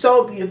bride, which is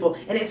so beautiful.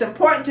 And it's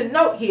important to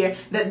note here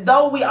that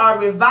though we are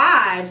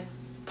revived,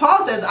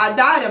 Paul says, I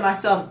die to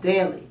myself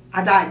daily.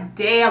 I die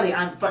daily.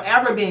 I'm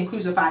forever being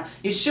crucified.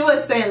 Yeshua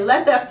is saying,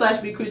 let that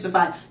flesh be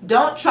crucified.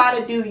 Don't try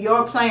to do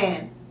your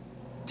plan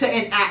to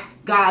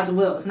enact God's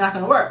will. It's not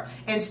going to work.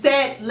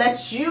 Instead,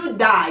 let you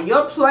die.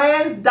 Your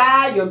plans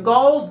die. Your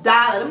goals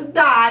die. Let them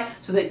die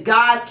so that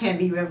God's can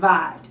be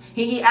revived.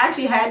 He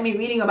actually had me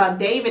reading about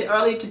David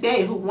earlier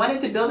today, who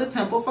wanted to build a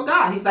temple for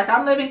God. He's like,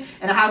 I'm living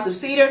in a house of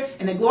cedar,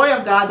 and the glory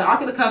of God, the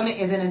Ark of the Covenant,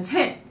 is in a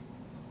tent.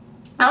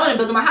 I want to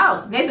build my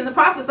house. Nathan the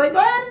prophet is like, go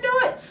ahead and do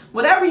it.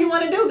 Whatever you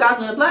want to do, God's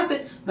going to bless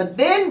it. But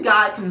then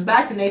God comes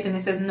back to Nathan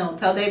and says, no,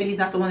 tell David he's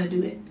not the one to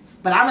do it.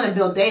 But I'm going to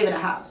build David a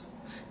house.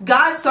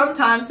 God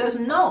sometimes says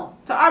no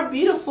to our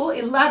beautiful,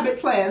 elaborate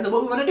plans of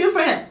what we want to do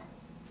for him.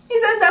 He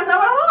says, that's not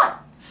what I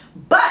want.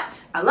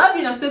 But I love you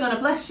and I'm still going to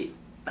bless you.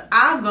 But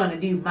I'm going to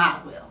do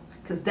my will.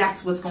 Because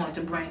that's what's going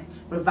to bring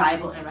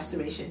revival and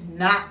restoration,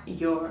 not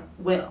your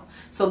will.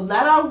 So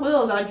let our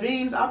wills, our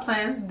dreams, our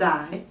plans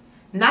die.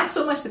 Not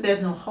so much that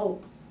there's no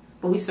hope,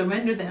 but we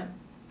surrender them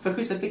for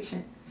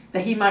crucifixion,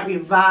 that he might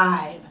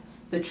revive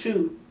the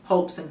true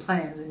hopes and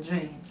plans and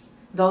dreams,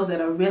 those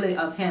that are really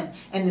of him.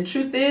 And the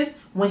truth is,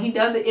 when he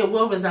does it, it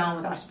will resound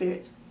with our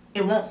spirits.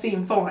 It won't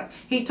seem foreign.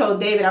 He told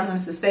David, I'm going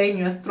to sustain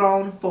your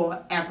throne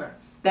forever.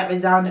 That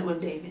resounded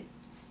with David.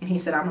 And he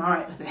said, I'm all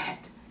right with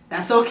that.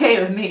 That's okay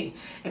with me.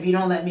 If you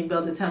don't let me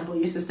build a temple,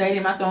 you're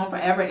sustaining my throne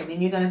forever, and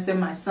then you're going to send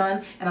my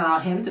son and allow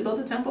him to build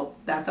a temple.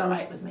 That's all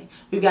right with me.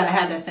 We've got to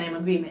have that same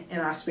agreement in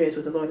our spirits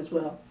with the Lord as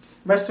well.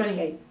 Verse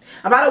 28.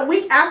 About a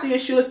week after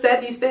Yeshua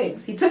said these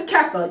things, he took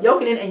Kepha,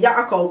 Yochanan, and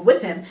Yaakov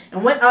with him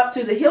and went up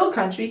to the hill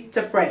country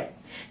to pray.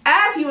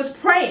 As he was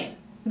praying,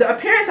 the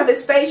appearance of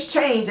his face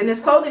changed, and his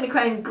clothing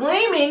became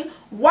gleaming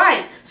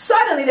white.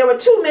 Suddenly there were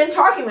two men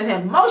talking with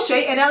him, Moshe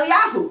and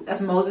Eliyahu.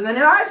 That's Moses and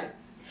Elijah.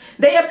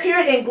 They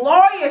appeared in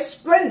glorious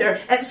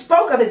splendor and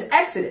spoke of his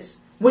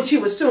exodus, which he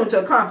was soon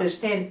to accomplish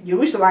in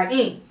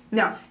Jerusalem.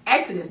 Now,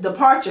 exodus,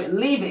 departure,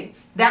 leaving,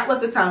 that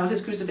was the time of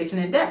his crucifixion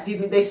and death.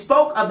 They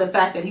spoke of the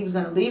fact that he was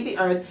going to leave the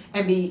earth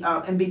and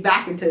be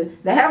back into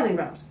the heavenly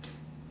realms.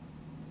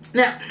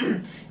 Now,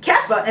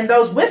 Kepha and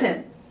those with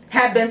him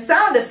had been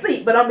sound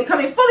asleep, but on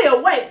becoming fully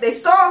awake, they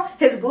saw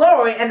his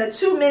glory and the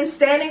two men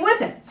standing with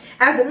him.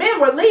 As the men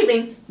were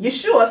leaving,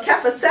 Yeshua,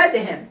 Kepha said to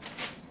him,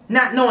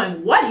 not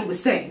knowing what he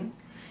was saying,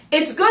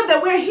 it's good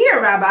that we're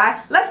here,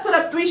 Rabbi. Let's put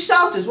up 3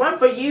 shelters, one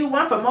for you,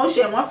 one for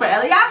Moshe, and one for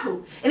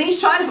Eliyahu. And he's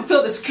trying to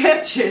fulfill the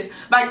scriptures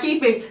by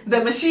keeping the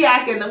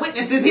Mashiach and the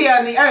witnesses here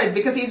on the earth,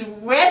 because he's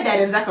read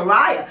that in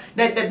Zechariah,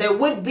 that there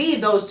would be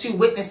those 2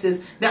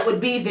 witnesses that would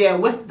be there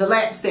with the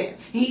lampstand.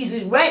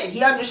 He's read it.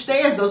 He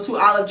understands those 2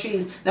 olive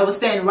trees that would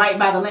stand right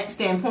by the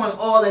lampstand, pouring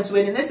oil into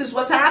it. And this is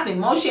what's happening.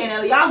 Moshe and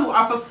Eliyahu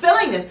are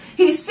fulfilling this.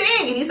 He's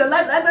seeing it. He said,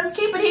 let's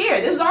keep it here.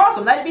 This is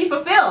awesome. Let it be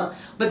fulfilled.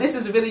 But this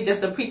is really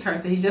just a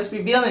precursor. He's just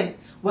revealing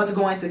what's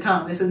going to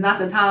come. This is not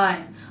the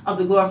time of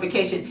the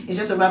glorification. It's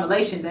just a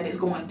revelation that is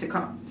going to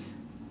come.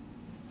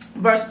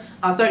 Verse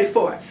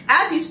 34.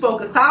 As he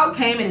spoke, a cloud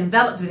came and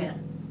enveloped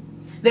them.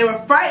 They were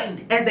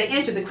frightened as they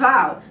entered the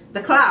cloud,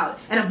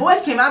 and a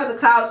voice came out of the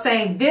cloud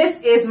saying,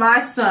 this is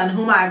my son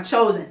whom I have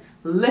chosen.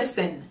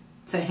 Listen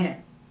to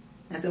him.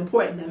 That's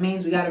important. That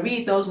means we got to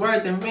read those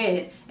words in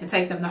red and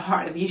take them to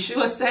heart. If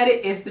Yeshua said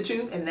it, it's the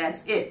truth, and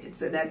that's it.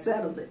 That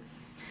settles it.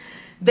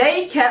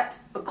 They kept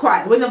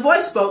quiet. When the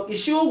voice spoke,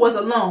 Yeshua was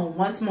alone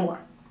once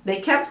more.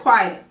 They kept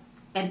quiet.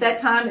 At that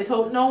time, they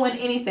told no one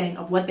anything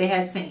of what they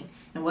had seen.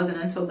 It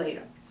wasn't until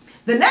later.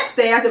 The next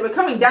day, as they were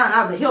coming down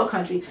out of the hill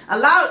country, a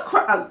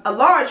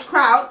large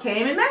crowd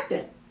came and met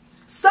them.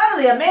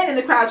 Suddenly, a man in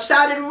the crowd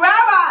shouted,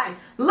 Rabbi,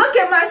 look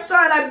at my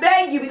son, I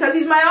beg you, because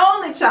he's my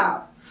only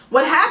child.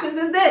 What happens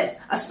is this: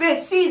 a spirit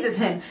seizes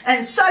him,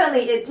 and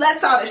suddenly it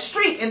lets out a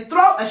shriek and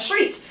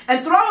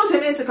throws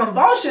him into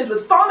convulsions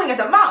with foaming at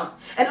the mouth,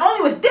 and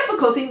only with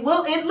difficulty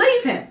will it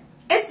leave him.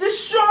 It's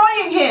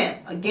destroying him.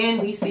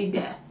 Again, we see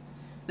death.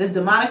 This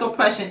demonic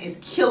oppression is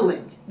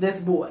killing this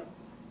boy.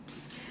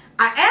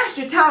 I asked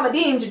your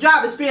Talmudim to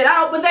drive the spirit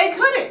out, but they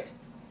couldn't.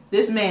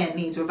 This man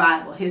needs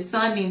revival. His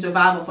son needs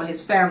revival for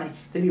his family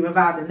to be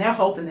revived in their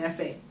hope and their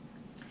faith.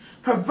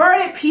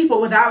 Perverted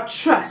people without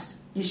trust,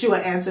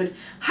 Yeshua answered.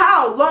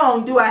 How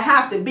long do I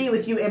have to be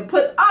with you and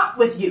put up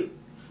with you?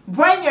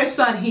 Bring your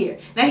son here.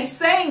 Now he's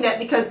saying that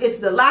because it's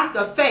the lack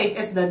of faith,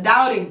 it's the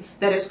doubting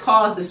that has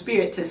caused the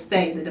spirit to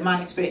stay, the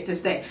demonic spirit to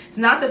stay. It's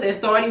not that the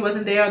authority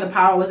wasn't there, or the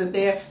power wasn't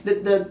there.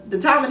 The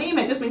Talmudim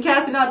had just been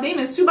casting out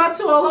demons 2 by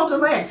 2 all over the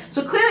land.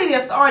 So clearly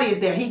the authority is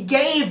there. He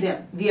gave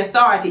them the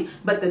authority,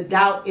 but the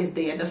doubt is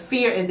there. The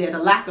fear is there. The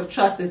lack of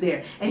trust is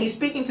there. And he's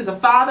speaking to the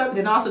father, but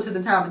then also to the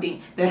Talmudim.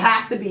 There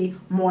has to be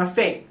more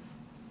faith.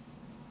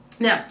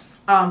 Now,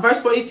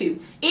 verse 42,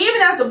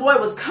 even as the boy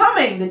was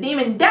coming, the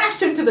demon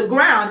dashed him to the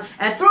ground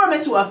and threw him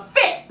into a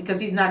fit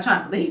because he's not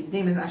trying to leave. The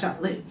demon's not trying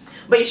to leave.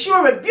 But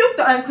Yeshua rebuked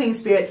the unclean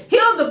spirit,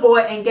 healed the boy,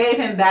 and gave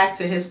him back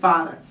to his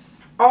father.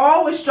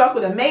 All were struck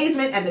with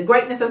amazement at the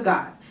greatness of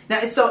God. Now,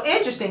 it's so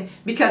interesting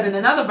because in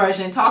another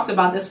version, it talks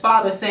about this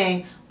father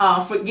saying,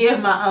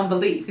 forgive my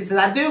unbelief. He says,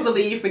 I do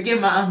believe, forgive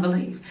my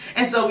unbelief.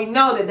 And so we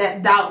know that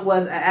that doubt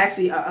was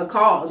actually a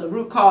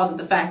root cause of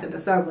the fact that the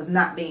son was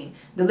not being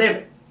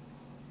delivered.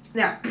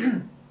 Now,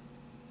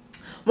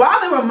 while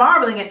they were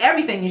marveling at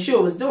everything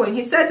Yeshua was doing,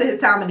 he said to his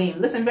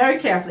Talmudim, listen very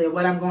carefully at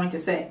what I'm going to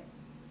say.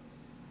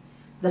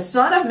 The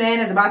Son of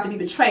Man is about to be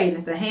betrayed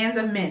into the hands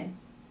of men.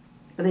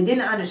 But they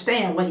didn't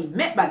understand what he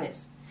meant by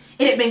this.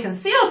 It had been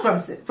concealed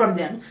from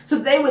them so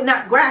that they would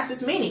not grasp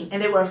its meaning,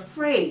 and they were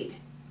afraid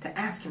to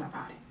ask him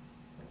about it.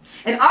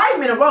 An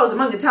argument arose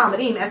among the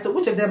Talmudim as to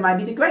which of them might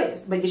be the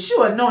greatest. But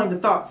Yeshua, knowing the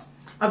thoughts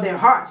of their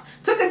hearts,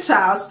 took a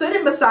child, stood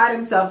him beside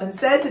himself, and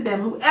said to them,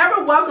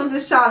 whoever welcomes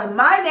this child in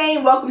my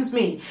name welcomes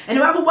me, and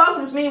whoever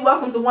welcomes me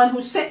welcomes the one who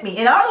sent me.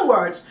 In other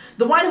words,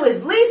 the one who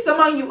is least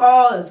among you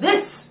all,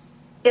 this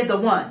is the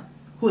one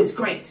who is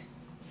great.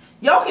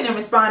 Yochanan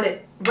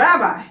responded,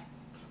 Rabbi,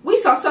 we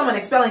saw someone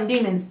expelling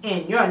demons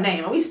in your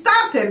name, and we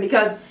stopped him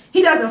because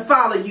he doesn't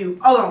follow you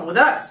along with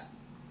us.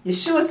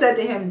 Yeshua said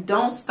to him,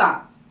 don't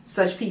stop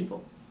such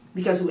people,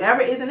 because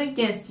whoever isn't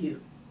against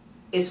you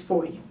is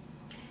for you.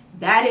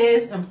 That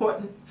is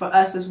important for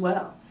us as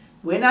well.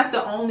 We're not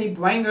the only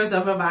bringers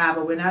of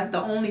revival. We're not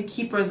the only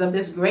keepers of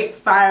this great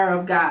fire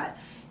of God.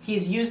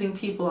 He's using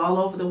people all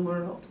over the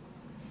world.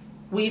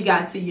 We've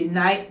got to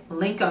unite,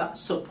 link up,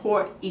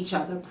 support each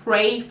other,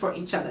 pray for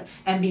each other,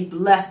 and be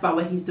blessed by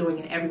what he's doing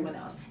in everyone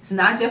else. It's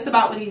not just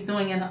about what he's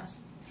doing in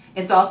us.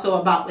 It's also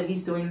about what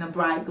he's doing in the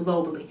bride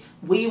globally.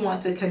 We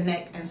want to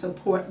connect and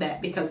support that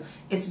because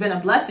it's been a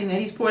blessing that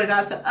he's poured it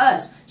out to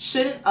us.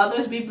 Shouldn't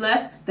others be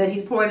blessed that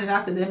he's pouring it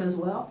out to them as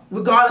well?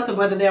 Regardless of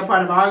whether they're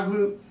part of our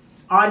group,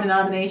 our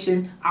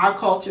denomination, our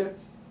culture.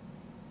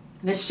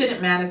 This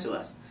shouldn't matter to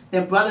us.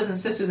 They're brothers and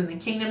sisters in the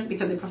kingdom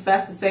because they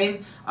profess the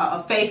same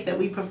faith that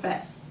we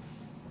profess.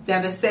 They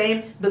have the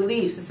same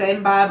beliefs, the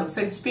same Bible, the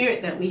same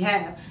spirit that we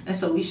have. And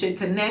so we should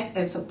connect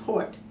and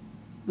support.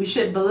 We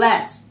should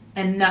bless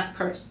and not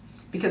curse,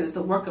 because it's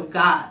the work of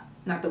God,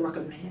 not the work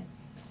of man.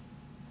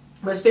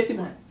 Verse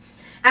 51.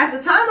 As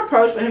the time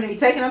approached for him to be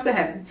taken up to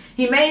heaven,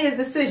 he made his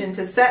decision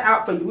to set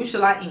out for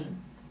Yeshua.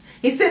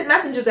 He sent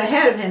messengers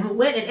ahead of him who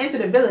went and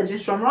entered a village in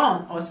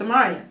Shomron or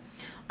Samaria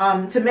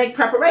to make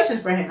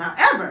preparations for him.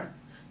 However,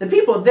 the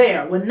people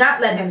there would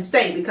not let him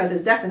stay because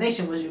his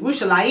destination was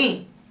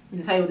Yerushalayim. Let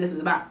me tell you what this is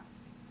about.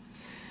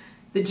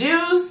 The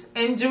Jews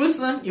in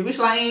Jerusalem,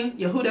 Yerushalayim,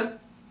 Yehuda,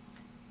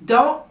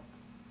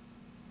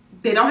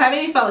 they don't have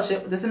any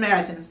fellowship with the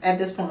Samaritans at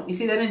this point. We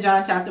see that in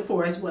John chapter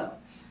 4 as well.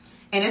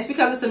 And it's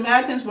because the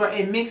Samaritans were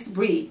a mixed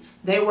breed.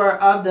 They were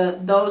of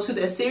those who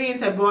the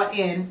Assyrians had brought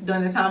in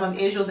during the time of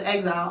Israel's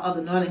exile of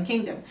the northern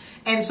kingdom.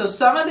 And so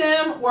some of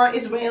them were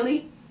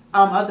Israeli,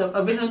 of the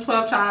original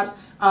 12 tribes,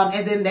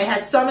 and then they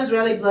had some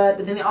Israeli blood,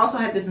 but then they also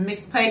had this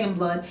mixed pagan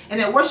blood, and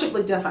their worship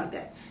looked just like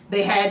that.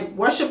 They had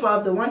worship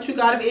of the one true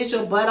God of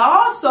Israel, but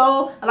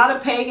also a lot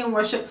of pagan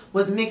worship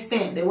was mixed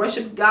in. They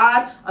worshiped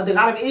God, the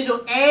God of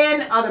Israel,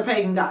 and other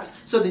pagan gods.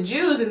 So the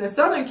Jews in the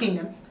southern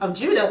kingdom of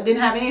Judah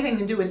didn't have anything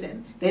to do with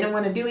them. They didn't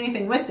want to do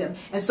anything with them.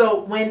 And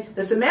so when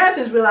the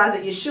Samaritans realized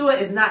that Yeshua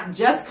is not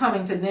just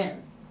coming to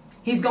them,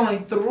 he's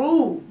going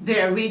through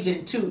their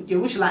region to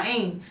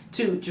Jerusalem,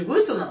 to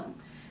Jerusalem,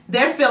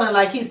 they're feeling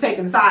like he's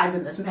taking sides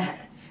in this matter.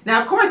 Now,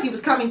 of course, he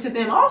was coming to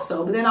them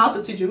also, but then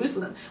also to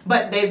Jerusalem.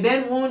 But they've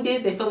been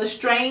wounded. They feel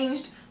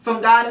estranged from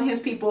God and his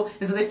people.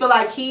 And so they feel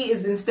like he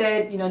is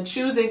instead,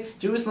 choosing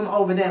Jerusalem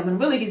over them. When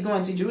really he's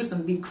going to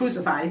Jerusalem to be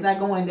crucified. He's not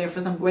going there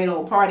for some great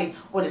old party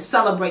or to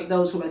celebrate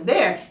those who are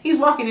there. He's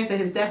walking into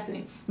his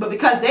destiny. But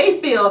because they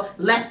feel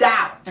left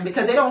out and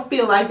because they don't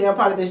feel like they're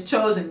part of this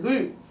chosen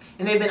group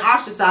and they've been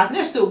ostracized and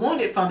they're still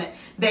wounded from it,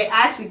 they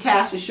actually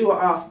cast Yeshua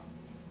off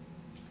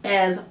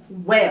as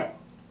well.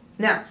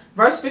 Now,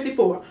 verse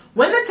 54.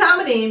 When the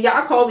Talmudim,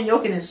 Yaakov, and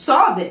Yochanan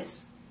saw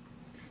this,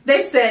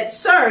 they said,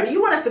 Sir, do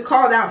you want us to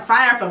call down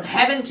fire from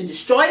heaven to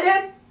destroy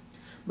them?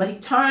 But he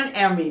turned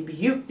and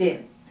rebuked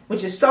them,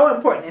 which is so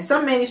important. And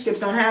some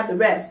manuscripts don't have the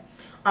rest,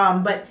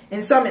 but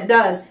in some it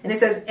does. And it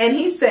says, and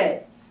he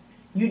said,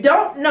 you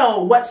don't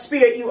know what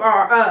spirit you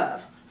are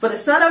of, for the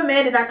Son of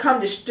Man did not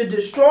come to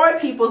destroy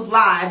people's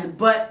lives,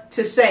 but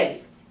to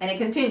save. And it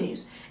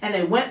continues. And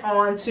they went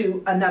on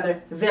to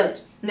another village.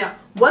 Now,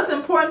 what's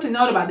important to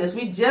note about this,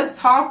 we just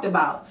talked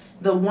about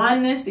the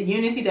oneness, the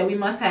unity that we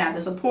must have,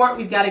 the support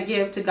we've got to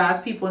give to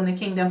God's people in the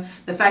kingdom,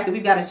 the fact that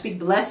we've got to speak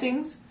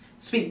blessings,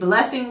 speak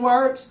blessing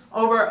words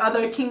over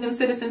other kingdom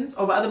citizens,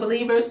 over other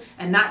believers,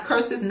 and not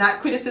curses,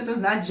 not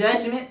criticisms, not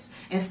judgments.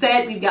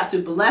 Instead, we've got to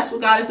bless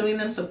what God is doing in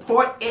them,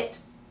 support it.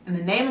 In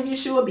the name of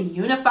Yeshua, be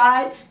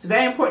unified. It's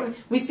very important.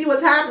 We see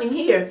what's happening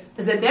here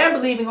is that they're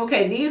believing,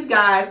 okay, these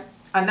guys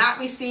are not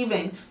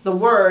receiving the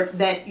word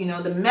that,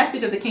 the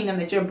message of the kingdom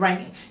that you're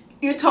bringing.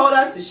 You told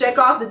us to shake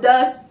off the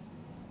dust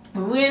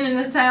when we went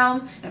into the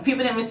towns and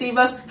people didn't receive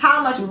us.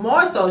 How much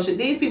more so should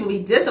these people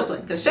be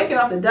disciplined? Because shaking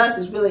off the dust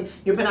is really,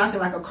 you're pronouncing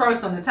like a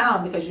curse on the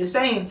town, because you're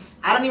saying,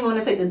 I don't even want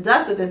to take the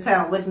dust of this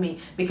town with me,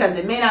 because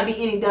there may not be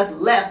any dust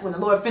left when the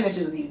Lord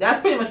finishes with you.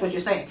 That's pretty much what you're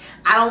saying.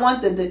 I don't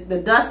want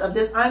the dust of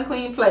this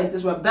unclean place,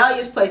 this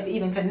rebellious place, to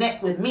even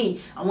connect with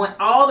me. I want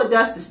all the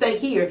dust to stay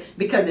here,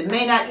 because it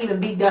may not even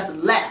be dust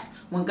left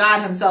when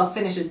God himself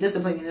finishes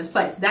disciplining this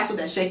place. That's what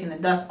that shaking the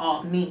dust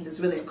off means.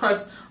 It's really a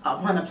curse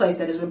upon a place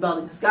that is rebelled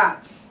against God.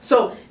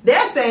 So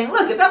they're saying,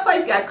 look, if that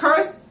place got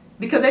cursed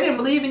because they didn't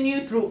believe in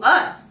you through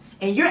us,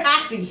 and you're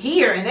actually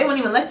here and they won't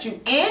even let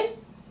you in,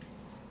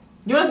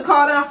 you want us to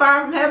call down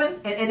fire from heaven?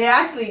 And they're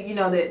actually,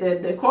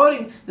 they're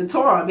quoting the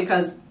Torah,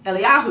 because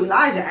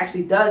Elijah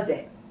actually does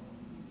that.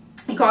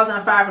 He calls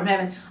down fire from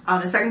heaven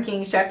in 2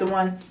 Kings chapter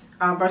 1.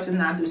 Verses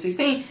 9 through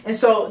 16. And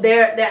so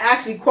they're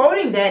actually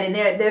quoting that, and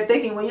they're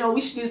thinking, well, we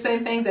should do the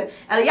same things that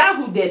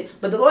Eliyahu did.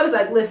 But the Lord is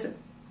like, listen,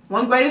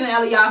 one greater than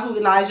Eliyahu,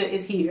 Elijah,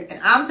 is here. And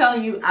I'm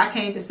telling you, I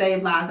came to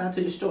save lives, not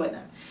to destroy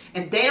them.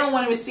 If they don't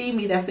want to receive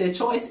me, that's their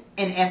choice.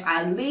 And if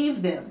I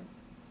leave them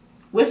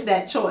with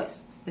that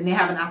choice, then they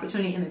have an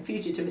opportunity in the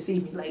future to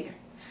receive me later.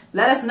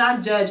 Let us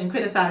not judge and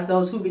criticize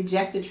those who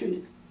reject the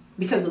truth,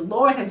 because the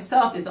Lord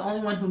himself is the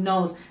only one who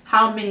knows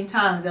how many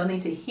times they'll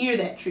need to hear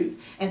that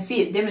truth and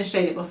see it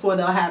demonstrated before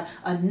they'll have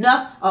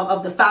enough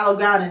of the fallow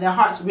ground in their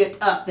hearts ripped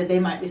up that they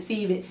might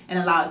receive it and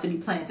allow it to be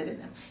planted in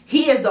them.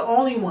 He is the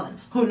only one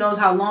who knows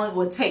how long it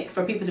will take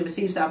for people to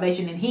receive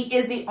salvation, and he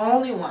is the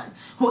only one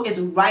who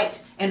is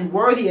right and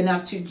worthy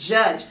enough to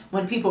judge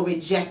when people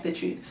reject the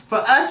truth. For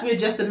us, we're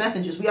just the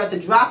messengers. We are to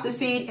drop the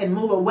seed and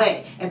move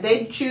away. If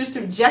they choose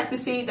to reject the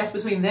seed, that's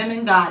between them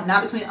and God,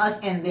 not between us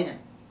and them.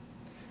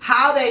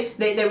 How they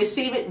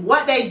receive it,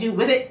 what they do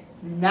with it,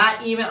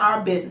 not even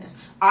our business.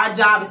 Our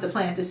job is to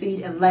plant the seed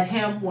and let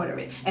him water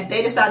it. If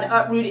they decide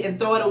to uproot it and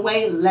throw it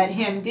away, let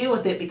him deal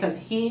with it, because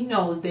he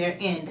knows their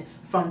end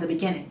from the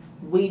beginning.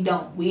 We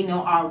don't. We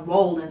know our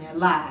role in their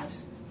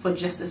lives for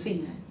just a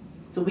season.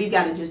 So we've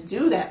got to just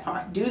do that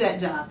part, do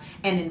that job,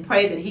 and then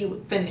pray that he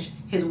would finish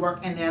his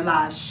work in their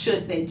lives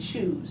should they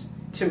choose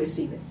to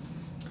receive it.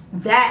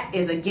 That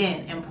is,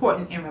 again,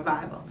 important in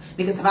revival.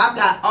 Because if I've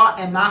got aught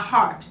in my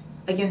heart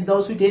against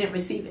those who didn't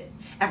receive it,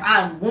 if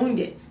I'm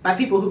wounded by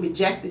people who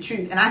reject the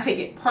truth and I take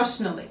it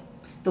personally,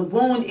 the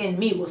wound in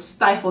me will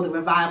stifle the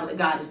revival that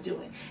God is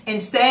doing.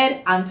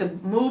 Instead, I'm to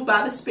move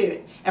by the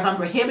Spirit. If I'm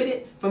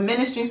prohibited from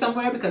ministering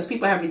somewhere because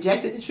people have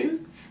rejected the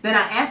truth, then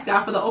I ask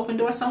God for the open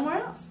door somewhere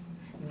else.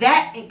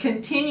 That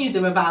continues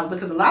the revival,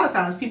 because a lot of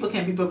times people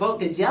can be provoked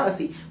to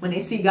jealousy when they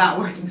see God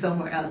working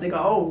somewhere else. They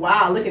go, oh,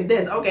 wow, look at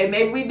this. Okay,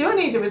 maybe we do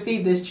need to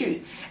receive this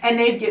truth. And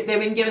they've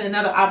been given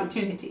another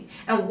opportunity.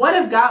 And what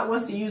if God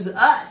wants to use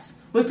us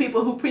with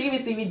people who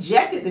previously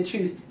rejected the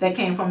truth that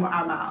came from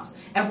our mouths?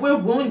 If we're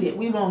wounded,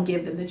 we won't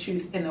give them the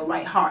truth in the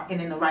right heart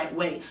and in the right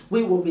way.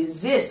 We will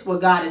resist what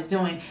God is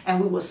doing,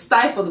 and we will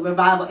stifle the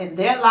revival in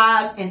their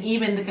lives and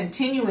even the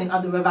continuing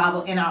of the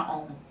revival in our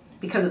own,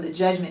 because of the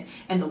judgment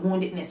and the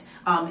woundedness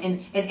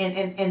and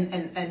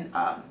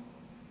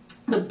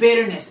the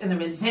bitterness and the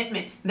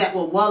resentment that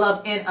will well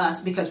up in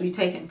us because we've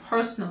taken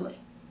personally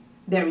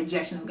their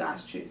rejection of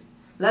God's truth.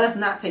 Let us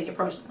not take it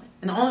personally.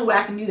 And the only way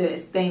I can do that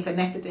is staying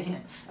connected to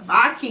him. If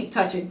I keep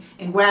touching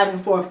and grabbing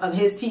forth of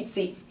his teat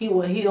seat, he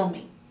will heal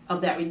me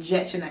of that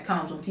rejection that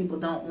comes when people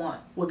don't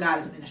want what God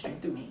is ministering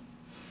through me.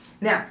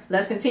 Now,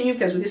 let's continue,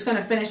 because we're just going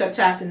to finish up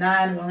chapter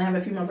 9. We only have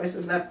a few more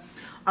verses left.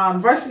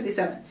 Verse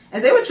 57.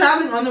 As they were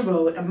traveling on the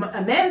road, a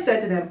man said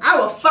to them, I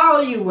will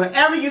follow you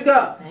wherever you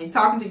go. And he's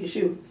talking to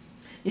Yeshua.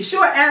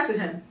 Yeshua answered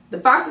him, the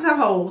foxes have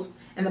holes,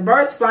 and the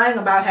birds flying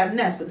about have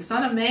nests, but the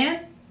Son of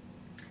Man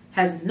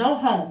has no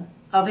home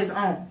of his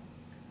own.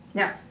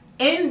 Now,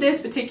 in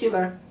this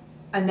particular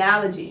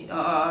analogy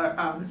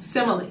or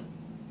simile,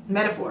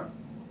 metaphor,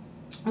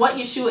 what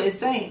Yeshua is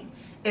saying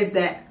is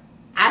that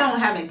I don't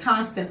have a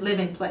constant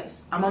living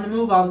place. I'm on the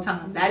move all the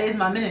time. That is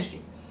my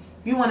ministry.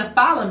 If you want to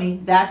follow me,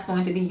 that's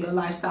going to be your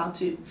lifestyle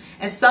too.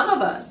 And some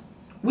of us,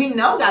 we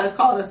know God has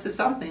called us to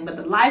something, but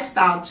the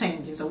lifestyle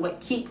changes are what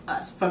keep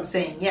us from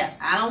saying yes.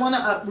 I don't want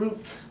to uproot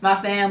my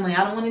family.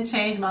 I don't want to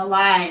change my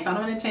life. I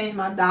don't want to change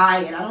my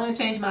diet. I don't want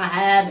to change my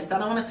habits. I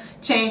don't want to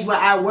change where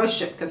I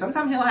worship, because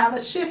sometimes he'll have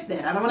us shift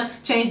that. I don't want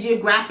to change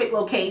geographic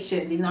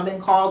locations, even though I've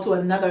been called to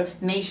another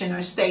nation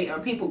or state or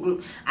people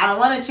group. I don't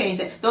want to change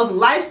that. Those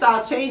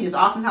lifestyle changes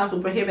oftentimes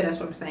will prohibit us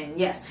from saying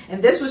yes.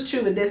 And this was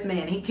true with this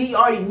man. He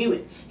already knew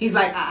it. He's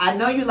like, I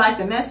know you like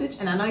the message,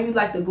 and I know you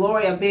like the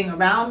glory of being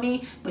around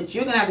me, but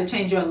you're going to have to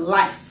change your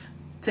life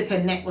to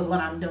connect with what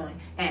I'm doing.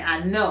 and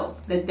I know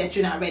that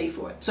you're not ready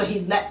for it. So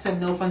he lets him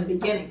know from the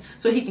beginning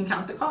so he can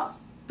count the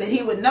cost. That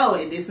he would know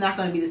it's not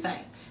going to be the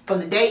same. From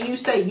the day you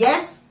say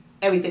yes,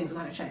 everything's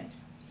going to change.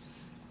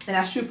 And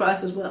that's true for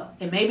us as well.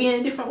 It may be in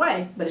a different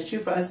way, but it's true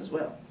for us as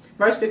well.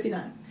 Verse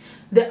 59.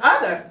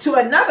 To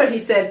another he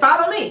said,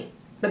 follow me.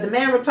 But the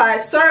man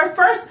replied, sir,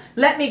 first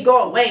let me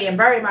go away and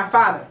bury my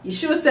father.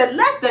 Yeshua said,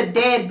 let the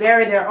dead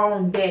bury their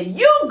own dead.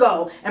 You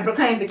go and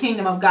proclaim the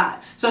kingdom of God.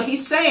 So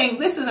he's saying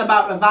this is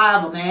about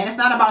revival, man. It's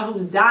not about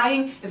who's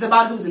dying. It's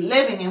about who's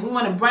living. And we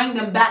want to bring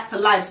them back to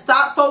life.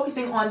 Stop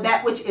focusing on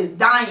that which is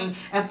dying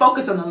and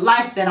focus on the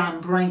life that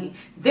I'm bringing.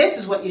 This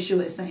is what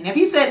Yeshua is saying. If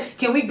he said,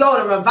 can we go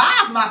to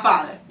revive my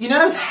father? You know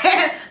what I'm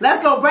saying?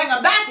 Let's go bring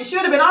him back. You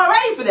should have been all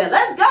ready for that.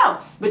 Let's go.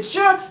 But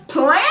you're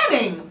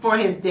planning for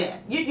his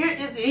death.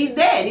 He's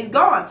dead. He's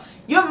gone.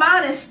 Your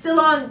mind is still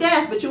on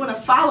death, but you want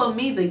to follow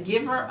me, the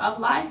giver of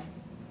life,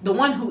 the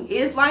one who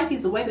is life.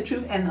 He's the way, the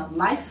truth, and the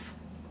life.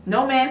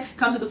 No man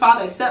comes to the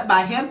Father except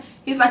by him.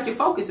 He's like, your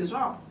focus is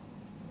wrong.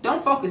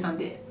 Don't focus on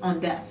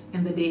death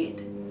and the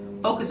dead.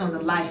 Focus on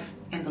the life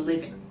and the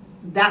living.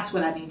 That's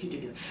what I need you to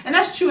do. And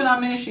that's true in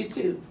our ministries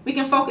too. We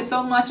can focus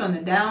so much on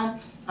the down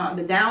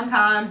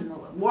times and the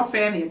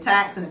warfare and the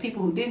attacks and the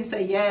people who didn't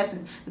say yes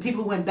and the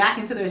people who went back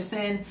into their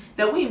sin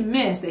that we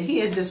miss that he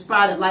has just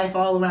sprouted life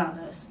all around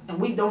us and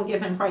we don't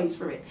give him praise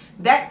for it.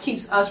 That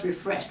keeps us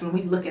refreshed when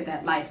we look at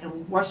that life and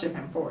we worship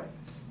him for it.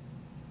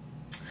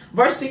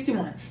 Verse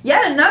 61.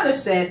 Yet another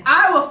said,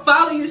 I will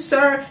follow you,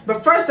 sir,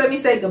 but first let me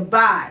say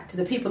goodbye to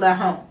the people at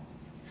home.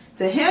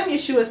 To him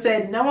Yeshua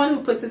said, no one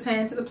who puts his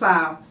hand to the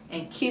plow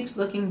and keeps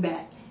looking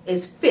back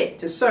is fit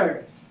to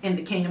serve in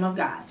the kingdom of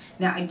God.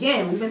 Now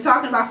again, we've been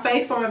talking about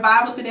faith for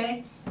revival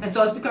today. And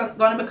so it's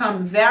going to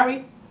become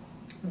very,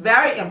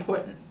 very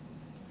important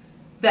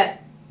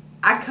that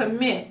I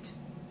commit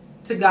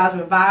to God's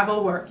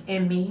revival work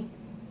in me,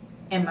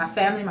 in my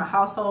family, my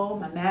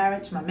household, my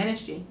marriage, my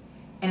ministry,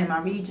 and in my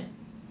region.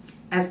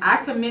 As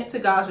I commit to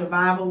God's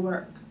revival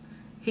work,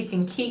 he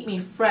can keep me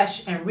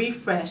fresh and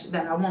refreshed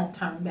that I won't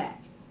turn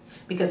back.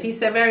 Because he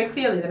said very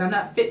clearly that I'm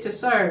not fit to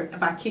serve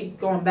if I keep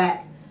going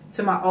back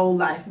to my old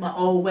life, my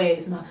old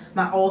ways,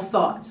 my old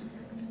thoughts.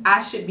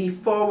 I should be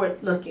forward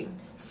looking,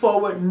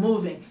 forward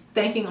moving,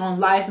 thinking on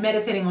life,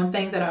 meditating on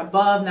things that are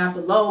above, not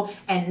below,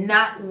 and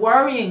not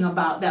worrying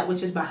about that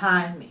which is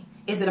behind me.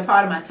 Is it a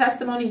part of my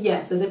testimony?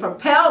 Yes. Does it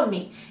propel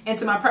me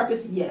into my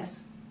purpose?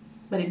 Yes.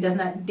 But it does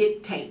not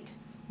dictate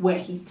where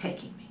he's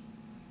taking me.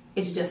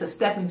 It's just a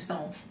stepping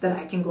stone that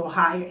I can go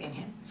higher in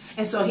him.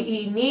 And so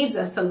he needs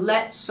us to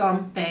let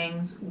some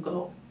things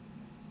go.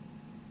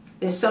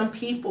 There's some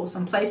people,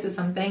 some places,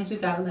 some things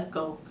we've got to let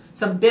go.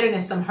 Some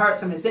bitterness, some hurt,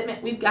 some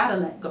resentment, we've got to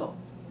let go.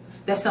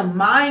 There's some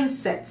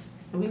mindsets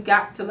that we've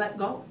got to let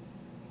go.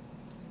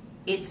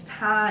 It's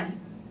time.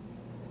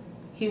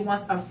 He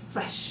wants a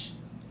fresh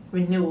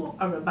renewal,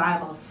 a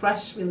revival, a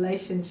fresh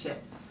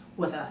relationship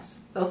with us.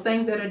 Those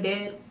things that are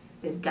dead,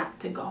 they've got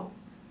to go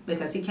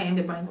because he came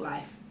to bring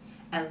life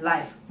and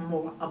life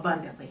more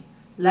abundantly.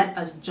 Let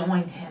us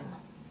join him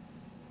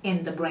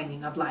in the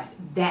bringing of life.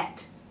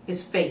 That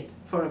is faith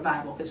for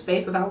revival, because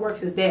faith without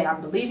works is dead.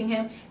 I'm believing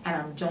him and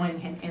I'm joining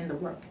him in the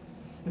work.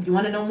 If you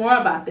want to know more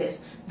about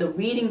this, the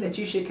reading that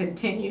you should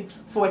continue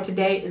for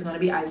today is going to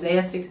be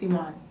Isaiah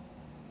 61.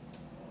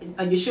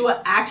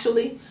 Yeshua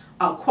actually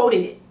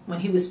quoted it when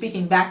he was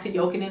speaking back to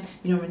Yochanan.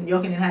 You know, when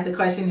Yochanan had the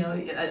question, you know,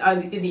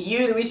 is it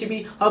you that we should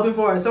be hoping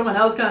for or someone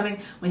else coming?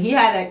 When he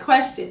had that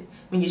question,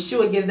 when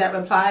Yeshua gives that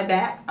reply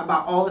back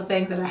about all the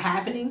things that are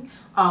happening,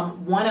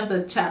 one of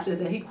the chapters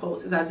that he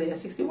quotes is Isaiah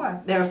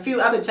 61. There are a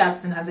few other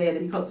chapters in Isaiah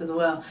that he quotes as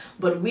well.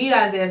 But read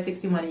Isaiah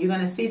 61 and you're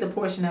going to see the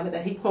portion of it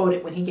that he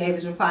quoted when he gave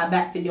his reply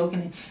back to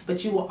Yochanan.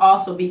 But you will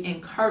also be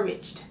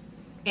encouraged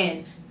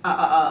in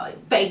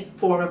faith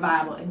for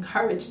revival,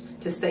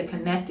 encouraged to stay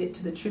connected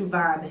to the true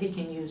vine that he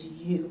can use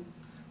you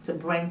to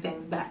bring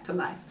things back to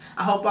life.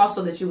 I hope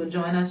also that you will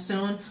join us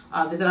soon.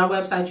 Visit our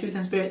website,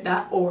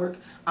 truthandspirit.org,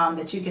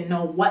 that you can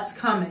know what's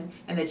coming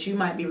and that you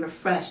might be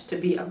refreshed to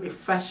be a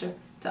refresher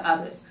to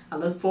others. I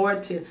look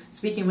forward to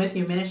speaking with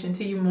you, ministering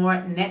to you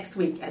more next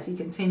week as he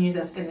continues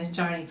us in this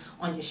journey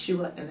on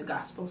Yeshua and the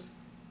Gospels.